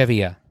listen to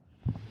trivia.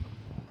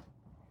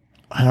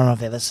 I don't know if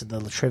they listen to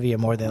the trivia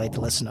more. They like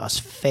to listen to us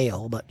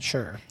fail, but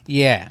sure.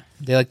 Yeah,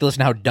 they like to listen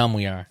to how dumb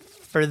we are.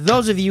 For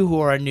those of you who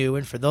are new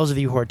and for those of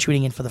you who are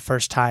tuning in for the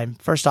first time,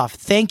 first off,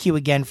 thank you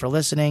again for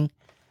listening.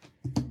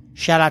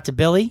 Shout out to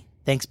Billy.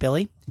 Thanks,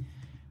 Billy.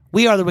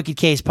 We are the Wicked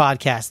Case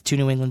Podcast, Two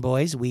New England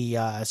Boys. We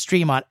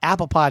stream on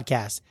Apple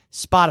Podcasts,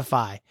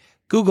 Spotify,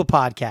 Google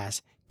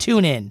Podcasts,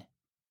 TuneIn.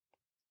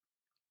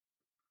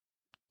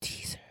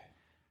 Teaser.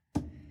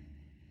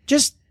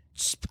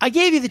 I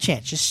gave you the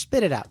chance. Just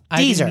spit it out.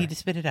 I Deezer. need to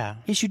spit it out.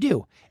 Yes, you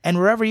do. And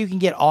wherever you can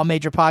get all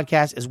major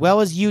podcasts, as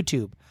well as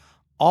YouTube.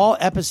 All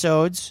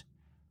episodes,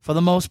 for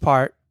the most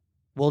part,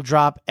 will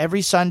drop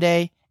every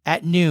Sunday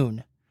at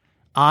noon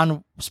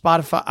on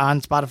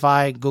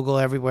Spotify, Google,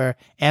 everywhere,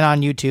 and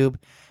on YouTube.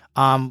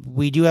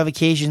 We do have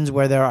occasions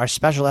where there are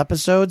special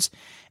episodes.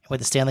 With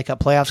the Stanley Cup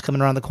playoffs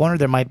coming around the corner,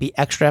 there might be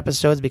extra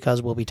episodes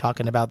because we'll be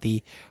talking about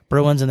the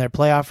Bruins and their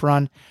playoff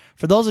run.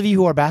 For those of you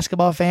who are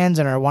basketball fans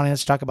and are wanting us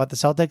to talk about the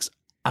Celtics,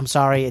 I'm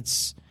sorry.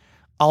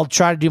 I'll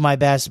try to do my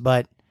best,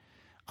 but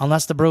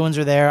unless the Bruins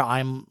are there,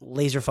 I'm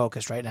laser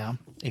focused right now.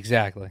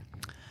 Exactly.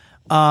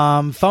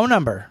 Phone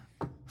number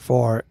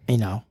for,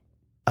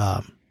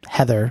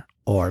 Heather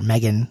or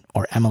Megan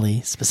or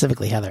Emily,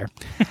 specifically Heather.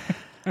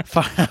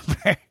 Phone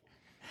number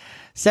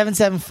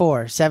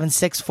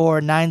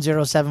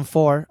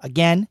 774-764-9074.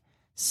 Again,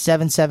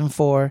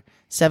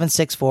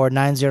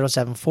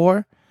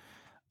 774-764-9074.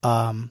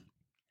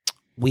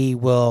 We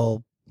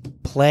will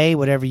play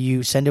whatever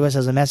you send to us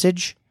as a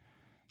message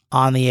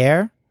on the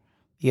air.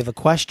 If you have a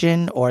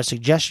question or a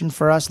suggestion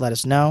for us, let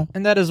us know.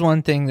 And that is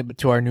one thing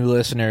to our new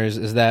listeners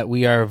is that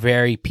we are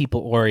very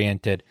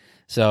people-oriented.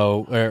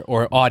 So,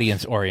 or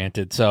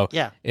audience-oriented. So,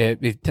 yeah.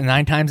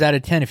 9 times out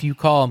of 10, if you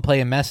call and play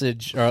a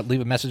message or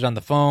leave a message on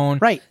the phone,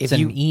 right? Send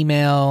an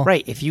email.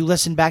 Right. If you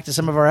listen back to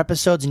some of our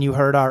episodes and you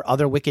heard our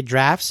other Wicked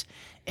drafts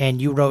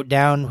and you wrote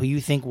down who you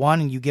think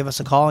won and you give us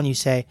a call and you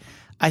say,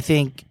 I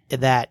think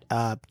that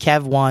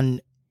Kev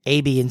won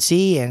A, B, and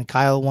C and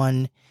Kyle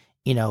won,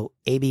 A,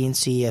 B, and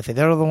C. If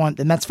they're the one,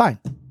 then that's fine.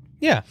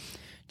 Yeah.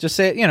 Just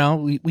say,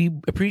 we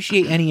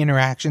appreciate any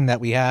interaction that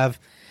we have.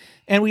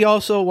 And we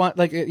also want,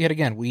 yet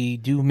again, we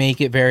do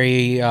make it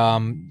very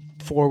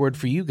forward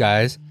for you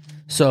guys.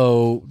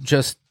 So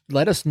just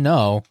let us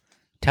know.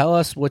 Tell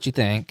us what you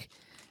think.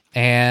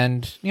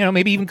 And,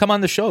 maybe even come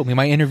on the show. We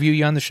might interview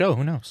you on the show.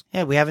 Who knows?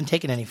 Yeah, we haven't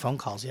taken any phone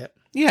calls yet.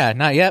 Yeah,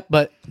 not yet.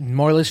 But the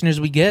more listeners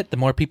we get, the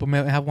more people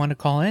may have one to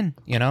call in,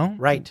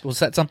 Right. We'll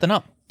set something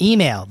up.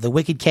 Email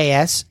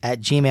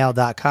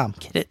thewickedks@gmail.com.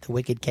 Get it? The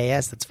Wicked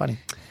KS. That's funny.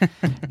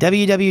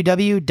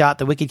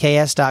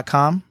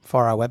 www.thewickedks.com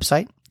for our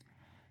website.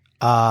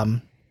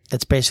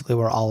 That's basically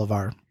where all of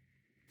our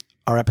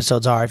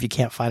episodes are if you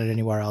can't find it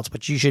anywhere else,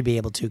 but you should be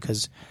able to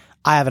because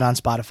I have it on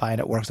Spotify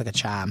and it works like a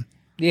charm.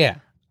 Yeah.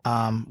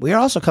 We are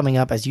also coming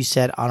up, as you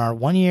said, on our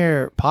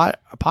 1-year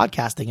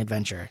podcasting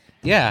adventure.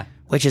 Yeah.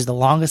 Which is the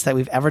longest that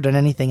we've ever done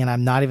anything, and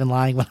I'm not even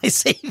lying when I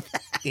say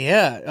that.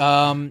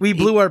 Yeah. We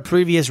blew our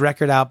previous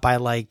record out by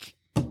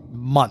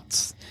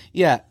months.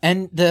 Yeah,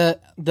 and the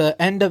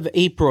end of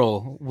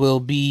April will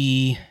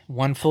be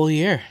 1 full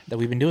year that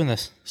we've been doing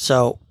this.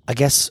 So I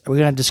guess are we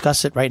going to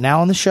discuss it right now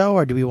on the show,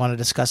 or do we want to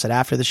discuss it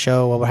after the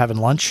show while we're having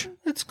lunch?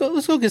 Let's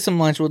go get some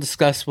lunch. We'll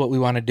discuss what we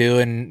want to do,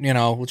 and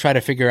we'll try to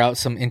figure out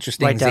some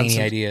interesting zany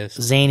ideas.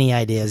 Zany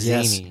ideas,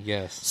 yes. Zany,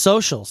 yes.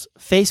 Socials: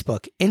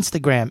 Facebook,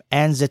 Instagram,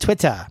 and the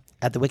Twitter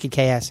at the Wicked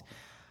KS.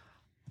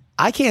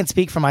 I can't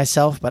speak for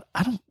myself, but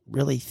I don't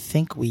really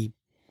think we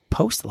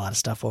post a lot of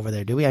stuff over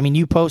there, do we? I mean,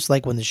 you post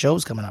when the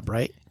show's coming up,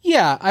 right?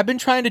 Yeah, I've been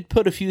trying to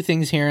put a few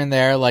things here and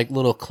there, like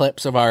little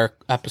clips of our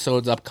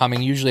episodes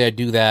upcoming. Usually I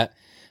do that.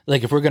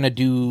 Like if we're going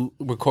to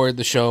record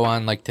the show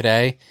on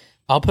today,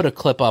 I'll put a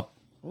clip up.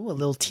 Ooh, a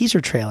little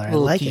teaser trailer. A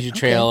little teaser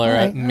trailer, okay.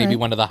 All right, maybe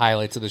one of the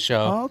highlights of the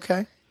show. Oh,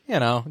 okay.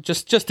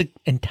 Just to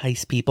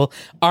entice people.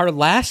 Our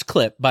last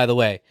clip, by the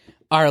way,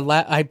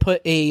 I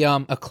put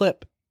a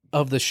clip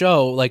of the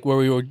show, where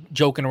we were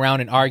joking around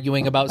and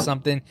arguing about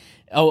something.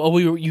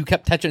 You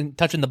kept touching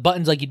the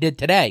buttons like you did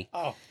today.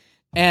 Oh,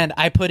 and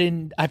I put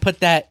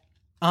that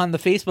on the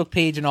Facebook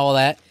page and all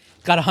that.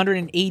 Got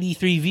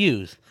 183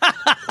 views.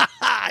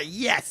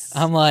 Yes.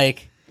 I'm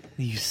like,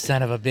 you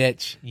son of a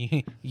bitch!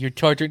 You're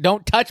tortured.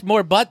 Don't touch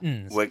more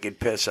buttons. Wicked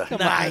pisser.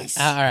 Nice.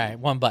 All right,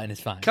 one button is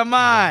fine. Come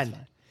on.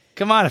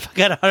 If I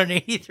got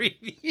 183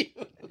 views.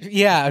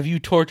 Yeah, are you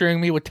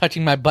torturing me with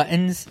touching my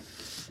buttons?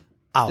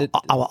 I'll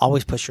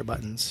always push your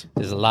buttons.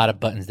 There's a lot of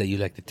buttons that you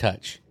like to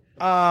touch.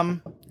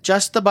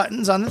 Just the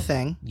buttons on the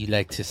thing. You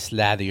like to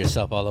slather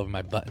yourself all over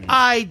my buttons.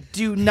 I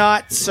do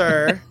not,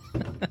 sir.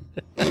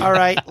 All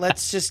right,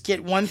 let's just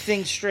get one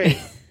thing straight.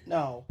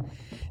 No.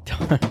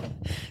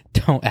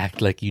 Don't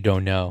act like you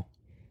don't know.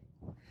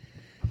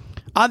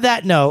 On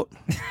that note,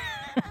 I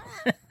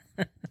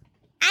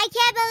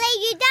can't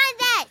believe you done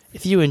that.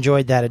 if you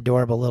enjoyed that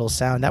adorable little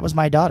sound, that was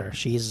my daughter.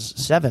 She's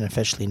 7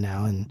 officially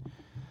now, and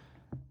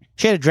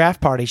she had a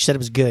draft party. She said it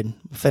was good.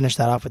 We'll finish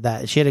that off with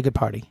that. She had a good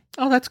party.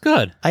 Oh, that's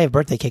good. I have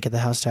birthday cake at the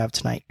house to have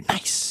tonight.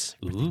 Nice.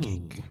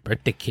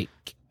 Birthday cake.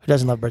 Who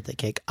doesn't love birthday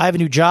cake? I have a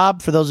new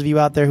job for those of you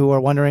out there who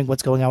are wondering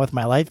what's going on with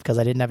my life because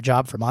I didn't have a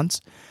job for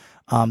months.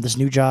 This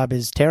new job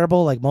is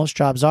terrible, like most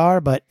jobs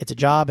are, but it's a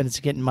job and it's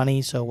getting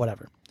money, so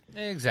whatever.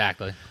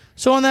 Exactly.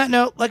 So on that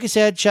note, like I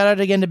said, shout out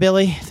again to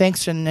Billy.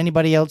 Thanks, and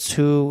anybody else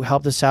who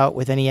helped us out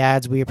with any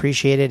ads. We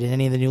appreciate it. And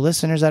any of the new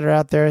listeners that are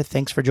out there,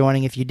 thanks for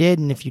joining if you did.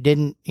 And if you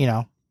didn't,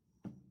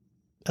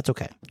 that's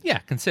okay. Yeah,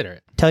 consider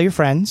it. Tell your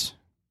friends.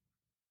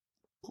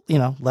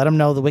 Let them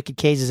know the Wicked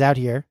K's is out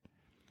here.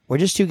 We're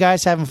just two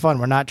guys having fun.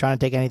 We're not trying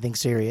to take anything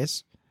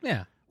serious.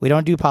 Yeah. We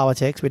don't do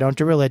politics. We don't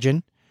do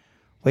religion.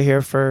 We're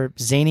here for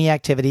zany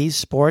activities,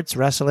 sports,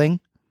 wrestling.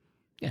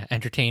 Yeah,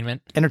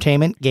 entertainment,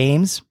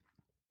 games.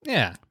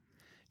 Yeah.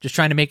 Just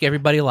trying to make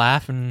everybody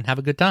laugh and have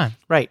a good time.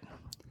 Right.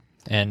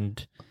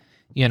 And,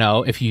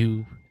 if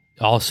you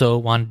also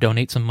want to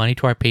donate some money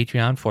to our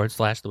Patreon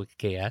 /the Wicked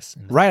KS.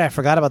 Right, I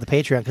forgot about the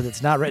Patreon because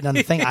it's not written on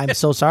the thing. I'm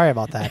so sorry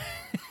about that.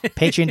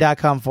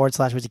 Patreon.com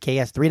 /Wicked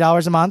KS,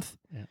 $3 a month.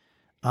 Yeah.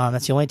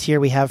 That's the only tier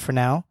we have for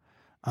now.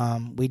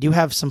 We do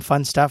have some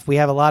fun stuff. We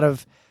have a lot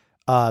of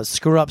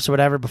screw-ups or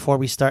whatever before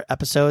we start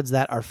episodes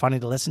that are funny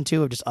to listen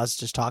to, of just us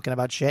just talking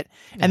about shit.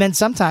 Yeah. And then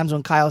sometimes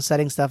when Kyle's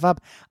setting stuff up,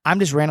 I'm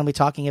just randomly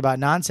talking about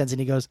nonsense, and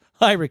he goes,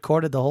 I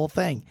recorded the whole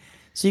thing.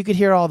 So you could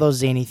hear all those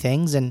zany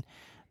things, and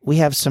we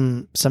have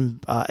some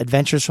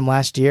adventures from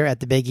last year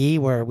at the Big E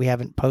where we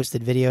haven't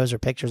posted videos or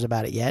pictures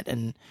about it yet.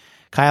 And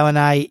Kyle and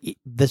I,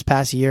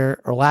 last year,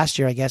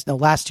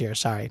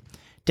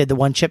 did the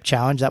one chip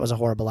challenge. That was a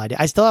horrible idea.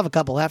 I still have a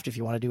couple left if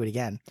you want to do it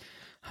again.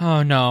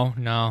 Oh, no.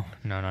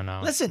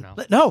 Listen,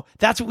 no,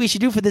 that's what we should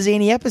do for the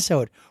zany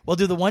episode. We'll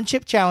do the one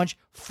chip challenge,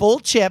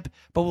 full chip,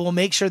 but we'll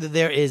make sure that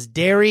there is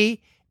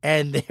dairy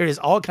and there is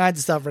all kinds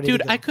of stuff ready to go.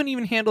 Dude, I couldn't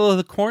even handle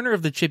the corner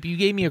of the chip. You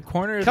gave me a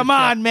corner of the chip. Come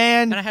on,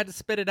 man. And I had to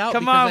spit it out.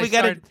 Come on, we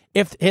got to...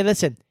 Hey,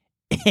 listen.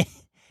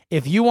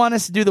 If you want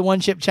us to do the one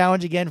chip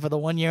challenge again for the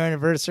 1 year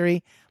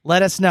anniversary,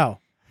 let us know.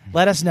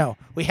 Let us know.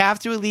 We have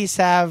to at least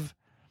have...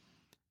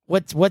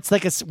 What's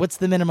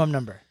the minimum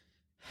number?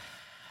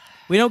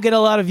 We don't get a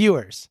lot of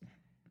viewers.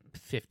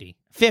 50.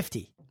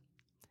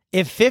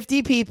 If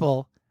 50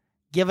 people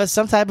give us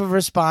some type of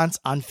response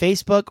on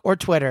Facebook or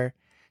Twitter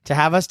to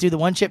have us do the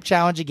one chip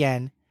challenge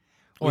again.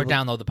 Or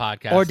download the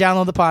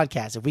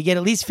podcast. If we get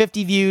at least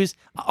 50 views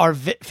or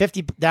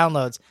 50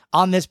 downloads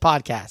on this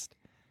podcast,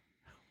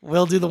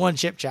 we'll do the one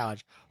chip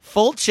challenge.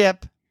 Full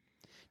chip.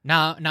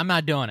 No, I'm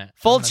not doing it.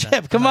 Full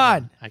chip. Come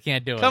on. I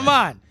can't do it. Come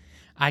on.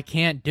 I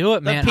can't do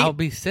it, man. I'll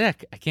be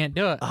sick. I can't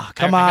do it. Oh,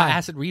 come on. I got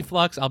acid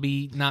reflux. I'll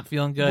be not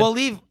feeling good. Well,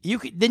 then you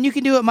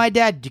can do it, my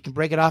dad. You can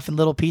break it off in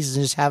little pieces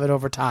and just have it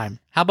over time.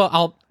 How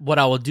about what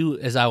I will do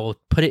is I will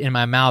put it in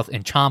my mouth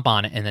and chomp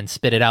on it and then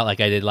spit it out like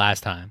I did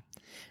last time.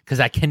 Because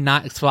I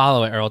cannot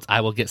swallow it or else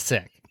I will get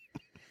sick.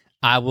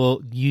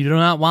 You do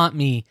not want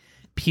me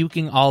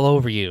puking all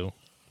over you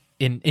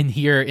in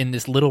here in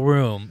this little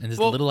room, in this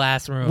little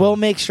ass room. We'll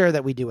make sure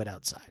that we do it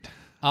outside.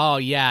 Oh,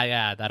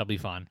 yeah, that'll be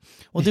fun.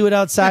 We'll do it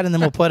outside, and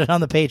then we'll put it on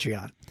the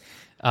Patreon.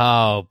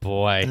 Oh,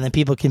 boy. And then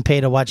people can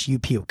pay to watch you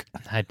puke.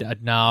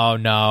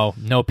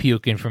 No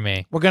puking for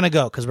me. We're going to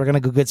go, because we're going to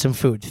go get some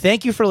food.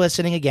 Thank you for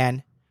listening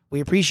again. We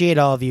appreciate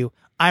all of you.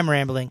 I'm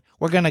rambling.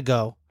 We're going to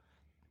go.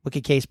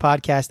 Wicked Case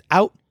Podcast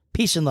out.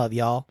 Peace and love,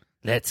 y'all.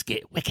 Let's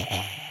get wicked.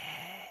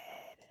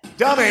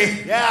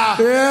 Dummy.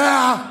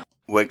 Yeah.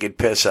 Wicked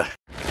pisser.